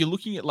looking at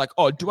like,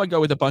 oh, do I go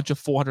with a bunch of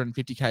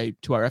 450k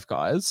 2RF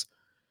guys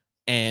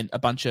and a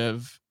bunch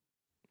of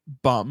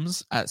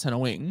bums at center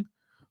wing,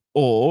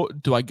 or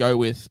do I go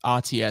with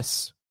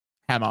RTS,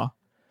 Hammer,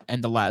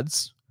 and the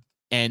lads,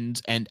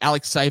 and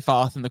Alex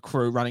Seyfarth and the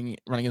crew running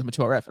as my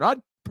 2RF? And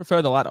I'd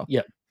prefer the latter.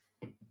 Yeah.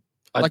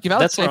 Like if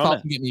Alex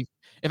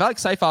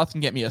Seyfarth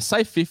can get me a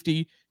safe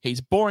 50,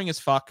 he's boring as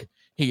fuck.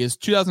 He is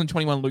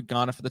 2021 Luke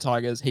Garner for the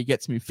Tigers. He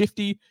gets me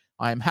 50.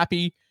 I am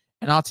happy.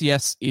 And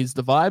RTS is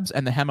the vibes,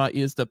 and the Hammer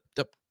is the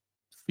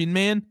Fin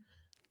Man.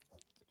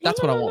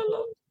 That's what I want.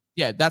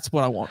 Yeah, that's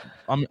what I want.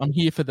 I'm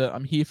here for the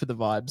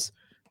vibes.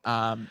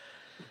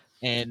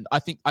 And I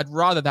think I'd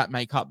rather that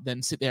make up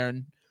than sit there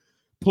and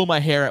pull my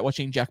hair out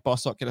watching Jack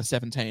Bostock get a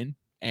 17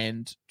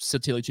 and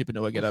Satili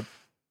Tupanua get a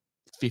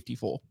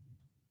 54.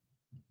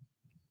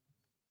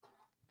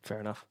 Fair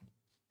enough.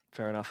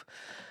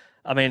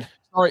 I mean,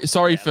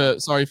 sorry for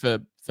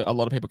a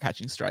lot of people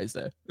catching strays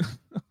there.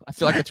 I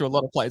feel like I threw a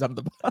lot of players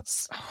under the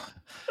bus.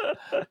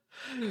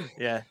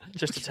 Yeah,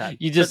 just a tad.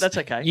 That's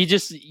okay. You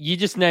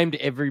just named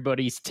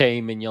everybody's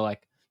team, and you're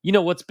like, you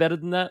know what's better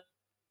than that?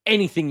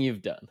 Anything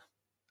you've done.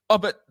 Oh,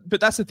 but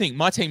that's the thing.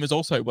 My team is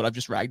also what I've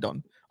just ragged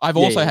on. I've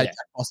also had Jack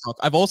Bostock.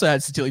 I've also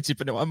had Satili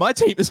Tupanua. My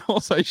team is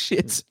also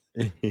shit.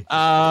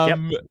 Yep.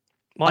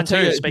 Mine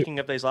too. Speaking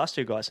of these last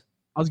two guys,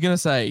 I was gonna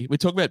say we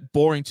talk about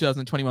boring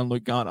 2021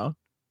 Luke Garner.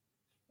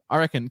 I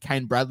reckon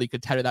Kane Bradley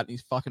could tattoo that in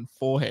his fucking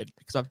forehead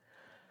because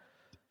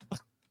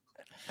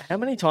How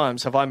many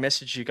times have I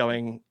messaged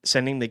you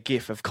sending the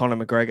gif of Conor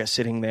McGregor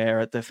sitting there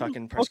at the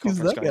fucking press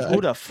conference going,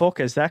 who the fuck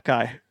is that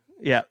guy?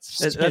 Yeah,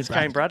 that's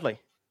Kane Bradley.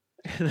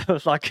 That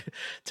was like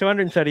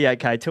 238k,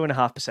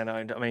 2.5%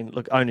 owned. I mean,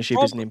 look, ownership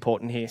isn't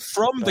important here.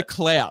 From the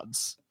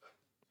clouds.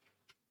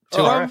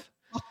 From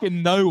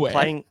fucking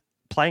nowhere.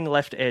 Playing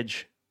left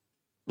edge.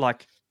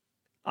 Like,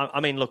 I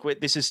mean, look,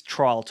 this is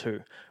trial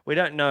 2. We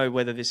don't know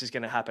whether this is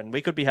going to happen.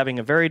 We could be having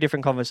a very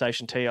different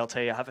conversation,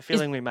 TLT. I have a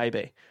feeling we may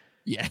be.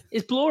 Yeah.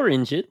 Is Bloor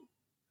injured?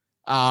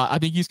 I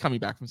think he's coming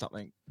back from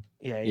something.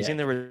 Yeah, he's in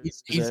the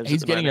reserves.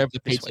 He's getting over the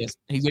PTSD.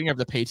 He's getting over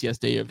the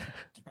PTSD of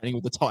training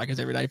with the Tigers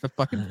every day for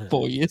fucking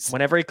 4 years.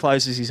 Whenever he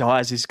closes his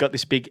eyes, he's got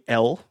this big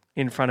L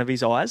in front of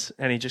his eyes,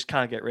 and he just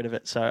can't get rid of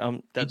it.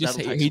 So that'll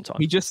take some time.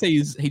 He just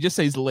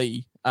sees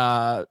Lee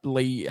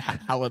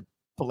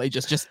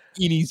Halapalagius just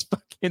in his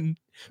fucking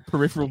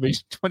peripheral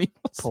vision 20.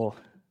 Poor.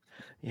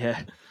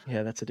 Yeah,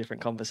 that's a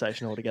different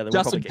conversation altogether.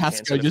 Justin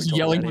Pascoe just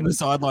yelling from the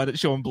sideline at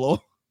Sean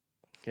Bloor.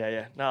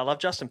 Yeah. No, I love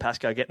Justin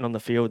Pascoe getting on the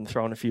field and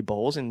throwing a few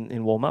balls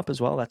in warm up as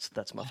well.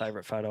 That's my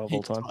favourite photo of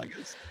all time.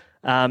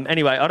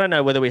 Anyway, I don't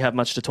know whether we have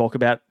much to talk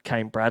about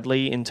Kane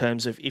Bradley in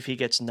terms of if he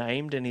gets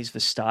named and he's the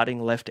starting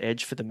left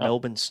edge for the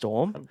Melbourne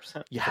Storm.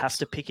 100%. You have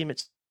to pick him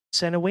at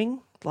centre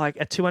wing, like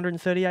at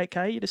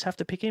 238k. You just have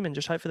to pick him and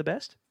just hope for the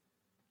best,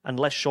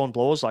 unless Sean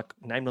Bloor's like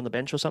named on the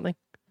bench or something.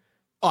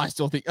 Oh, I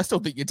still think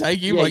you take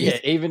him. Yeah,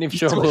 even if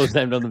Sean Bloor's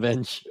named on the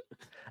bench,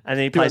 and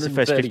then he plays the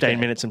first 15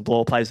 minutes and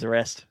Bloor plays the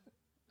rest.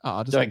 Oh,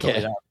 I just don't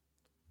care.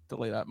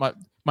 Delete that.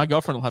 My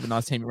girlfriend will have a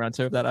nice team around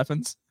too if that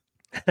happens.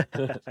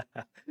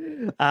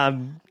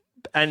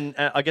 And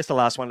I guess the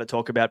last one to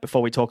talk about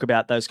before we talk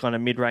about those kind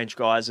of mid-range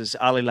guys is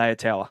Ali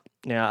Leotawa.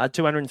 Now, at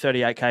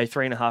 238k,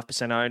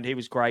 3.5% owned, he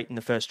was great in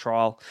the first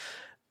trial.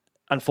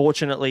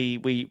 Unfortunately,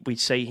 we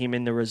see him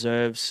in the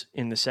reserves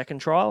in the second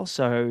trial,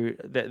 so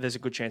there's a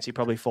good chance he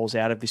probably falls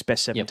out of this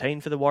best 17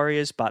 for the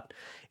Warriors. But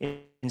in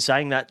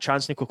saying that,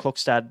 Chance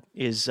Nickel-Klokstad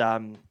is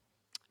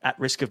at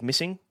risk of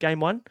missing game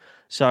 1.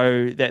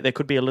 So there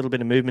could be a little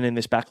bit of movement in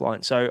this back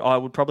line. So I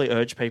would probably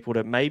urge people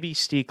to maybe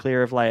steer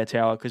clear of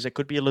Leotawa because it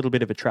could be a little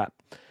bit of a trap.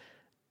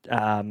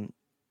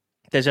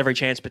 There's every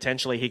chance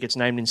potentially he gets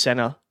named in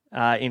centre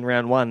in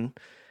round 1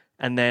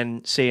 and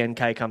then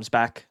CNK comes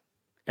back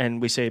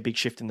and we see a big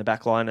shift in the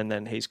back line and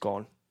then he's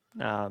gone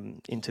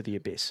into the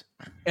abyss.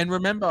 And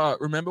remember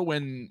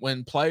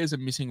when players are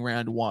missing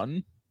round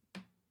 1,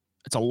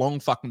 it's a long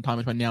fucking time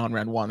between now and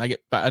round 1. They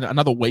get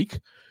another week.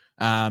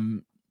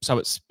 So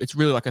it's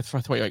really like a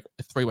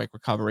 3-week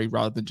recovery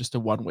rather than just a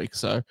 1 week.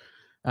 So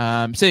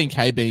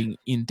CNK being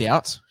in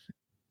doubt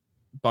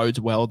bodes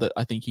well that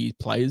I think he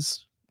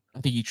plays. I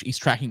think he's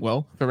tracking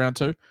well for round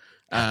 2.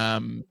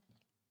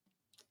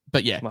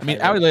 But yeah, I mean,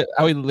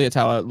 Ali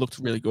Leotawa looked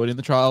really good in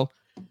the trial.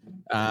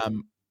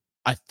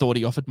 I thought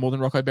he offered more than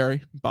Rocco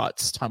Berry, but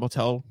time will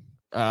tell.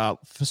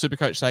 For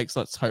Supercoach sakes,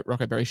 let's hope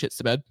Rocco Berry shits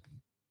the bed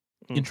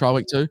in trial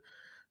week 2,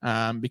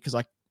 because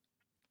I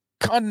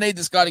kind of need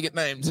this guy to get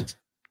named.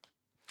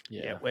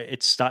 Yeah,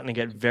 it's starting to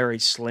get very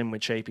slim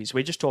with cheapies.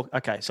 We just talked.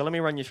 Okay, so let me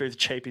run you through the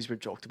cheapies we've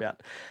talked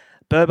about.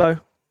 Burbo,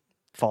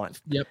 fine.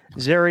 Yep.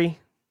 Zeri,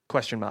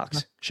 question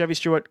marks. Chevy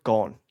Stewart,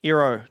 gone.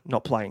 Iro,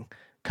 not playing.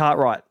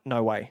 Cartwright,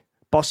 no way.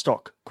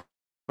 Bostock,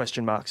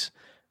 question marks.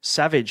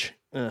 Savage,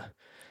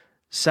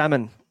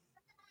 Salmon,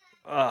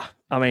 I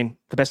mean,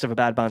 the best of a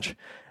bad bunch.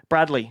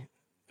 Bradley,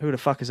 who the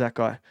fuck is that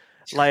guy?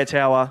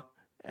 Leotawa,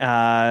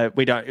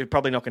 we're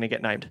probably not going to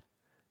get named.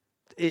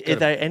 Are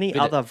there any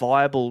other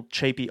viable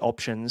cheapie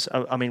options?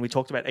 I mean, we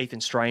talked about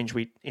Ethan Strange.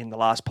 In the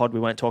last pod, we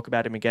won't talk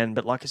about him again.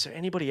 But is there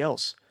anybody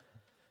else?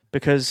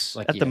 Because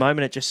at the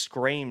moment, it just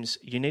screams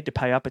you need to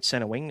pay up at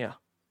centre wing now.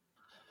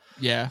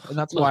 Yeah, and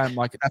that's why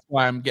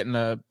I'm getting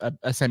a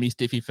semi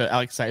stiffy for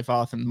Alex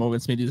Seyfarth and Morgan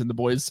Smithies and the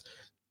boys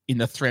in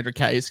the 300Ks,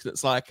 because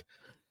it's like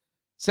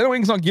centre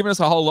wing's not giving us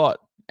a whole lot,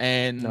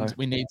 and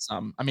we need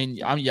some. I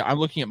mean, I'm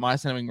looking at my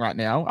centre wing right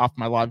now after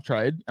my live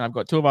trade, and I've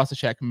got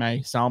Tuivasa-Sheck,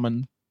 May,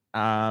 Salmon,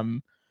 Amiso,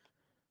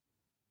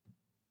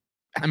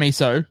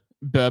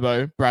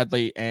 Burbo,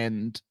 Bradley,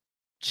 and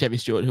Chevy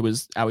Stewart, who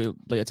was Awi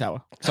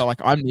Leotawa. So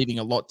I'm needing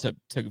a lot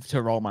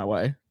to roll my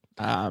way.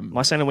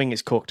 My centre wing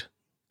is cooked.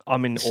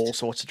 I'm in all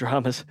sorts of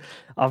dramas.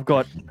 I've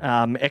got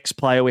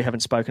ex-player we haven't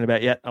spoken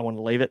about yet. I want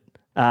to leave it.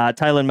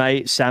 Taylor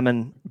May,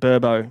 Salmon,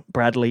 Burbo,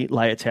 Bradley,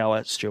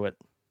 Leotawa, Stewart.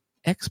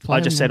 Ex-player.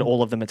 I just said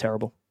all of them are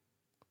terrible.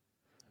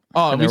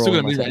 Oh, we've still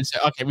got a mid-range.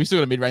 Okay, we've still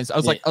got a mid-range. I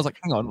was like,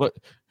 hang on,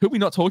 who are we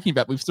not talking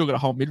about? We've still got a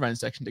whole mid-range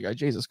section to go.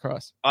 Jesus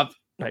Christ.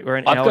 Mate, we're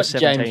an hour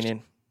 17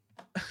 in.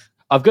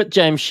 I've got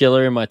James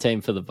Schiller in my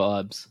team for the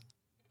vibes.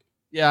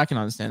 Yeah, I can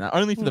understand that.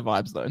 Only for the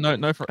vibes, though.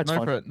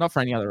 Not for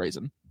any other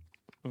reason.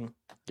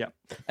 Yeah.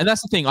 And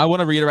that's the thing. I want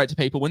to reiterate to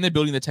people, when they're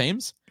building the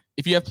teams,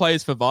 if you have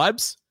players for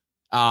vibes,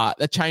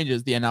 that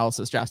changes the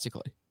analysis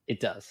drastically. It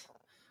does.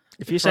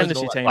 If you send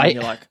us your team and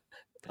you're like,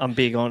 I'm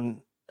big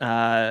on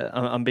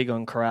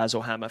Karaz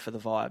or Hammer for the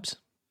vibes,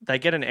 they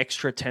get an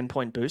extra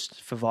 10-point boost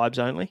for vibes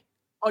only.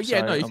 Oh, yeah,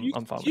 so no. If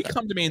you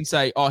come to me and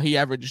say, oh, he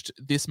averaged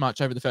this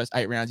much over the first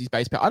 8 rounds, he's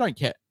base power, I don't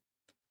care.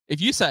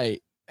 If you say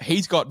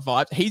he's got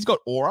vibe, he's got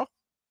aura,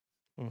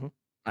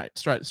 right,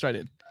 straight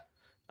in.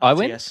 I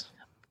went. Yes,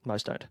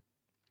 most don't.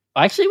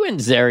 I actually went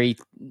Jerry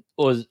to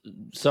Roger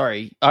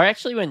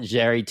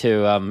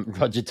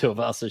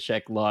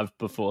Tuivasa-Sheck live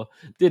before.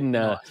 Didn't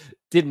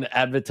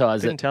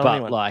advertise Didn't it, tell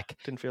but anyone.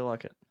 Didn't feel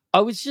like it.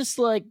 I was just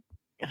like,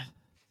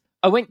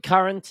 I went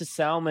Curran to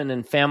Salmon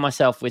and found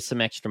myself with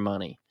some extra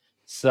money.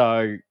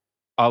 So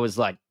I was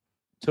like,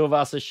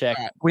 Tuivasa-Sheck.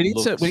 Right, we need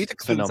to clear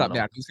this up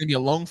now, because it's going to be a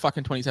long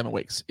fucking 27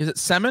 weeks. Is it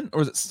salmon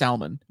or is it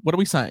salmon? What are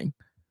we saying?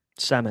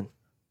 Salmon.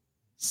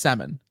 So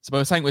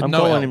we're saying with I'm no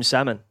calling L. him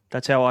salmon.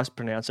 That's how I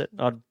pronounce it.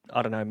 I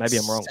don't know. Maybe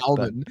I'm wrong.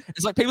 Salmon.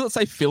 It's like people that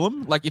say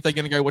film, like if they're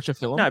going to go watch a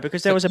film. No,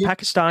 because there was a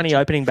Pakistani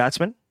opening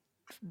batsman.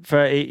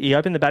 He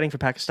opened the batting for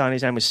Pakistan.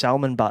 His name was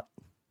Salman Butt.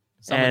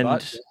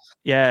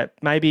 Yeah,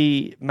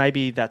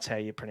 maybe that's how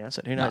you pronounce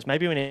it. Who knows?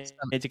 Maybe we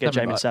need to get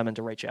Jamin Salmon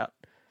to reach out.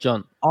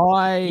 John,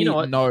 you know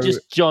what?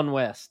 Just John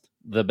West,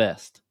 the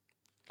best.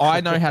 I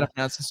know how to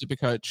pronounce the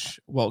Supercoach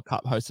World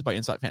Cup hosted by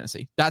Insight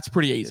Fantasy. That's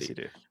pretty easy. Yes, you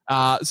do.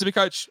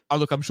 Supercoach,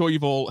 look, I'm sure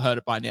you've all heard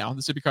it by now.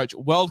 The Supercoach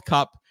World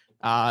Cup,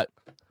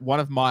 one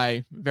of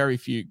my very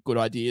few good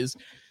ideas.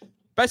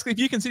 Basically, if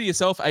you consider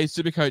yourself a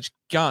Supercoach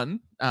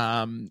gun,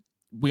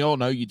 we all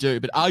know you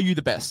do, but are you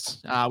the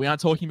best? We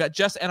aren't talking about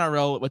just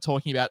NRL. We're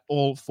talking about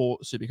all 4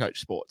 Supercoach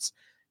sports.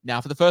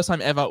 Now, for the first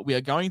time ever, we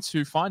are going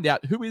to find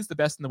out who is the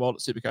best in the world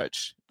at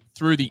Supercoach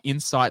through the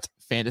Insight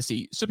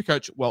Fantasy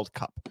Supercoach World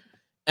Cup.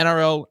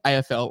 NRL,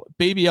 AFL,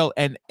 BBL,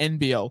 and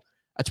NBL,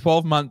 a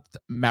 12-month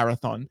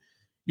marathon.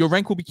 Your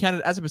rank will be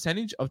counted as a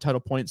percentage of total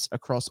points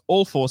across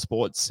all 4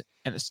 sports,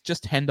 and it's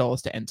just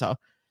 $10 to enter.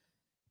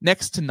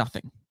 Next to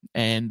nothing.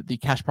 And the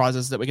cash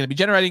prizes that we're going to be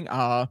generating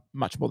are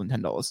much more than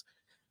 $10.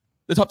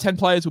 The top 10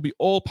 players will be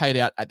all paid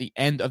out at the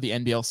end of the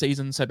NBL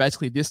season, so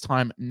basically this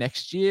time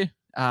next year.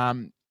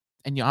 And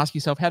you ask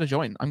yourself how to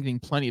join. I'm getting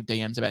plenty of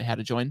DMs about how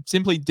to join.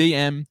 Simply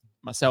DM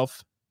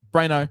myself,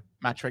 Braino,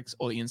 Matrix,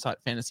 or the Insight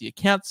Fantasy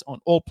accounts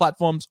on all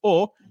platforms,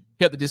 or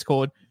hit the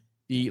Discord.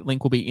 The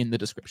link will be in the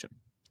description.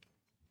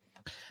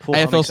 Cool,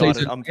 AFL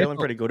season. I'm feeling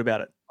pretty good about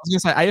it. I was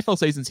going to say, AFL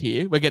season's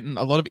here. We're getting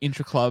a lot of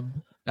intra-club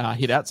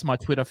hit-outs. My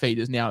Twitter feed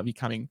is now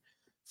becoming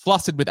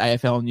flustered with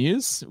AFL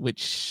news,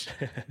 which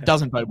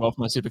doesn't bode well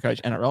for my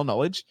Supercoach NRL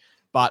knowledge.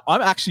 But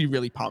I'm actually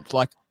really pumped.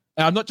 And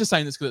I'm not just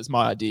saying this because it's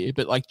my idea,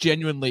 but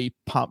genuinely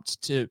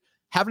pumped to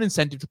have an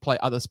incentive to play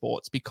other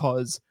sports,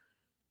 because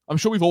I'm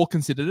sure we've all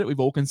considered it. We've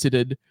all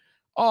considered,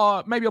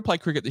 maybe I'll play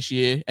cricket this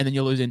year, and then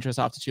you'll lose interest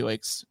after 2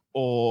 weeks.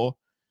 Or,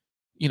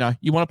 you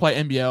want to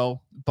play NBL,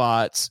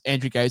 but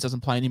Andrew Gaze doesn't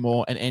play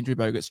anymore, and Andrew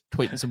Bogut's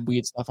tweeting some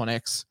weird stuff on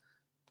X.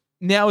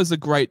 Now is a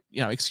great,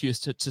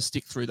 excuse to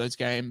stick through those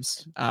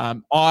games.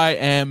 I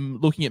am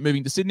looking at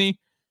moving to Sydney.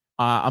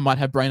 I might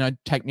have Braino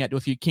take me out to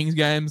a few Kings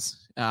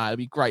games. It'll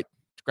be great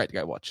to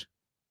go watch.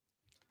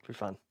 Pretty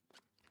fun.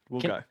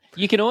 We'll go.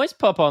 You can always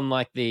pop on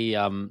the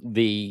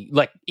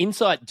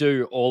Insight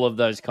do all of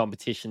those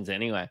competitions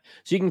anyway.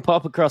 So you can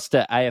pop across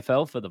to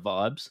AFL for the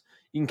vibes.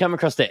 You can come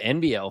across to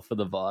NBL for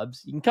the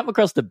vibes. You can come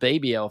across to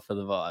BBL for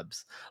the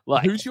vibes.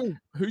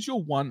 Who's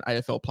your one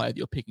AFL player that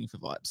you're picking for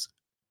vibes?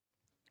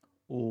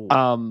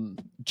 Ooh.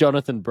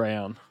 Jonathan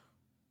Brown.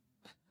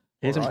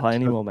 He doesn't play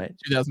anymore, mate.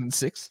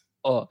 2006.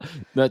 Oh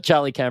no,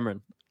 Charlie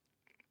Cameron.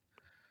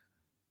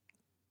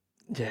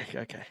 Yeah.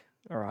 Okay.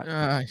 All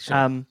right.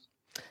 Sure.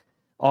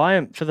 I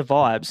am for the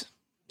vibes,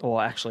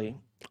 or actually,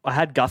 I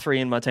had Guthrie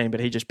in my team, but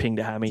he just pinged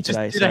a hammy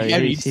today, so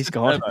he's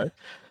gone.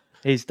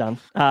 He's done.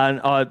 And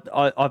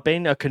I've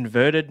been a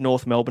converted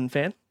North Melbourne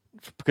fan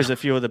because a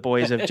few of the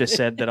boys have just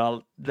said that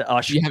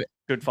I should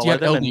follow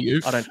them.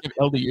 LDU? I don't have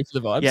LDU for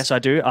the vibes. Yes, I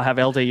do. I have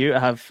LDU. I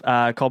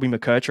have Colby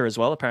McKercher as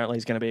well. Apparently,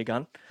 he's going to be a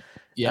gun.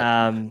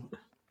 Yeah.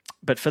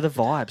 But for the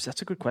vibes,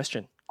 that's a good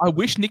question. I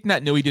wish Nick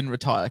Nat Nui didn't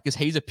retire because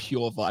he's a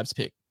pure vibes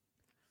pick.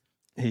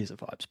 He's a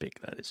vibes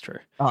pick. That is true.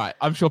 All right.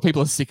 I'm sure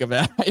people are sick of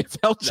our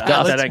AFL.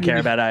 No, they don't care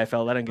about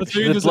AFL. They don't give a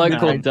shit. The bloke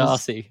called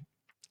Darcy.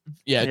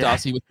 Yeah,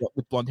 Darcy with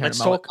blonde hair.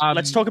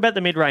 Let's talk about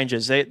the mid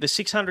ranges. The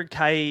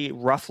 600k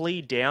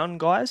roughly down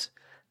guys.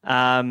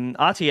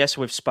 RTS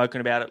we've spoken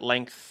about at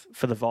length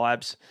for the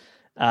vibes.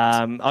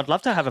 I'd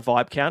love to have a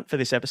vibe count for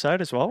this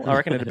episode as well. I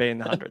reckon it'd be in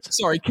the hundreds.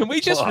 Sorry, can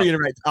we just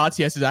reiterate?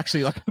 RTS is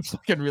actually like a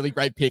fucking really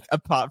great pick.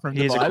 Apart from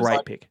the He's vibes.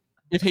 a great pick.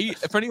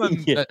 For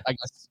anyone, I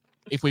guess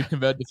if we've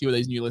converted a few of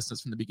these new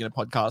listeners from the beginner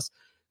podcast,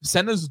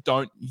 centers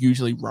don't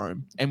usually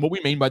roam, and what we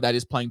mean by that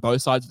is playing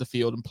both sides of the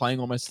field and playing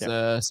almost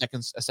a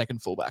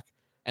second fullback.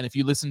 And if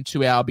you listen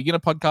to our beginner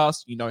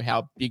podcast, you know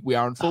how big we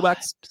are on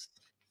fullbacks.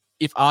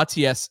 If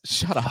RTS,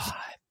 shut up.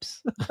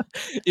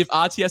 If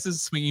RTS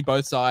is swinging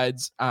both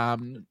sides,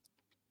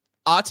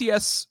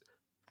 RTS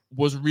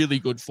was really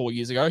good 4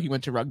 years ago. He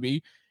went to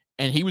rugby,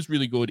 and he was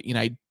really good in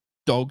a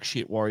dog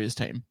shit Warriors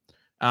team.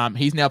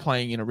 He's now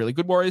playing in a really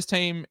good Warriors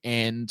team,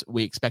 and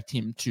we expect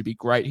him to be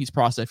great. He's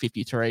priced at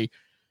 53.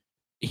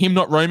 Him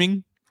not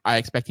roaming, I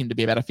expect him to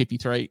be about a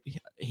 53.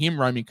 Him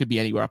roaming could be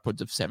anywhere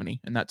upwards of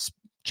 70, and that's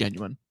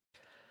genuine.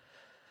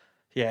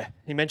 Yeah,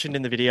 he mentioned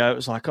in the video, it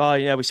was like, oh,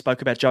 yeah, we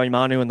spoke about Joey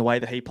Manu and the way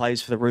that he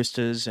plays for the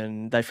Roosters,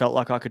 and they felt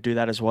like I could do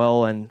that as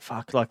well, and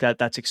fuck, like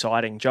that's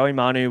exciting. Joey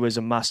Manu was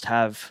a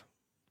must-have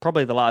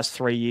probably the last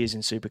 3 years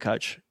in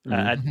Supercoach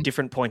at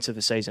different points of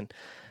the season.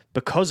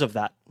 Because of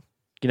that,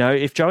 you know,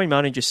 if Joey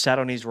Manu just sat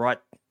on his right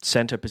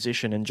centre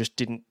position and just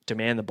didn't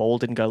demand the ball,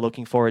 didn't go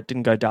looking for it,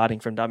 didn't go darting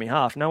from dummy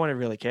half, no one would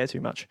really care too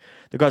much.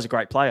 The guy's a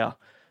great player,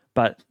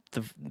 but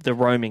the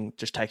roaming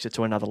just takes it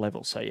to another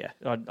level. So yeah,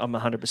 I'm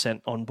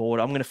 100% on board.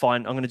 I'm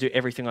going to do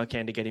everything I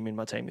can to get him in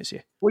my team this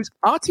year. Well,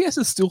 RTS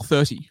is still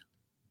 30.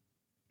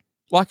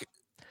 Like,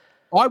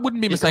 I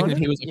wouldn't be mistaken if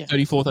he was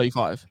 34,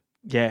 35.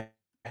 Yeah.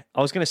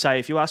 I was going to say,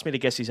 if you asked me to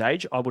guess his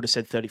age, I would have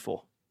said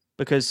 34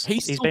 because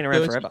he's been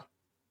around 30. Forever.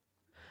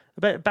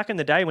 But back in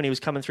the day when he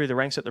was coming through the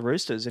ranks at the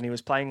Roosters and he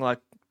was playing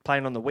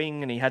on the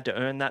wing and he had to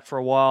earn that for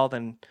a while,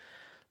 then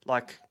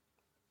like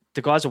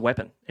the guy's a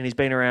weapon and he's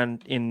been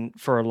around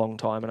for a long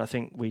time, and I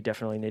think we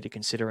definitely need to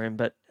consider him.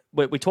 But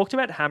we talked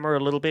about Hammer a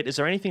little bit. Is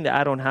there anything to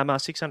add on Hammer?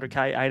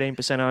 600k,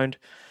 18% owned.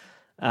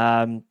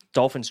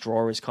 Dolphins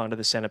draw is kind of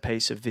the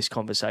centerpiece of this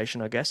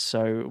conversation, I guess.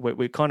 So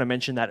we kind of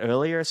mentioned that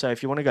earlier. So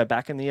if you want to go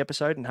back in the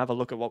episode and have a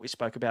look at what we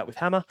spoke about with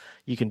Hammer,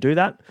 you can do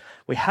that.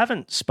 We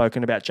haven't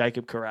spoken about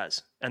Jacob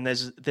Kiraz, and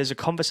there's a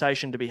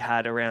conversation to be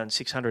had around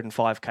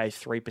 605k,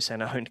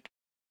 3% owned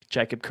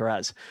Jacob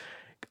Kiraz.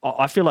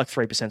 I feel like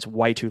 3% is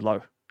way too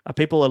low. Are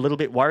people a little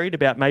bit worried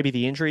about maybe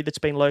the injury that's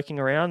been lurking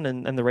around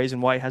and the reason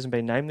why he hasn't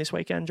been named this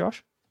weekend,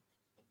 Josh?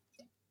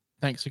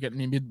 Thanks for getting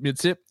me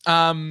mid-sip.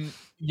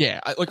 Yeah,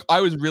 I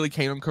was really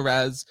keen on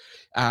Kiraz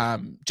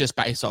just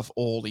based off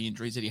all the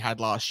injuries that he had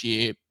last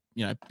year.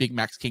 You know, big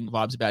Max King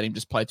vibes about him,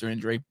 just played through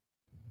injury.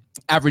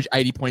 Average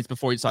 80 points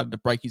before he decided to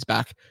break his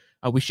back.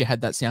 I wish you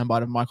had that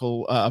soundbite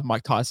of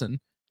Mike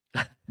Tyson.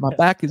 My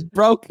back is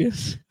broken.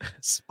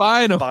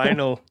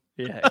 Spinal.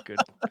 Yeah, good.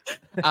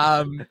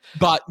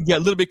 But yeah, a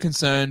little bit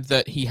concerned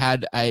that he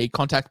had a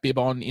contact bib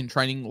on in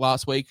training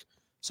last week.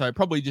 So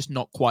probably just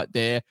not quite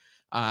there.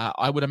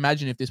 I would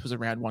imagine if this was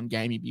around one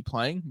game, he'd be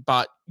playing,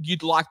 but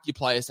you'd like your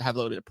players to have a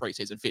little bit of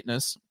preseason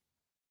fitness.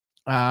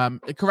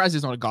 Kiraz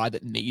is not a guy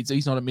that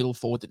he's not a middle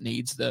forward that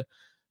needs the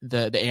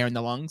air in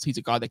the lungs. He's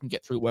a guy that can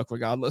get through work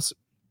regardless.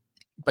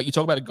 But you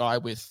talk about a guy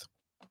with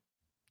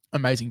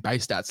amazing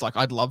base stats. Like,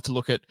 I'd love to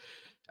look at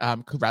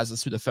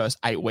Kiraz through the first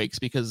 8 weeks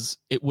because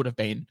it would have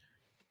been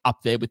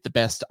up there with the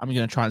best. I'm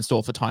going to try and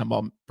stall for time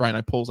while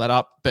Brano pulls that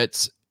up,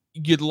 but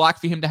you'd like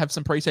for him to have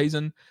some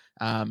preseason.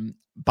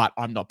 But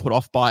I'm not put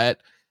off by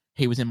it.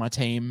 He was in my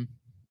team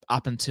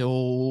up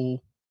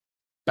until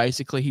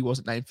basically he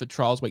wasn't named for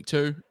trials week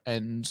 2.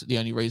 And the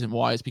only reason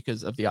why is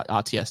because of the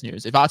RTS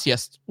news. If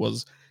RTS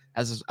was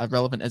as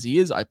relevant as he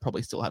is, I'd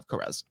probably still have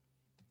Kiraz.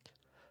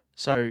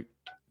 So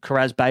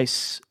Kiraz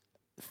base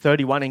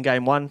 31 in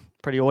game 1,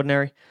 pretty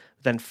ordinary.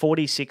 Then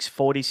 46,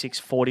 46,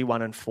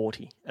 41, and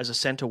 40 as a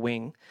centre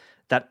wing.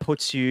 That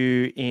puts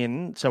you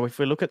in. So if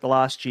we look at the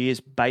last year's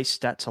base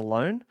stats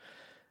alone,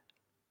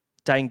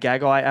 Dane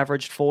Gagai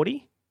averaged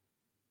 40.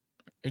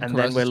 And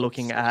then we're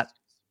looking at,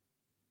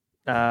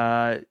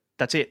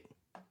 that's it.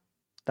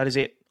 That is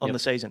it on the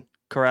season.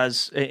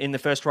 Kiraz, in the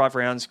first 5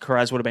 rounds,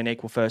 Kiraz would have been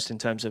equal first in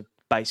terms of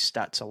base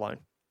stats alone.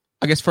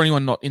 I guess for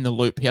anyone not in the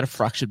loop, he had a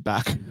fractured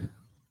back.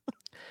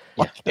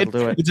 Yeah, that'll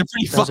do it. It's a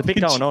pretty There's a bit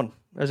going on.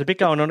 There's a bit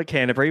going on at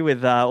Canterbury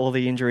with all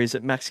the injuries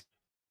that Max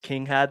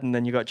King had, and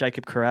then you got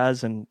Jacob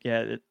Kiraz, and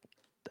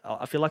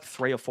I feel like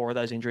 3 or 4 of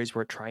those injuries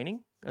were at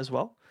training as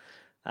well.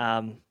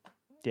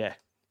 Yeah,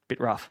 bit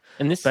rough.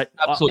 And this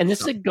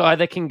is a guy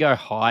that can go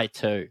high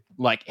too.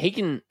 Like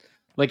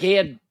he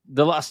had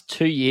the last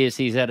 2 years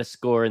he's had a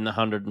score in the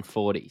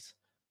 140s.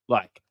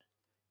 Like,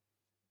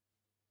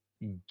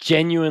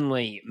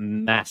 genuinely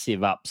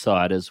massive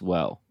upside as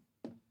well.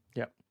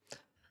 Yep.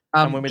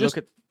 And when we look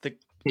at the...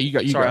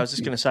 Sorry, I was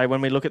just going to say,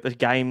 when we look at the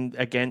game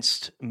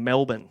against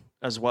Melbourne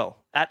as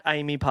well, at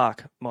Amy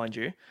Park, mind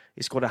you,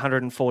 he scored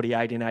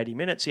 148 in 80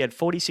 minutes. He had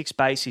 46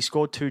 base. He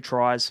scored 2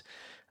 tries,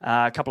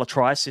 a couple of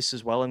try assists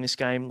as well in this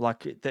game.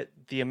 Like,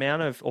 the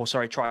amount of...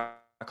 try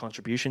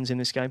contributions in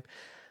this game.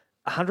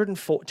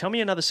 104. Tell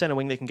me another centre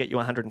wing that can get you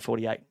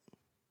 148.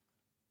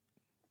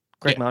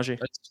 Greg Margie.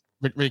 That's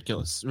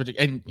ridiculous.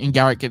 And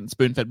Garrett getting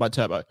spoon fed by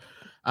Turbo.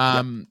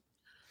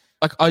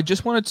 Like, I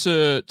just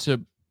wanted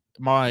to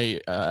my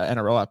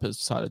NRL app has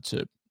decided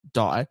to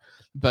die,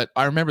 but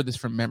I remember this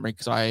from memory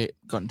because I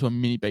got into a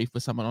mini beef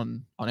with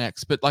someone on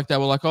X. But like, they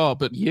were like, "Oh,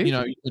 but you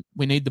know,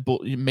 we need the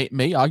ball."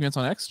 Me arguments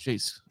on X.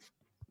 Jeez,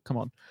 come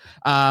on.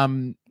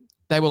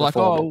 They were like,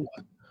 "Oh,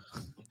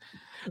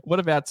 what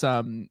about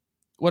Carraz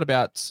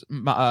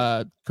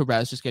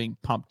just getting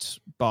pumped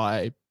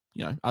by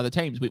other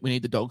teams? We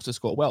need the Dogs to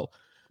score well."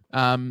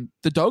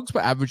 The Dogs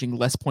were averaging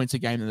less points a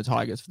game than the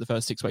Tigers for the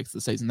first 6 weeks of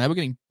the season. They were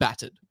getting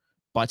battered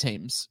by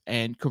teams,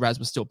 and Carraz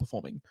was still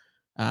performing.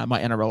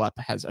 My NRL app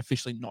has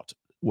officially not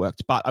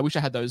worked, but I wish I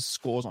had those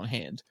scores on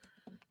hand.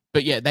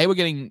 But yeah, they were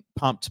getting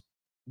pumped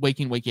week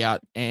in, week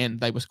out, and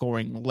they were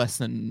scoring less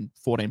than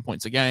 14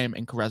 points a game,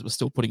 and Carraz was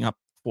still putting up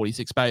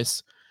 46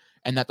 base.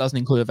 And that doesn't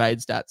include evade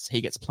stats.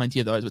 He gets plenty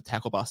of those with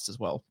tackle busts as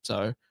well.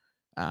 So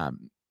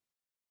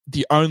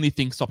the only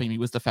thing stopping me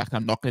was the fact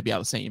I'm not going to be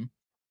able to see him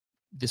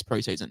this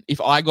preseason. If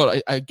I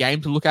got a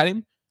game to look at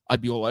him,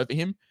 I'd be all over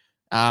him.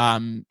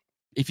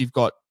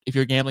 If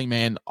you're a gambling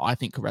man, I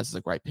think Carraz is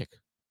a great pick.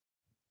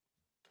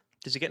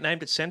 Does he get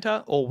named at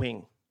centre or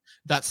wing?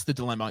 That's the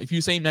dilemma. If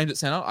you see him named at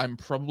centre, I'm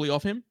probably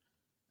off him.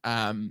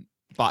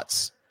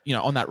 But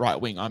on that right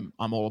wing, I'm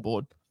all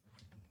aboard.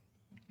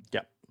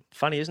 Yeah,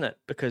 funny, isn't it?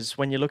 Because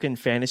when you look in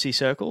fantasy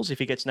circles, if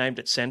he gets named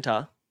at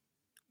centre,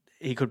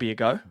 he could be a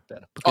go.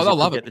 They'll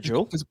love it. The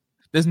duel.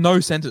 There's no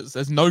centres.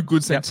 There's no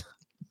good centres.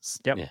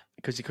 Yep. Yeah.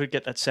 Because he could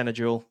get that centre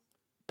duel.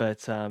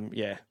 But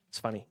it's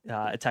funny.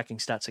 Attacking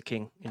stats are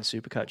king in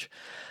Supercoach.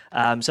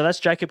 So that's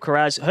Jacob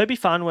Carraz. Herbie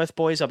Farnworth,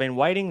 boys, I've been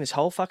waiting this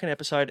whole fucking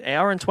episode,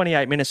 hour and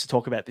 28 minutes to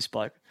talk about this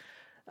bloke.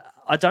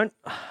 I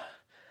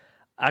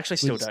actually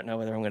still don't know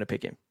whether I'm going to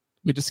pick him.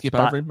 We just skip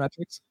over him,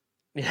 Matrix?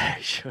 Yeah,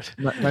 you should.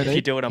 No, if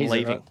you do it, I'm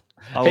leaving.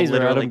 I will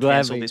literally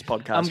cancel this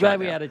podcast. I'm glad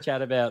we had a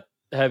chat about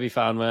Herbie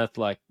Farnworth.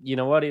 Like, you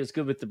know what? He was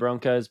good with the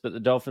Broncos, but the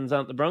Dolphins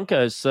aren't the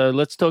Broncos. So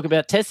let's talk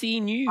about Tessie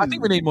New. I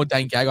think we need more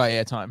Dane Gagai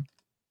airtime.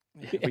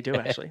 Yeah, we do,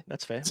 actually.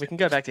 That's fair. We can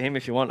go back to him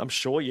if you want. I'm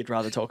sure you'd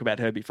rather talk about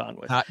Herbie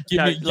Farnworth.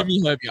 Give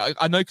me Herbie.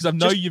 I know because I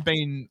know you've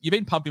been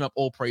pumping him up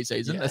all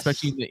preseason,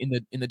 especially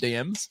in the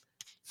DMs.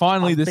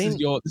 Finally, this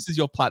is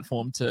your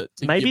platform to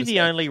maybe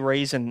the only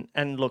reason.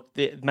 And look,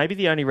 maybe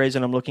the only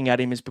reason I'm looking at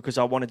him is because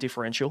I want a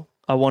differential.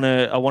 I want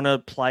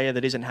a player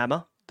that isn't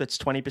Hammer, that's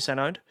 20%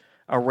 owned,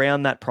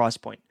 around that price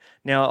point.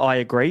 Now, I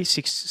agree,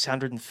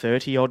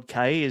 630 odd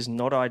K is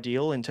not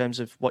ideal in terms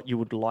of what you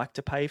would like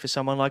to pay for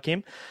someone like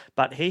him,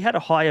 but he had a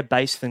higher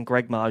base than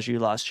Greg Marju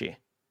last year.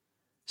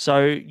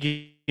 So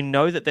you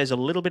know that there's a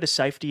little bit of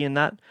safety in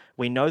that.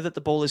 We know that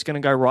the ball is going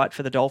to go right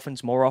for the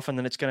Dolphins more often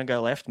than it's going to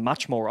go left,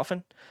 much more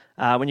often.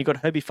 When you've got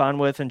Herbie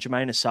Farnworth and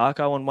Jermaine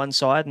Asako on one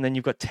side, and then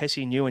you've got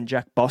Tessie New and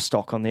Jack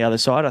Bostock on the other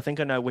side, I think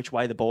I know which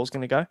way the ball's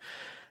going to go.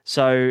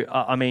 So,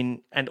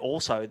 and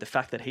also the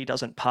fact that he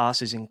doesn't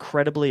pass is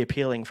incredibly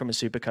appealing from a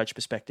Supercoach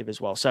perspective as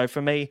well. So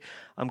for me,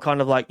 I'm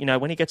kind of like,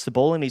 when he gets the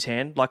ball in his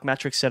hand, like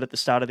Matrix said at the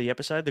start of the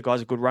episode, the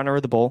guy's a good runner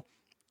of the ball.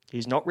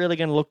 He's not really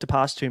going to look to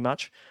pass too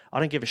much. I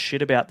don't give a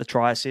shit about the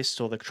try assists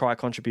or the try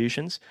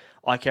contributions.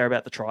 I care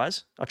about the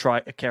tries. I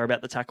care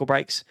about the tackle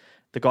breaks.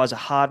 The guy's a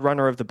hard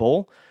runner of the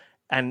ball.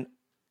 And,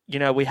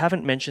 we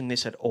haven't mentioned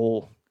this at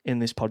all in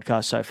this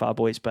podcast so far,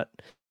 boys, but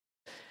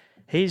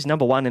he's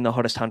number one in the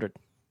hottest 100.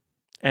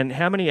 And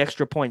how many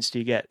extra points do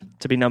you get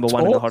to be number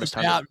one in the hottest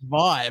 100?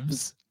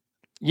 Vibes.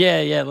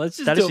 Yeah. Let's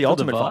just that do is it the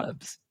ultimate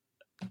vibes.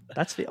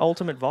 That's the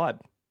ultimate vibe.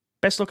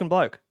 Best looking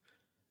bloke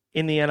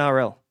in the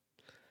NRL.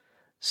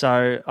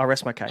 So I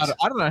rest my case.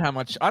 I don't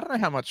know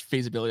how much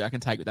feasibility I can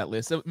take with that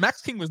list.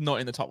 Max King was not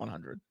in the top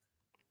 100.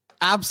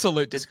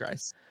 Absolute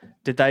disgrace.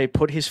 Did they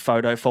put his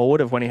photo forward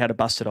of when he had a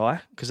busted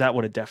eye? Because that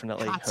would have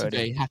definitely hurt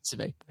him. Had to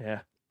be. Yeah.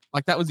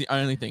 Like that was the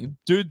only thing.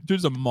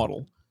 Dude's a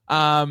model.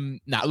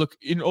 Look,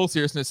 in all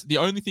seriousness, the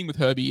only thing with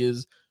Herbie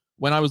is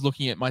when I was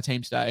looking at my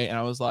team today and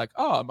I was like,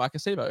 oh, Mike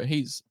Acebo,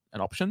 he's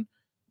an option.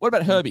 What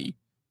about Herbie?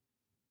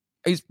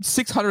 He's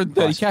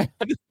 630K.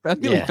 I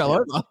nearly fell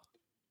over.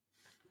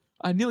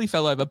 I nearly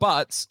fell over,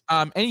 but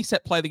any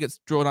set play that gets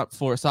drawn up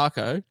for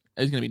Asako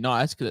is going to be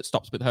nice because it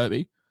stops with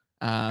Herbie.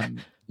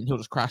 And he'll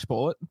just crash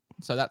ball it.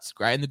 So that's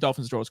great. And the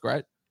Dolphins draw is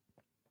great.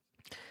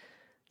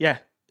 Yeah.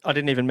 I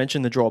didn't even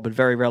mention the draw, but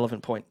very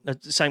relevant point.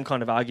 It's the same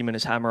kind of argument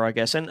as Hammer, I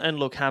guess. And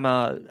look,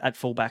 Hammer at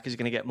fullback is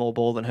going to get more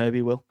ball than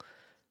Herbie will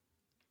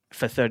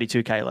for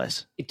 32K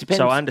less. It depends.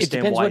 So I understand it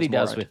depends why what he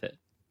does with it.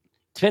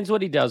 Depends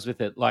what he does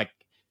with it. Like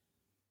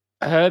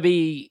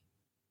Herbie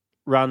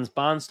runs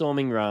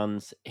barnstorming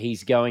runs,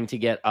 he's going to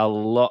get a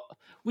lot.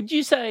 Would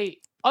you say?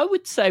 I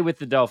would say with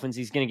the Dolphins,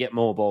 he's going to get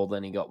more ball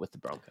than he got with the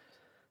Broncos.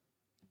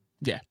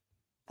 Yeah.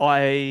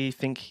 I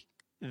think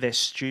they're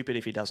stupid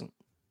if he doesn't.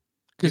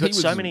 You've got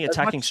so many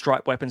attacking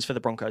stripe weapons for the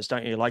Broncos,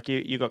 don't you? Like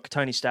you got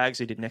Tony Staggs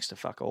who did next to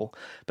fuck all,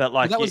 but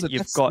like that's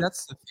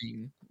the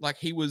thing. Like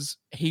he was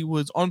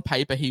on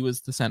paper he was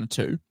the center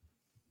too,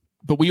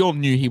 but we all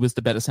knew he was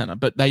the better center.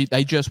 But they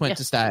just went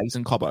to Staggs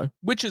and Cobbo,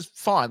 which is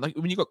fine. Like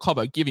when you got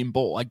Cobbo, give him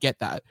ball. I get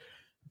that,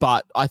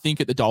 but I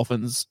think at the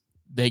Dolphins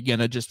they're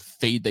gonna just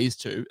feed these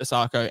two,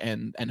 Asako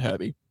and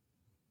Herbie.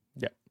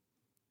 Yeah,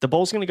 the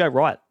ball's gonna go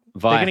right.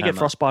 They're gonna get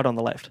frostbite on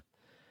the left,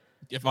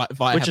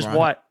 which is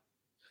why.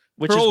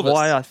 Which is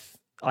why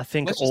I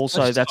think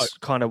also that's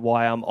kind of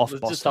why I'm off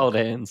Boston. Just hold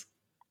hands.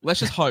 Let's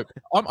just hope.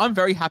 I'm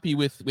very happy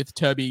with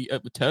Herbie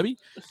and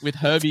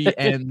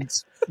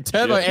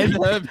Turbo and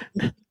Herbie.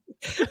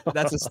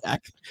 That's a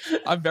stack.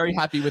 I'm very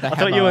happy with that. I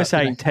thought you were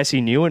saying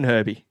Tessie New and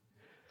Herbie.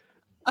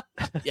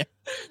 Yeah,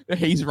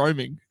 he's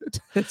roaming.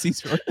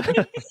 Tessie's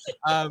roaming.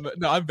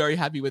 No, I'm very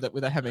happy with it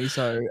with a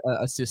Hamiso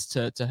assist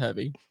to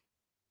Herbie.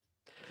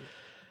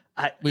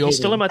 He's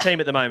still in my team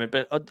at the moment,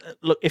 but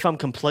look, if I'm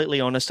completely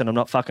honest and I'm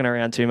not fucking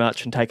around too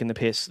much and taking the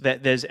piss,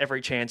 there's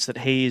every chance that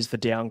he is the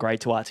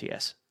downgrade to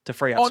RTS to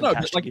free up some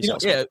cash.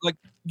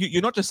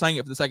 You're not just saying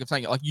it for the sake of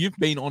saying it. Like you've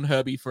been on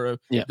Herbie for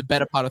the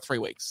better part of 3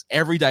 weeks,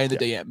 every day in the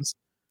DMs.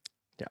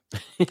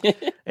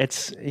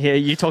 Yeah,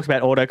 you talked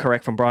about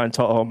autocorrect from Brian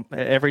Tom.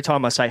 Every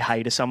time I say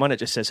hey to someone, it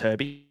just says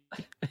Herbie.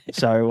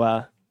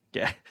 So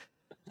yeah.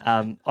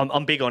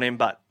 I'm big on him,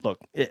 but look,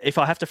 if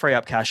I have to free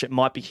up cash, it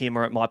might be him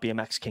or it might be a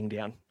Max King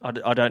down. I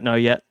don't know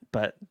yet,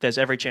 but there's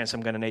every chance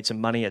I'm going to need some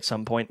money at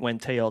some point when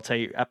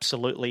TLT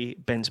absolutely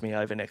bends me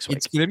over next week.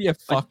 It's going to be a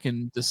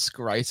fucking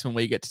disgrace when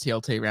we get to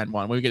TLT round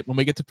 1. When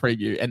we get to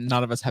preview and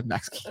none of us have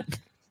Max King.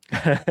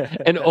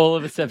 And all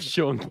of us have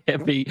Sean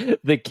Kepi,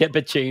 the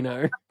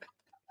cappuccino.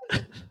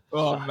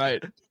 Oh,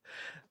 mate.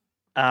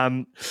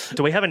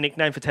 Do we have a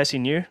nickname for Tessie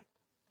New?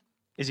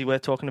 Is he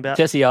worth talking about?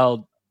 Tessie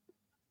Old.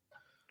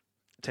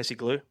 Tessie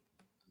Glue.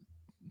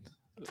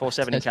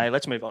 470k.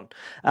 Let's move on.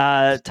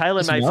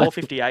 Taylor made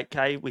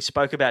 458k. We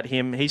spoke about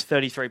him. He's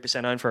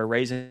 33% owned for a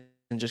reason.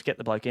 And just get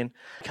the bloke in.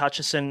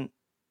 Hutchison,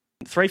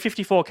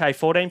 354k,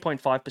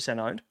 14.5%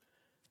 owned.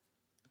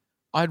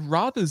 I'd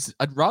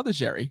rather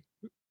Jerry,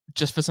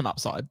 just for some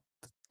upside.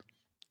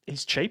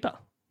 He's cheaper.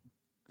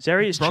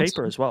 Zeri is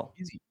cheaper as well.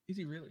 Is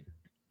he really?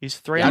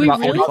 He's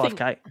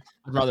 345k. I'd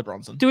rather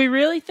Bronson. Do we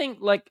really think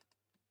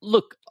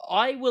look,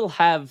 I will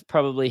have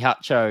probably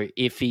Hutcho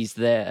if he's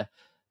there,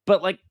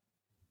 but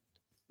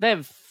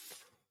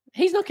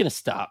he's not going to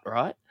start,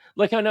 right?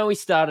 Like I know he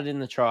started in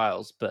the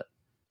trials, but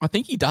I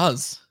think he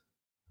does.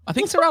 I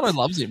think Serrano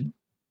loves him.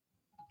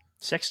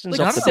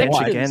 Sexton's off the bench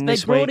again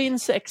this week. They brought in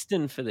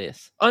Sexton for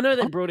this. I know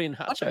they brought in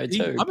Hutcho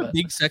too. I'm a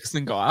big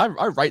Sexton guy.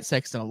 I rate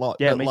Sexton a lot.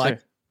 Yeah, me too.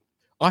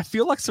 I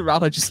feel like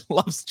Serrano just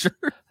loves Drew.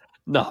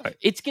 No,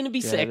 it's going to be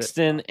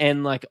Sexton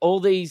and all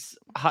these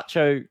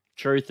Hutcho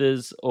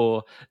truthers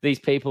or these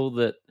people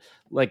that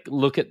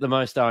look at the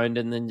most owned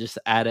and then just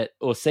add it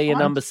or see a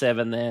number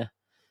 7 there.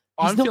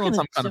 I'm feeling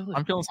some kind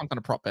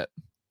of prop bet.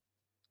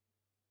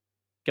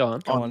 Go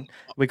on.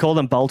 We call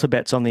them bolter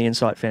bets on the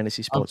Insight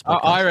Fantasy Sports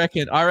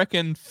podcast. I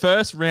reckon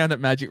first round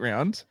at Magic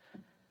Round.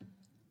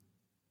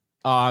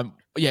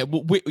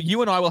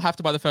 You and I will have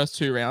to buy the first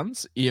 2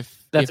 rounds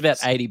that's about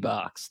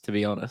 $80 to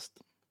be honest.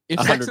 If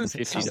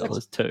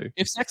 $150 too.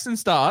 If Sexton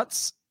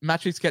starts,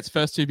 Matrix gets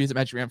first 2 beers at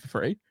Magic Round for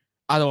free.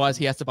 Otherwise,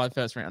 he has to buy the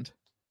first round.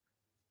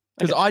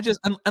 Because I just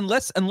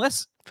unless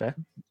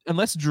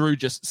Drew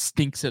just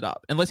stinks it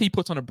up, unless he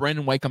puts on a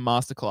Brandon Waker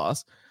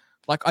masterclass,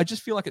 I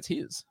just feel like it's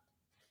his.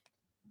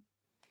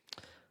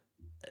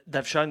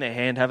 They've shown their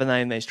hand, haven't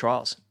they, in these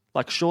trials?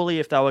 Surely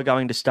if they were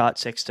going to start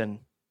Sexton,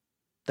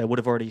 they would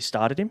have already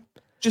started him.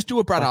 Just do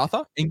a Brad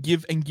Arthur and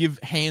give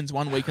hands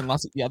 1 week and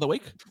Lussick the other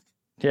week.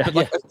 Yeah,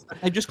 but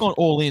they've just gone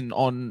all in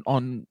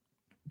on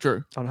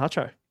Drew. On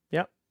Hutcho.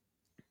 Yep.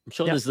 I'm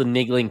sure there's the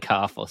niggling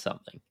calf or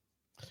something.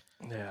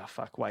 Yeah,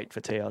 fuck. Wait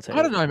for TLT.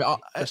 I don't know.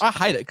 I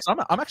hate it because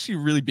I'm actually a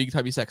really big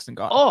Toby Sexton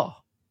guy. Oh,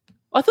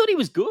 I thought he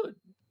was good.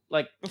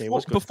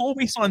 Before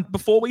we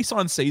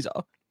signed Caesar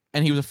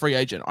and he was a free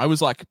agent, I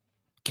was like,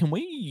 can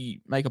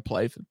we make a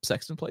play for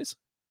Sexton, please?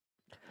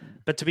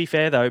 But to be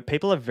fair though,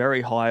 people are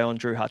very high on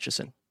Drew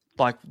Hutchison.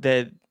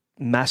 They're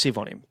massive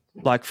on him.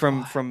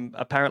 From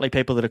apparently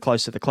people that are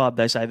close to the club,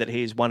 they say that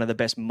he is one of the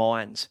best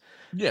minds.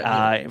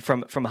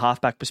 From a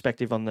halfback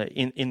perspective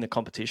in the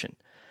competition.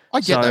 I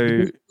get that.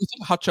 You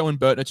think Hutcho and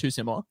Burton are too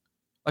similar?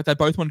 They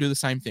both want to do the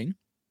same thing.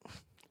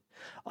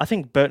 I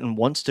think Burton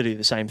wants to do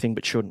the same thing,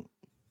 but shouldn't.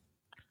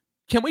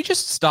 Can we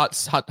just start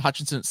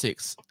Hutchinson at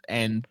 6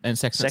 and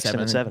Sexton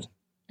at 7?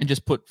 And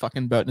just put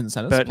fucking Burton in the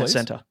centre? Burton at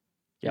centre.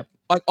 Yep.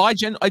 I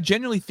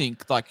genuinely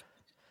think, I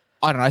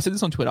don't know, I said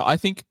this on Twitter. I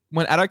think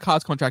when Addo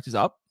Carr's contract is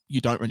up,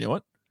 you don't renew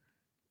it.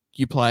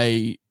 You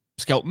play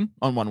Skelton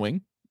on one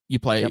wing. You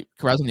play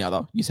Carraz on the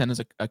other. You send us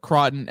a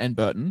Crichton and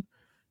Burton.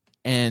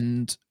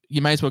 And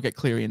you may as well get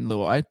Cleary and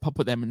Luai.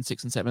 Put them in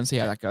 6 and 7, see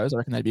how that goes. I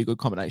reckon that'd be a good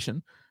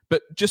combination.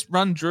 But just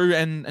run Drew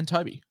and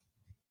Toby.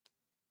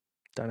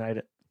 Don't hate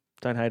it.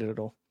 Don't hate it at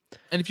all.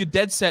 And if you're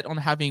dead set on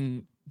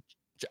having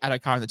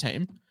Adokar in the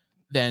team,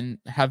 then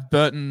have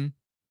Burton,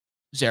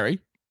 Zeri,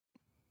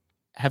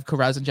 have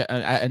Karaz and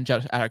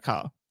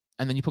Adokar,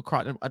 and then you put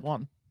Crichton at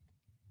 1.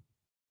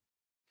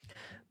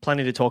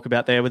 Plenty to talk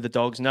about there with the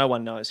Dogs. No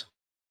one knows.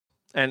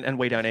 And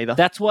we don't either.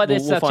 That's why they're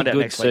we'll such find a out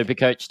good next week.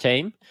 Supercoach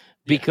team,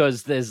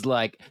 because there's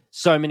like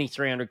so many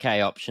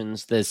 300k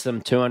options. There's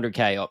some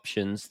 200k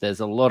options. There's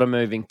a lot of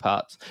moving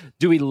parts.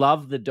 Do we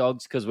love the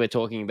Dogs because we're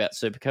talking about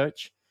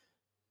Supercoach?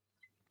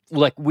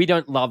 Like, we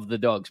don't love the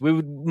Dogs. We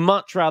would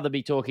much rather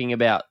be talking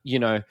about,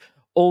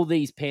 all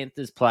these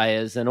Panthers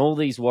players and all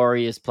these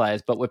Warriors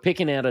players, but we're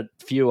picking out a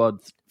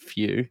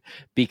few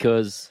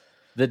because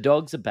the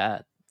Dogs are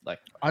bad. Like,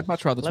 I'd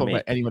much rather talk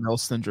about anyone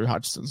else than Drew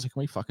Hutchison. So can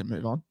we fucking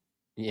move on?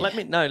 Yeah.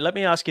 Let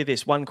me ask you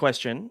this one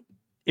question.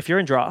 If you're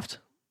in draft,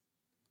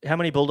 how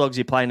many Bulldogs are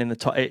you playing in the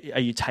top? Are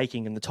you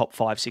taking in the top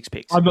 5-6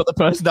 picks? I'm not the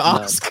person to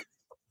ask.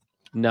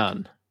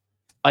 None.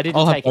 I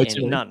didn't take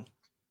any.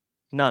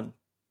 None.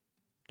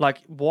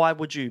 Like, why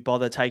would you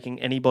bother taking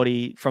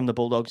anybody from the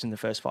Bulldogs in the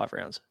first 5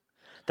 rounds?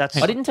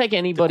 I didn't take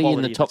anybody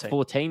in the top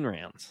 14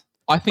 rounds.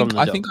 I think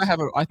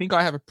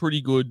I have a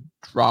pretty good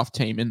draft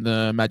team in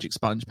the Magic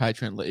Sponge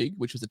Patreon League,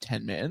 which was a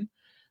 10-man.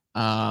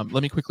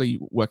 Let me quickly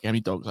work out how many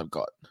dogs I've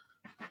got.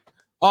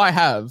 I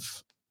have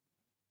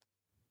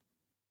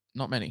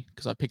not many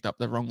because I picked up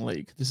the wrong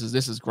league. This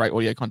is great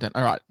audio content.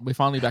 All right, we're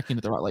finally back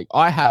into the right league.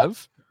 I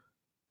have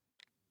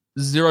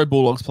 0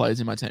 Bulldogs players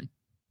in my team,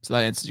 so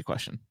that answers your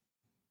question.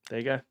 There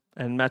you go.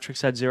 And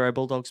Matrix had 0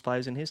 Bulldogs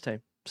players in his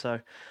team, so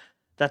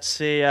that's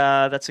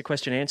the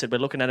question answered. We're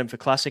looking at them for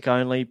Classic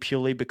only,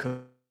 purely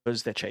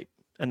because they're cheap,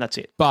 and that's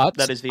it. But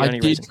that is the only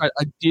reason.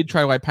 I did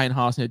trade away Payne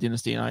Haas in a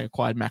dynasty, and I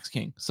acquired Max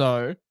King.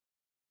 So,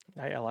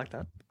 hey, I like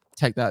that.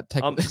 Take that.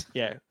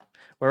 Yeah.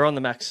 We're on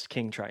the Max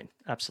King train.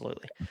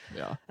 Absolutely.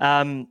 Yeah.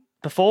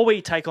 Before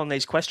we take on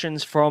these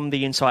questions from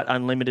the Insight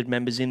Unlimited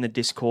members in the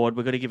Discord,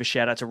 we've got to give a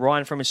shout out to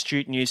Ryan from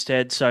Astute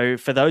Newstead. So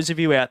for those of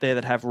you out there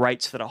that have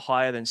rates that are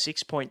higher than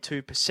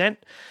 6.2%,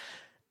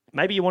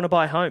 maybe you want to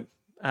buy a home.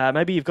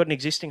 Maybe you've got an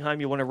existing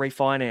home you want to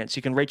refinance.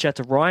 You can reach out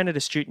to Ryan at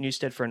Astute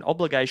Newstead for an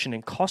obligation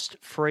and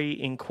cost-free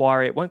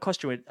inquiry. It won't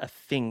cost you a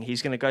thing.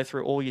 He's going to go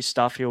through all your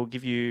stuff. He'll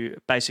give you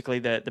basically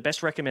the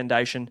best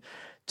recommendation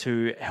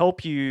to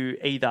help you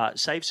either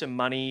save some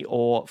money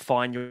or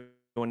find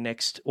your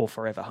next or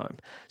forever home.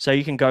 So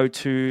you can go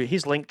to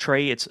his link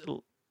tree. It's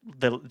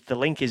the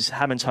link is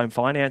Hammond's Home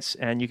Finance,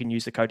 and you can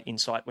use the code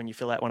INSIGHT when you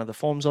fill out one of the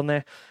forms on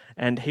there,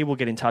 and he will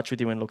get in touch with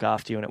you and look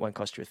after you, and it won't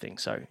cost you a thing.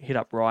 So hit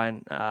up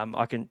Ryan.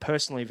 I can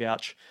personally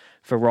vouch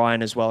for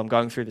Ryan as well. I'm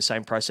going through the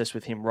same process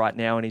with him right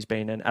now, and he's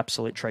been an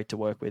absolute treat to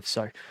work with.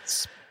 So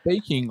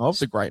speaking of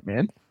the great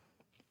man,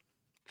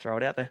 throw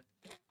it out there.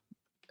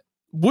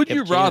 Would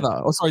you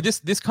rather,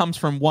 this comes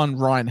from one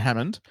Ryan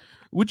Hammond.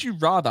 Would you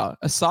rather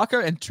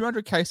Asako and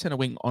 200k center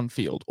wing on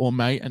field or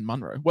May and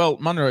Munro? Well,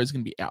 Munro is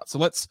going to be out. So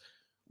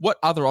what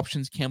other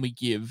options can we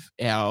give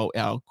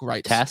our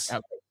great Tass?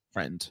 Our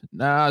friend?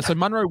 So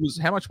Munro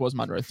how much was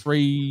Munro?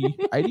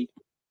 380?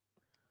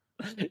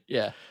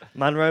 Yeah.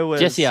 Munro was,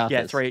 Jesse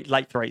Arthurs.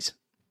 late threes.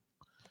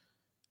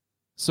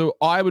 So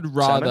I would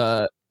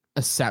rather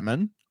a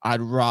salmon.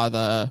 I'd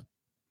rather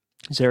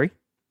Zeri.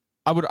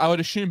 I would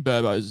assume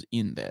Burbo's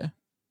in there.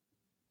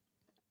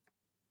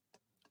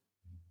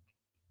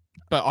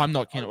 But I'm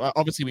not keen.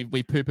 Obviously,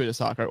 we poo-pooed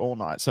Asako all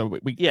night, so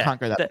we can't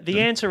go that.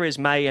 The answer is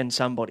May and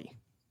somebody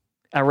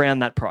around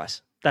that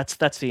price. That's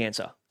the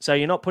answer. So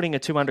you're not putting a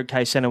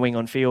 200k center wing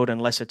on field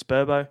unless it's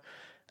Burbo,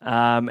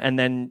 and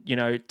then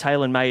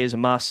Taylor and May is a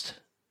must.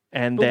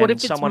 And but then what if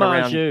someone it's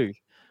around. Marju?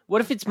 What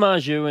if it's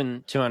Marju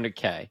and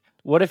 200k?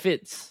 What if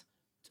it's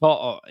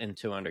To'o and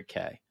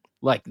 200k?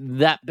 Like,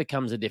 that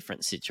becomes a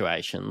different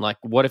situation. Like,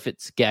 what if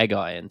it's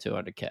Gagai and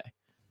 200k?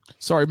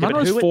 Sorry,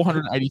 Munro's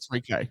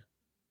 483k.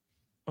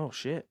 Oh,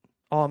 shit.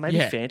 Oh, maybe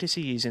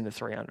fantasy is in the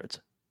 300s.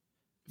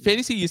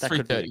 Fantasy is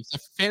 330. So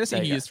fantasy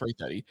he is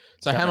 330.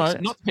 So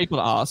Hamo, not people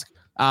to ask,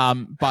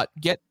 but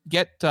get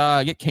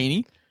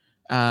Keeney.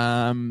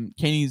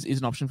 Keeney is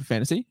an option for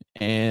fantasy,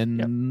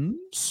 and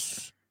Sako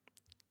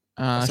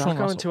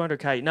and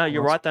 200k. No,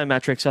 you're right though,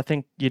 Matrix. I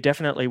think you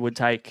definitely would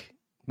take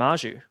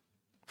Marju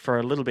for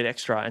a little bit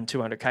extra and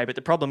 200k. But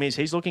the problem is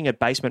he's looking at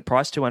basement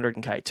price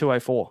 200k,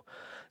 204.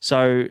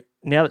 So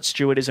now that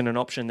Stewart isn't an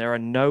option, there are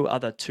no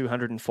other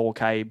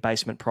 204k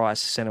basement price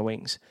centre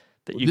wings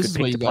that you could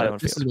pick to play on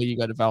field. This is where you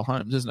go to Val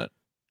Holmes, isn't it?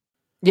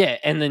 Yeah,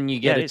 and then you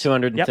get a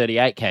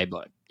 238k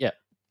bloke. Yeah.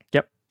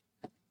 Yep.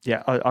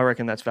 Yeah, I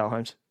reckon that's Val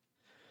Holmes.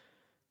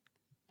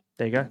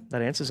 There you go.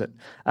 That answers it.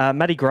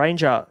 Matty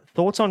Granger,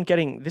 thoughts on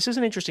getting... This is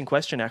an interesting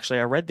question, actually.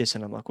 I read this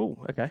and I'm like, oh,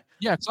 okay.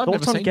 Yeah,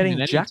 thoughts on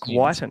getting Jack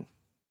Whiten.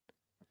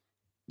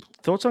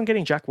 Thoughts on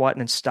getting Jack Whiten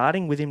and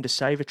starting with him to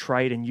save a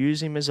trade and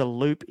use him as a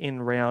loop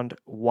in round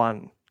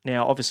 1.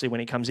 Now, obviously, when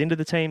he comes into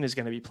the team, there's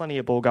going to be plenty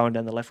of ball going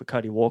down the left with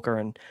Cody Walker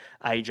and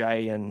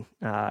AJ and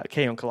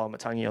Keon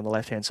Kalamatangi on the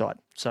left-hand side.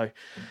 So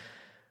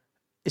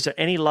is there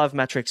any love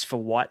metrics for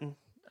Whiten?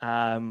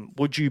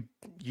 Would you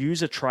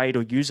use a trade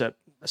or use a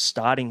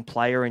starting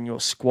player in your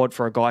squad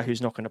for a guy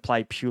who's not going to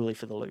play purely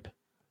for the loop?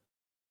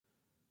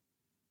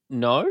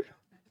 No.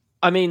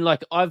 I mean,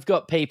 like, I've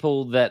got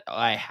people that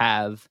I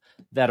have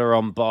that are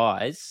on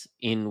buys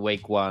in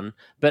week 1,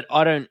 but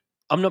I'm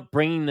not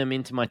bringing them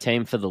into my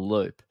team for the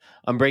loop.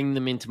 I'm bringing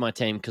them into my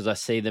team because I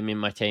see them in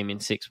my team in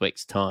 6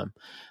 weeks' time.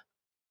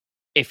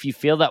 If you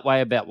feel that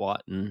way about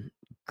Whiten,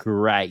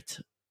 great.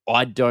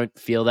 I don't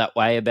feel that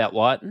way about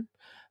Whiten.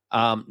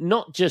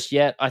 Not just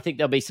yet. I think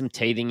there'll be some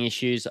teething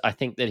issues. I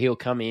think that he'll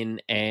come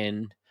in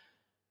and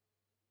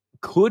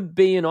could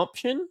be an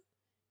option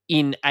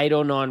in 8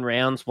 or 9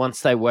 rounds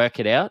once they work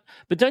it out.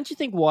 But don't you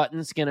think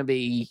Whiten's going to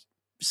be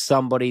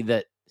somebody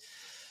that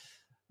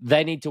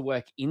they need to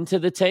work into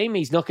the team?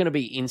 He's not going to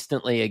be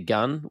instantly a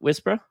gun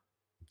whisperer.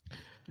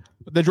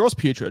 The draw's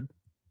putrid.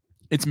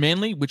 It's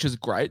Manly, which is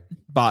great,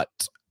 but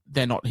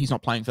he's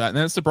not playing for that. And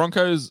then it's the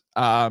Broncos,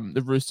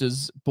 the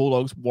Roosters,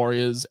 Bulldogs,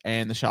 Warriors,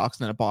 and the Sharks,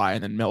 and then a bye,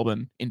 and then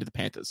Melbourne into the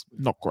Panthers.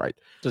 Not great.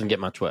 Doesn't get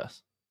much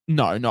worse.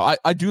 No.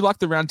 I do like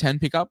the round 10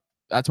 pickup.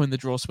 That's when the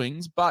draw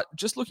swings. But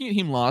just looking at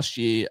him last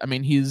year, I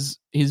mean, his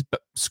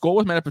score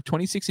was made up of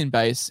 26 in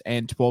base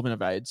and 12 in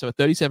evade, so a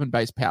 37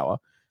 base power.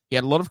 He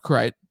had a lot of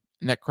crate,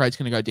 and that crate's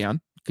going to go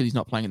down because he's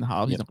not playing in the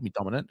halves. He's not going to be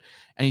dominant.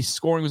 And his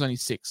scoring was only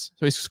 6.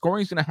 So his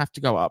scoring is going to have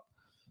to go up.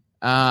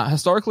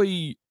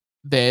 Historically,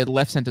 their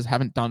left centers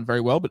haven't done very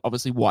well, but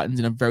obviously Whiten's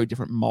in a very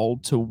different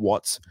mold to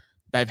what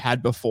they've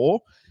had before.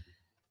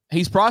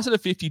 He's priced at a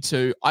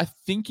 52. I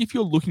think if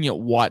you're looking at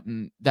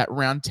Whiten, that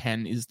round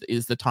 10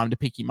 is the time to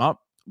pick him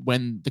up.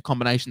 When the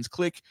combinations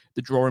click,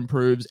 the draw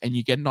improves, and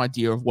you get an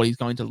idea of what he's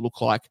going to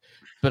look like.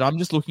 But I'm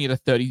just looking at a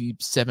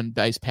 37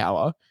 base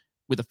power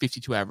with a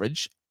 52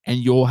 average, and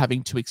you're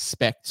having to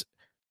expect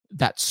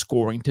that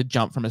scoring to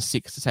jump from a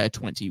 6 to, say, a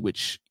 20,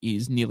 which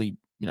is nearly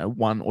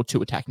 1 or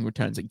 2 attacking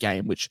returns a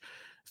game, which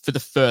for the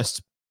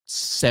first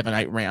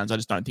 7-8 rounds, I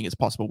just don't think it's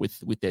possible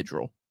with their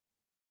draw.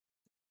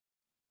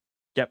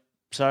 Yep.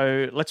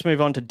 So let's move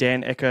on to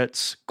Dan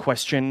Eckert's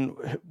question.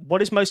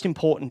 What is most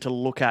important to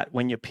look at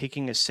when you're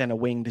picking a center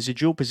wing? Does a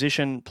dual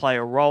position play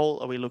a role?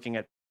 Are we looking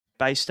at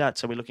base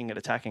stats? Are we looking at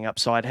attacking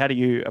upside? How do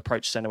you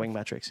approach center wing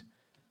metrics?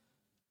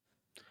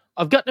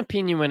 I've got an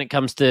opinion when it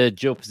comes to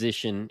dual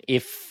position.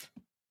 If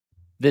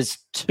there's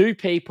 2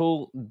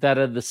 people that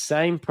are the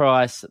same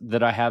price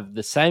that I have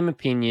the same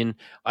opinion,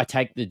 I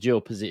take the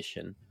dual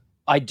position.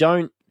 I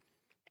don't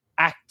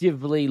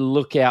actively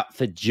look out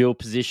for dual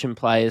position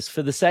players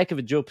for the sake of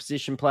a dual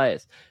position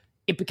players.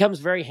 It becomes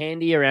very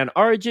handy around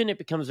Origin. It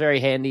becomes very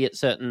handy at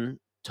certain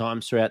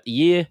times throughout the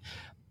year.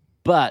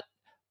 But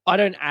I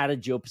don't add a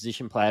dual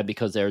position player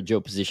because they're a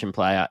dual position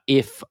player.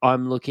 If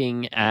I'm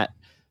looking at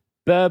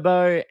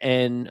Burbo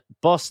and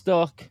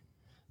Bostock,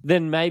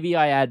 then maybe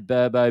I add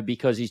Burbo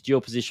because he's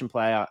dual position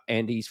player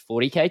and he's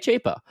 40k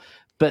cheaper.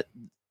 But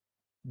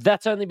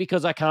that's only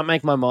because I can't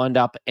make my mind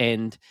up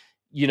and,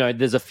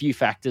 there's a few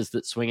factors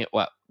that swing it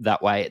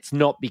that way. It's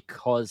not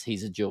because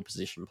he's a dual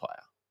position player.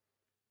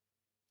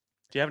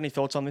 Do you have any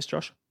thoughts on this,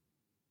 Josh?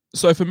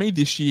 So for me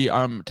this year,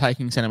 I'm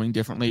taking center wing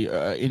differently.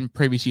 In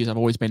previous years, I've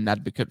always been an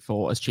advocate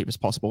for as cheap as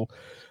possible.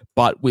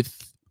 But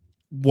with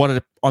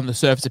what on the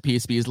surface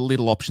appears to be as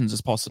little options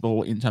as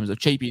possible in terms of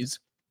cheapies,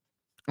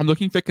 I'm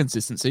looking for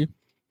consistency.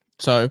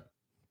 So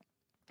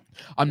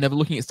I'm never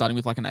looking at starting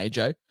with like an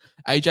AJ.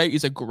 AJ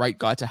is a great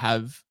guy to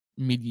have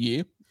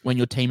mid-year when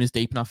your team is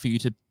deep enough for you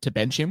to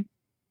bench him.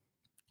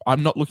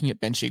 I'm not looking at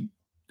benching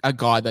a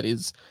guy that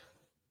is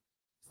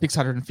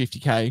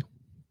 650k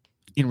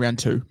in round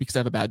 2 because they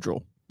have a bad draw.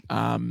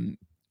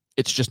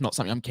 It's just not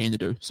something I'm keen to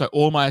do. So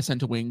all my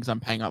center wings I'm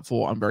paying up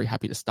for, I'm very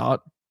happy to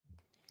start.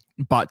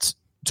 But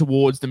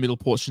towards the middle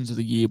portions of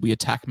the year, we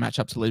attack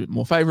matchups a little bit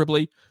more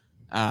favorably.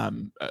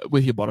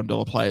 With your bottom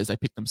dollar players, they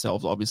pick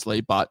themselves, obviously,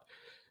 but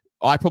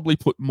I probably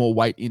put more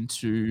weight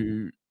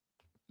into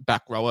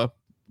back rower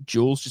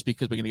duels just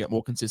because we're going to get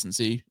more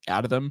consistency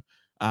out of them.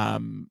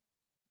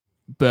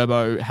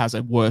 Burbo has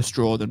a worse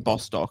draw than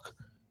Bostock,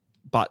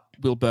 but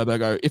will Burbo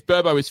go? If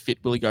Burbo is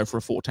fit, will he go for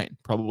a 14?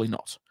 Probably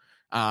not.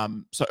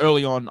 So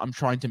early on, I'm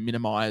trying to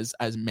minimize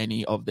as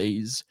many of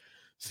these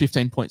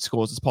 15-point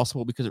scores as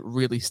possible because it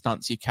really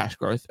stunts your cash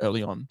growth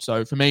early on.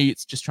 So for me,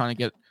 it's just trying to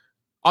get...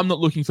 I'm not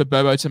looking for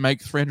Burbo to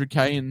make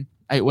 300k in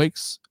 8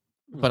 weeks,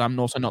 but I'm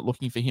also not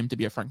looking for him to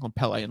be a Franklin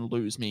Pele and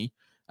lose me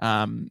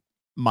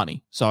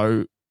money.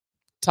 So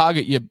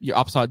target your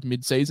upside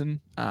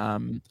mid-season.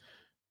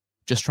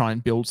 Just try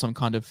and build some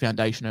kind of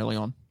foundation early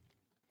on.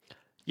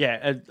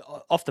 Yeah,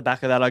 off the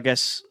back of that, I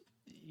guess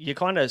you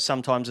kind of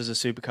sometimes as a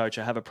super coach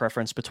have a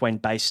preference between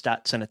base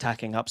stats and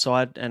attacking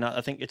upside, and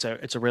I think it's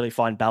a really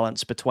fine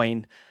balance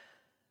between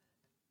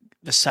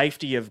the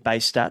safety of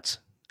base stats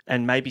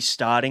and maybe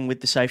starting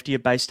with the safety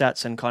of base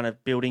stats and kind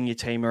of building your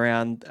team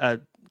around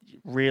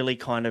really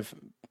kind of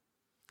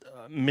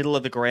middle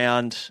of the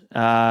ground.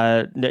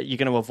 You're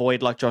going to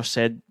avoid, like Josh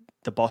said,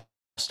 the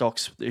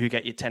Bostocks who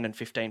get you 10 and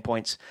 15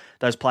 points.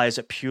 Those players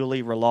that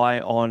purely rely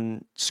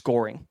on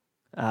scoring.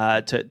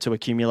 to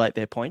accumulate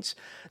their points.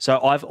 So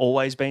I've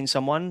always been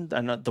someone,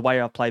 and the way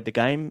I've played the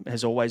game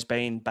has always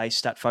been base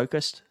stat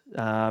focused.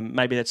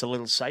 Maybe that's a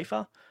little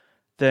safer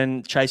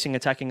than chasing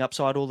attacking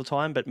upside all the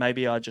time, but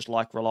maybe I just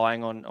like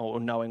relying on or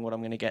knowing what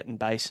I'm going to get in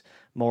base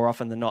more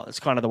often than not. It's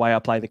kind of the way I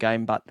play the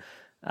game, but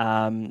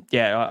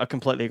I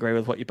completely agree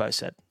with what you both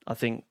said. I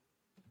think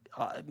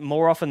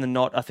more often than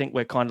not, I think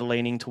we're kind of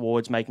leaning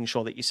towards making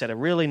sure that you set a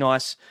really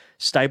nice,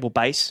 stable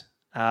base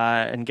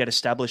and get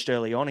established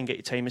early on and get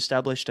your team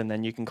established, and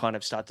then you can kind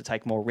of start to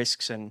take more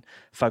risks and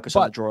focus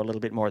on the draw a little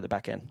bit more at the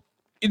back end.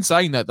 In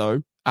saying that,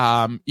 though,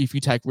 if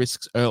you take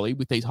risks early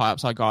with these high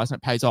upside guys and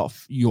it pays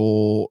off,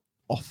 you're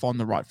off on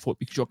the right foot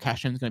because your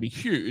cash in is going to be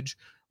huge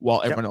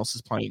while everyone else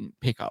is playing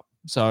pickup.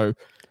 So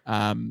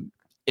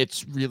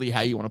it's really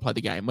how you want to play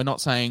the game. We're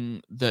not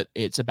saying that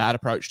it's a bad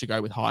approach to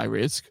go with high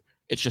risk.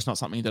 It's just not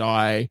something that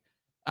I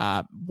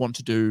want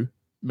to do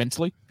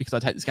mentally because I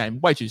take this game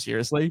way too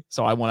seriously.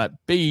 So I want to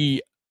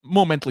be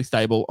more mentally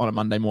stable on a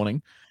Monday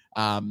morning.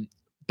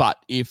 But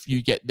if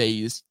you get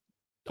these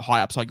high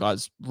upside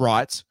guys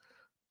right,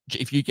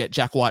 if you get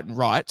Jack Whiten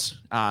right,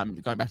 going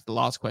back to the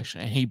last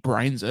question, and he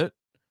brains it,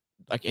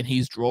 and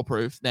he's draw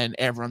proof, then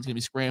everyone's going to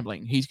be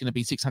scrambling. He's going to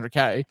be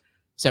 600k,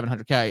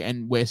 700k,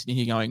 and we're sitting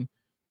here going,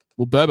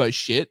 well, Burbo's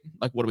shit.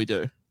 Like, what do we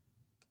do?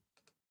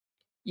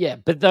 Yeah,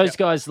 but those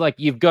guys,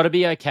 you've got to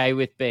be okay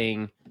with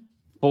being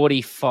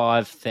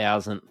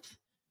 45,000th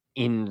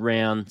in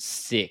round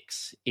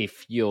 6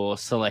 if you're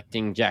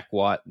selecting Jack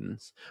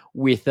Whitens,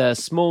 with a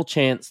small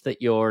chance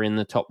that you're in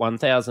the top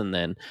 1,000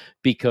 then,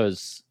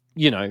 because,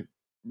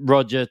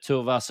 Roger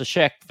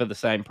Tuivasa-Sheck for the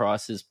same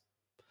price is,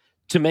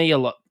 to me, a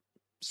lot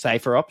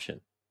safer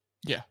option.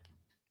 Yeah.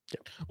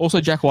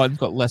 Also, Jack Whiten's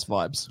got less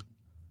vibes.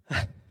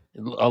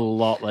 A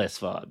lot less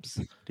vibes.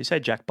 Did you say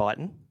Jack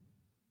Biden?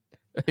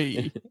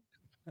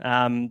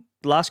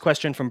 Last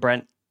question from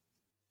Brent.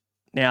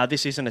 Now,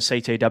 this isn't a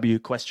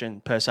CTW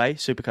question per se,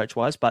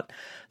 Supercoach-wise, but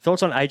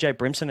thoughts on AJ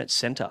Brimson at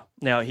centre?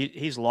 Now,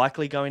 he's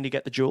likely going to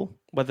get the duel,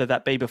 whether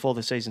that be before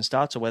the season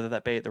starts or whether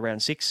that be at the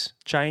round 6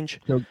 change.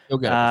 He'll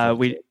get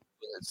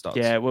it starts.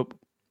 Yeah.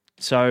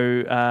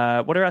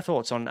 So, what are our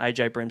thoughts on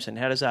AJ Brimson?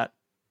 How does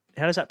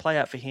that play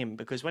out for him?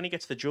 Because when he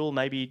gets the duel,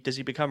 maybe does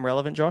he become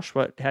relevant, Josh?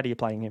 How do you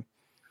playing him?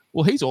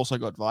 Well, he's also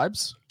got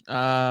vibes.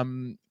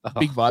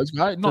 Big vibes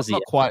guy.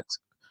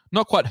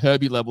 Not quite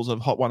Herbie levels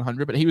of Hot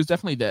 100, but he was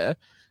definitely there.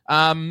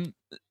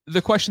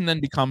 The question then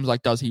becomes,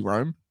 does he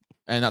roam?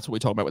 And that's what we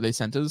talk about with these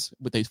centers,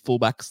 with these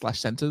fullback /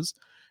 centers.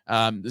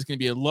 There's going to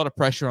be a lot of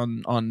pressure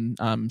on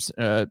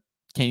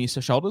Keeney's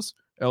shoulders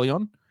early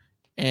on.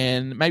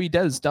 And maybe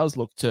Des does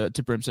look to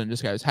Brimson and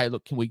just goes, hey,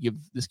 look, can we give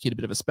this kid a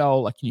bit of a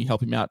spell? Can you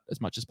help him out as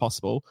much as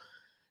possible?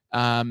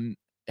 How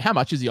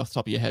much is he off the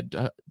top of your head?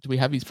 Do we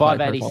have his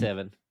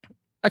 587?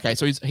 Okay,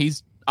 so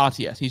he's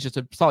RTS. He's just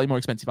a slightly more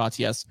expensive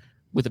RTS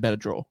with a better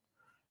draw.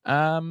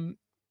 I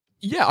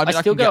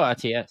still go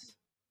RTS.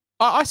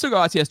 I still go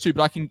RTS too,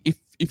 but I can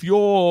if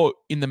you're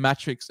in the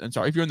Matrix, and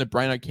if you're in the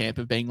Braino camp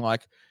of being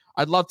like,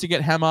 I'd love to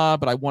get Hammer,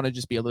 but I want to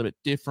just be a little bit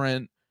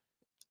different.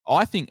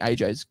 I think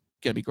AJ's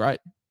going to be great.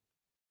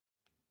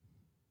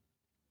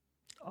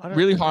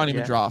 Really high on him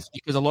in draft,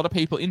 because a lot of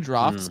people in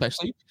draft,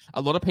 especially,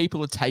 a lot of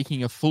people are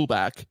taking a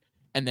fullback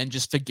and then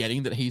just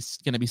forgetting that he's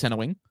going to be center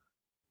wing.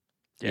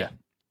 Yeah.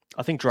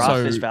 I think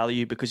draft is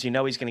value because he's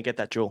going to get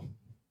that duel.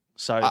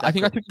 So I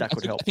think that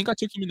could help. I think I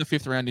took him in the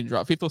 5th or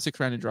 6th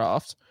round in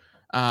draft.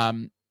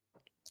 And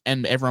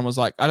everyone was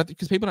like,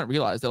 because people don't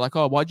realize, they're like,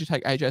 oh, why'd you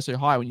take AJ so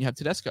high when you have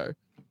Tedesco? And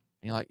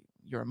you're like,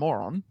 you're a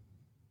moron.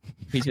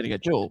 He's going to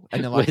get duel.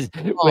 And they're like,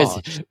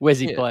 where's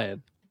he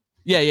playing?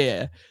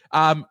 Yeah.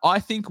 I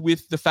think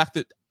with the fact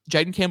that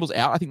Jaden Campbell's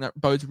out, I think that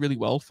bodes really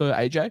well for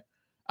AJ.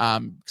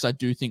 Because I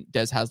do think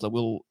Des Hasler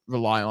will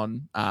rely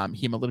on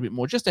him a little bit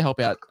more just to help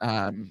out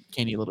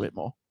Kenny a little bit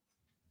more.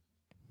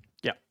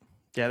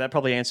 Yeah, that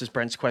probably answers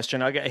Brent's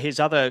question.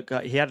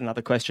 He had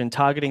another question,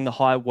 targeting the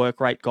high work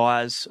rate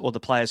guys or the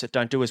players that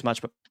don't do as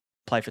much but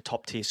play for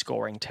top tier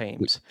scoring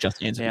teams. We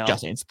just answered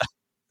that.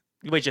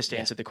 We just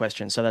answered the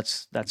question, so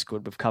that's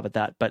good. We've covered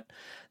that. But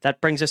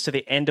that brings us to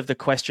the end of the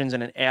questions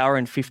and an hour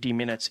and 50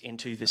 minutes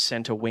into the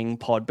centre wing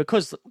pod,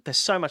 because there's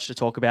so much to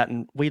talk about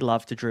and we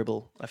love to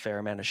dribble a fair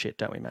amount of shit,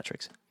 don't we,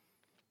 Matrix?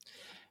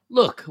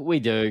 Look, we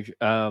do.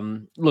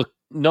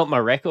 Not my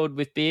record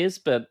with beers,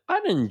 but I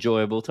had an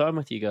enjoyable time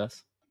with you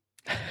guys.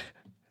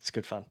 It's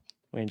good fun.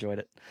 We enjoyed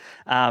it.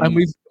 And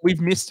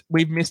we've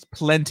missed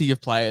plenty of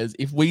players.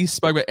 If we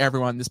spoke about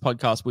everyone, this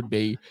podcast would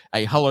be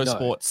a Hello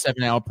Sports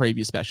 7-hour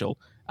preview special.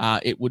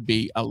 It would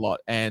be a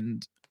lot.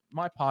 And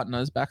my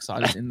partner's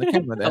backside is in the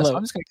camera there, so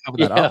I'm just going to cover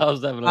that up. I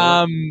was having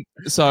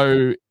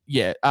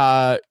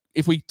a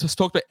if we just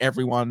talked about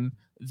everyone,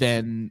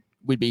 then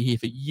we'd be here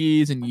for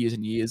years and years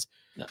and years.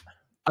 No.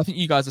 I think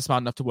you guys are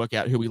smart enough to work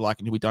out who we like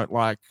and who we don't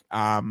like.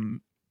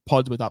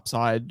 Pods with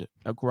upside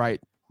are great.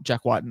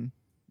 Jack Whiten,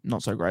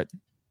 not so great.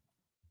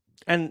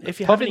 And if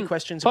you have any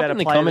questions about a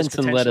player, pop in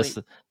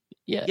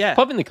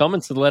the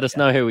comments and let us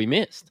know who we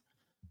missed.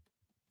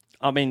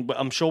 I mean,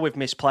 I'm sure we've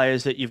missed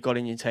players that you've got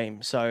in your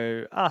team,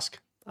 so ask.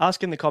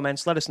 ask in the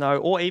comments, let us know,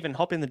 or even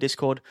hop in the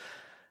Discord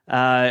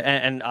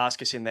and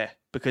ask us in there,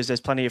 because there's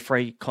plenty of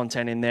free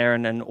content in there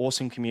and an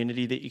awesome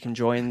community that you can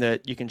join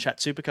that you can chat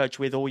Supercoach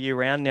with all year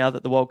round now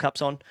that the World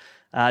Cup's on.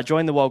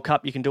 Join the World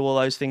Cup. You can do all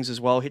those things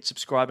as well. Hit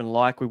subscribe and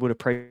like. We would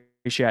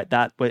appreciate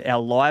that. But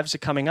our lives are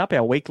coming up.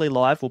 Our weekly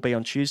live will be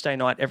on Tuesday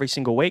night every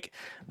single week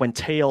when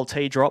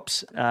TLT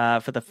drops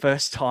for the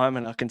first time.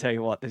 And I can tell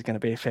you what, there's going to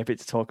be a fair bit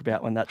to talk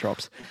about when that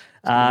drops.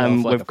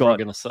 We've got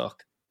in a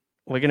sock.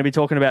 We're going to be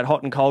talking about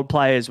hot and cold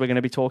players. We're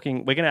going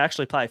to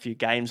actually play a few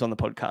games on the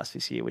podcast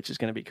this year, which is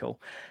going to be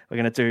cool. We're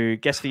going to do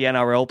Guess the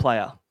NRL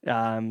player.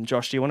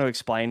 Josh, do you want to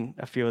explain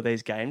a few of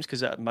these games?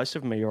 Because most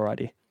of them are your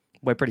idea.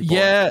 We're pretty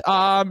boring.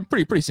 Yeah,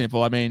 pretty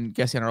simple. I mean,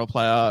 guess the NRL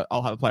player.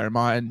 I'll have a player in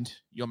mind.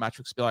 Your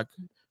matrix will be like,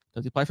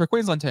 does he play for a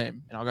Queensland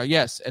team? And I'll go,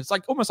 yes. It's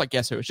like almost like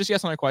guess who. It's just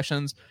yes or no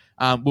questions.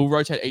 We'll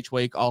rotate each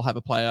week. I'll have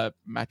a player.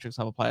 Matrix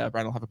will have a player.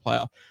 Brandon will have a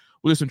player.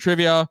 We'll do some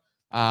trivia.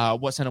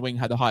 What centre wing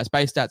had the highest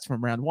base stats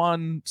from round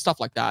one? Stuff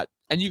like that.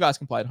 And you guys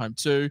can play at home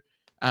too.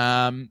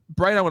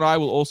 Brano and I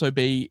will also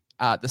be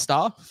at the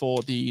Star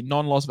for the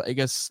non-Las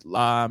Vegas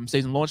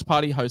season launch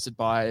party hosted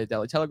by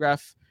Daily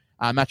Telegraph.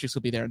 Matrix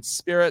will be there in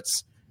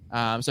spirits.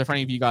 So for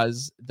any of you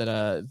guys that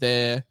are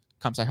there,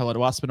 come say hello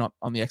to us. We're not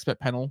on the expert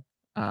panel,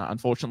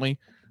 unfortunately.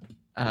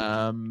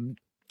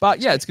 But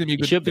yeah, it's going to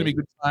be a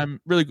good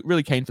time. Really,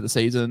 really keen for the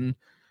season.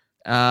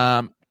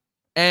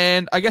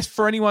 And I guess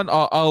for anyone,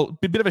 I'll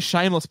be a bit of a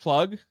shameless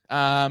plug.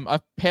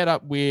 I've paired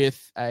up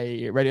with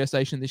a radio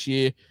station this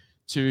year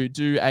to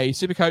do a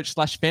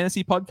Supercoach /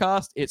 fantasy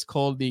podcast. It's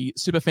called the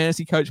Super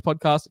Fantasy Coach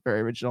Podcast. Very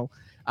original.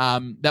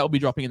 That will be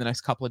dropping in the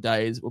next couple of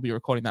days. We'll be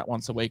recording that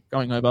once a week,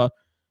 going over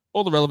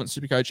all the relevant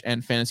Supercoach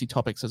and fantasy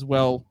topics as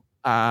well.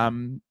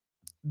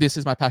 This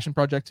is my passion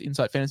project,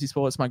 Insight Fantasy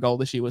Sports. My goal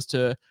this year was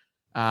to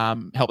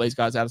help these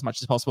guys out as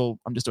much as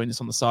possible. I'm just doing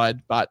this on the side,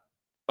 but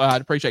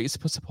I'd appreciate your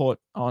support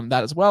on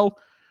that as well.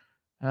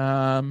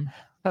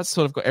 That's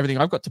sort of got everything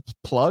I've got to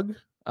plug.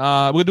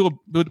 We'll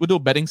do a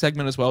betting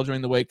segment as well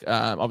during the week.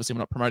 Obviously, we're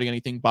not promoting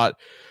anything, but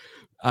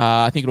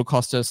I think it'll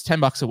cost us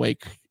 $10 a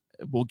week.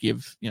 We'll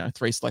give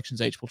 3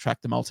 selections each. We'll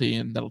track the multi,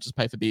 and that'll just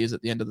pay for beers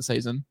at the end of the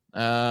season.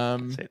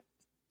 That's it.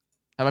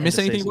 Have I missed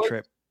anything?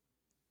 Trip.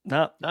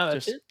 No,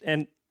 that's it.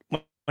 And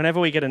whenever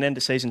we get an end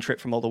of season trip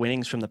from all the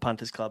winnings from the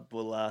Punters Club,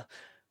 we'll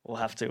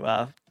have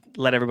to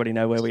let everybody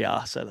know where we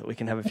are so that we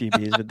can have a few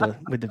beers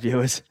with the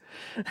viewers.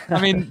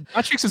 I mean,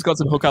 Matrix has got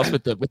some hookups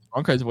with the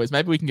Broncos boys.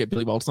 Maybe we can get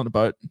Billy Walton on a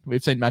boat.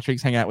 We've seen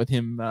Matrix hang out with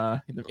him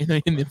in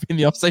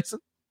the off season.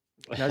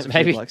 He knows a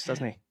few blokes,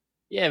 doesn't he?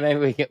 Yeah, maybe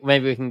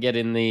we can get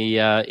in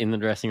the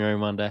dressing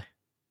room one day.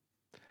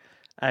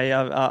 Hey,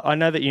 I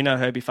know that you know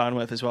Herbie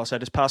Farnworth as well, so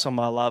just pass on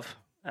my love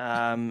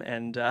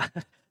and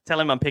tell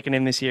him I'm picking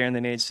him this year and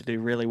that he needs to do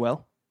really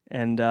well.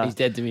 And he's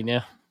dead to me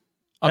now.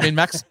 I mean,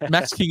 Max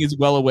King is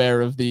well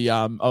aware of the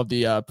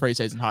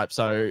preseason hype,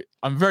 so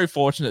I'm very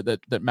fortunate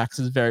that Max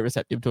is very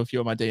receptive to a few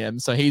of my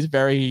DMs. So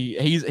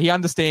he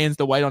understands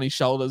the weight on his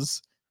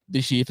shoulders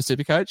this year for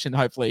Supercoach, and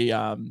hopefully,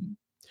 I'm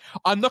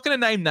not going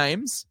to name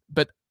names,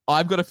 but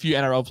I've got a few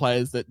NRL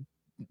players that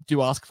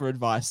do ask for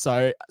advice.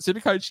 So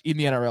Supercoach in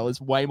the NRL is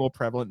way more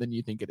prevalent than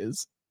you think it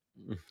is.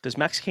 Does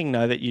Max King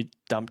know that you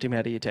dumped him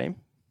out of your team?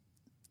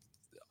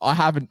 I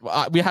haven't.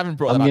 We haven't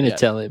brought. I'm going to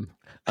tell him.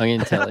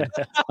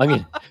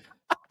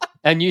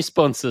 Our new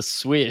sponsor,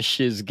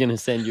 Swish, is going to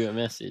send you a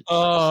message.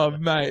 Oh,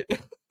 mate.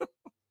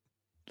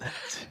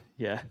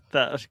 Yeah,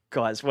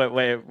 guys,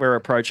 we're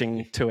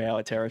approaching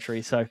 2-hour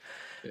territory, so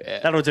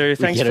that'll do.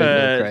 Thanks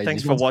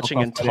for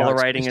watching and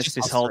tolerating us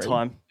this whole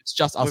time. It's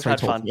just us three had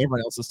talking. fun.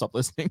 Everyone else has stopped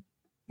listening.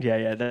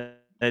 Yeah,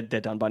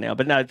 they're done by now.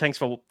 But no, thanks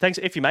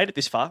if you made it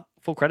this far.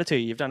 Full credit to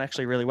you. You've done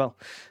actually really well.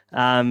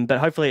 But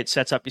hopefully it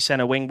sets up your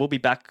center wing. We'll be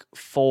back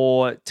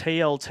for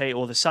TLT,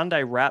 or the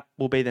Sunday wrap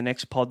will be the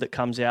next pod that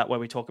comes out where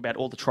we talk about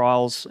all the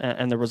trials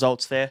and the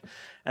results there.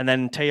 And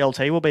then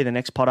TLT will be the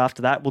next pod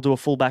after that. We'll do a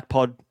fullback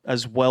pod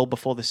as well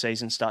before the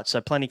season starts.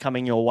 So plenty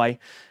coming your way.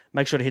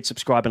 Make sure to hit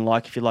subscribe and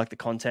like if you like the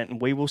content.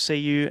 And we will see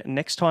you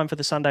next time for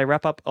the Sunday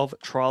wrap up of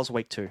Trials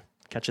Week 2.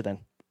 Catch you then.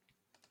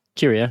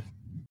 Cheerio.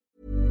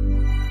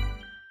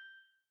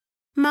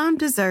 Mom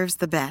deserves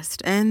the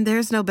best, and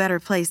there's no better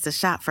place to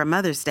shop for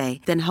Mother's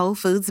Day than Whole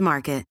Foods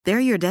Market. They're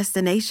your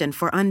destination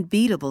for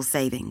unbeatable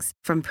savings,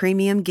 from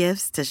premium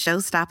gifts to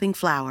show-stopping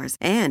flowers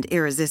and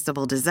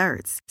irresistible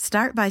desserts.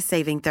 Start by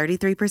saving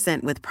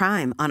 33% with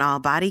Prime on all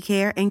body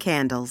care and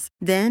candles.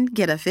 Then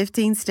get a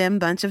 15-stem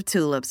bunch of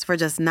tulips for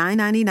just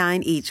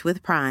 $9.99 each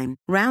with Prime.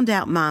 Round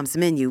out Mom's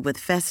menu with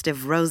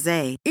festive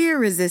rosé,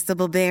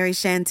 irresistible berry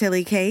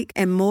chantilly cake,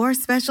 and more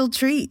special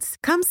treats.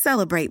 Come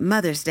celebrate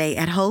Mother's Day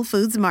at Whole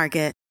Foods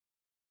Market.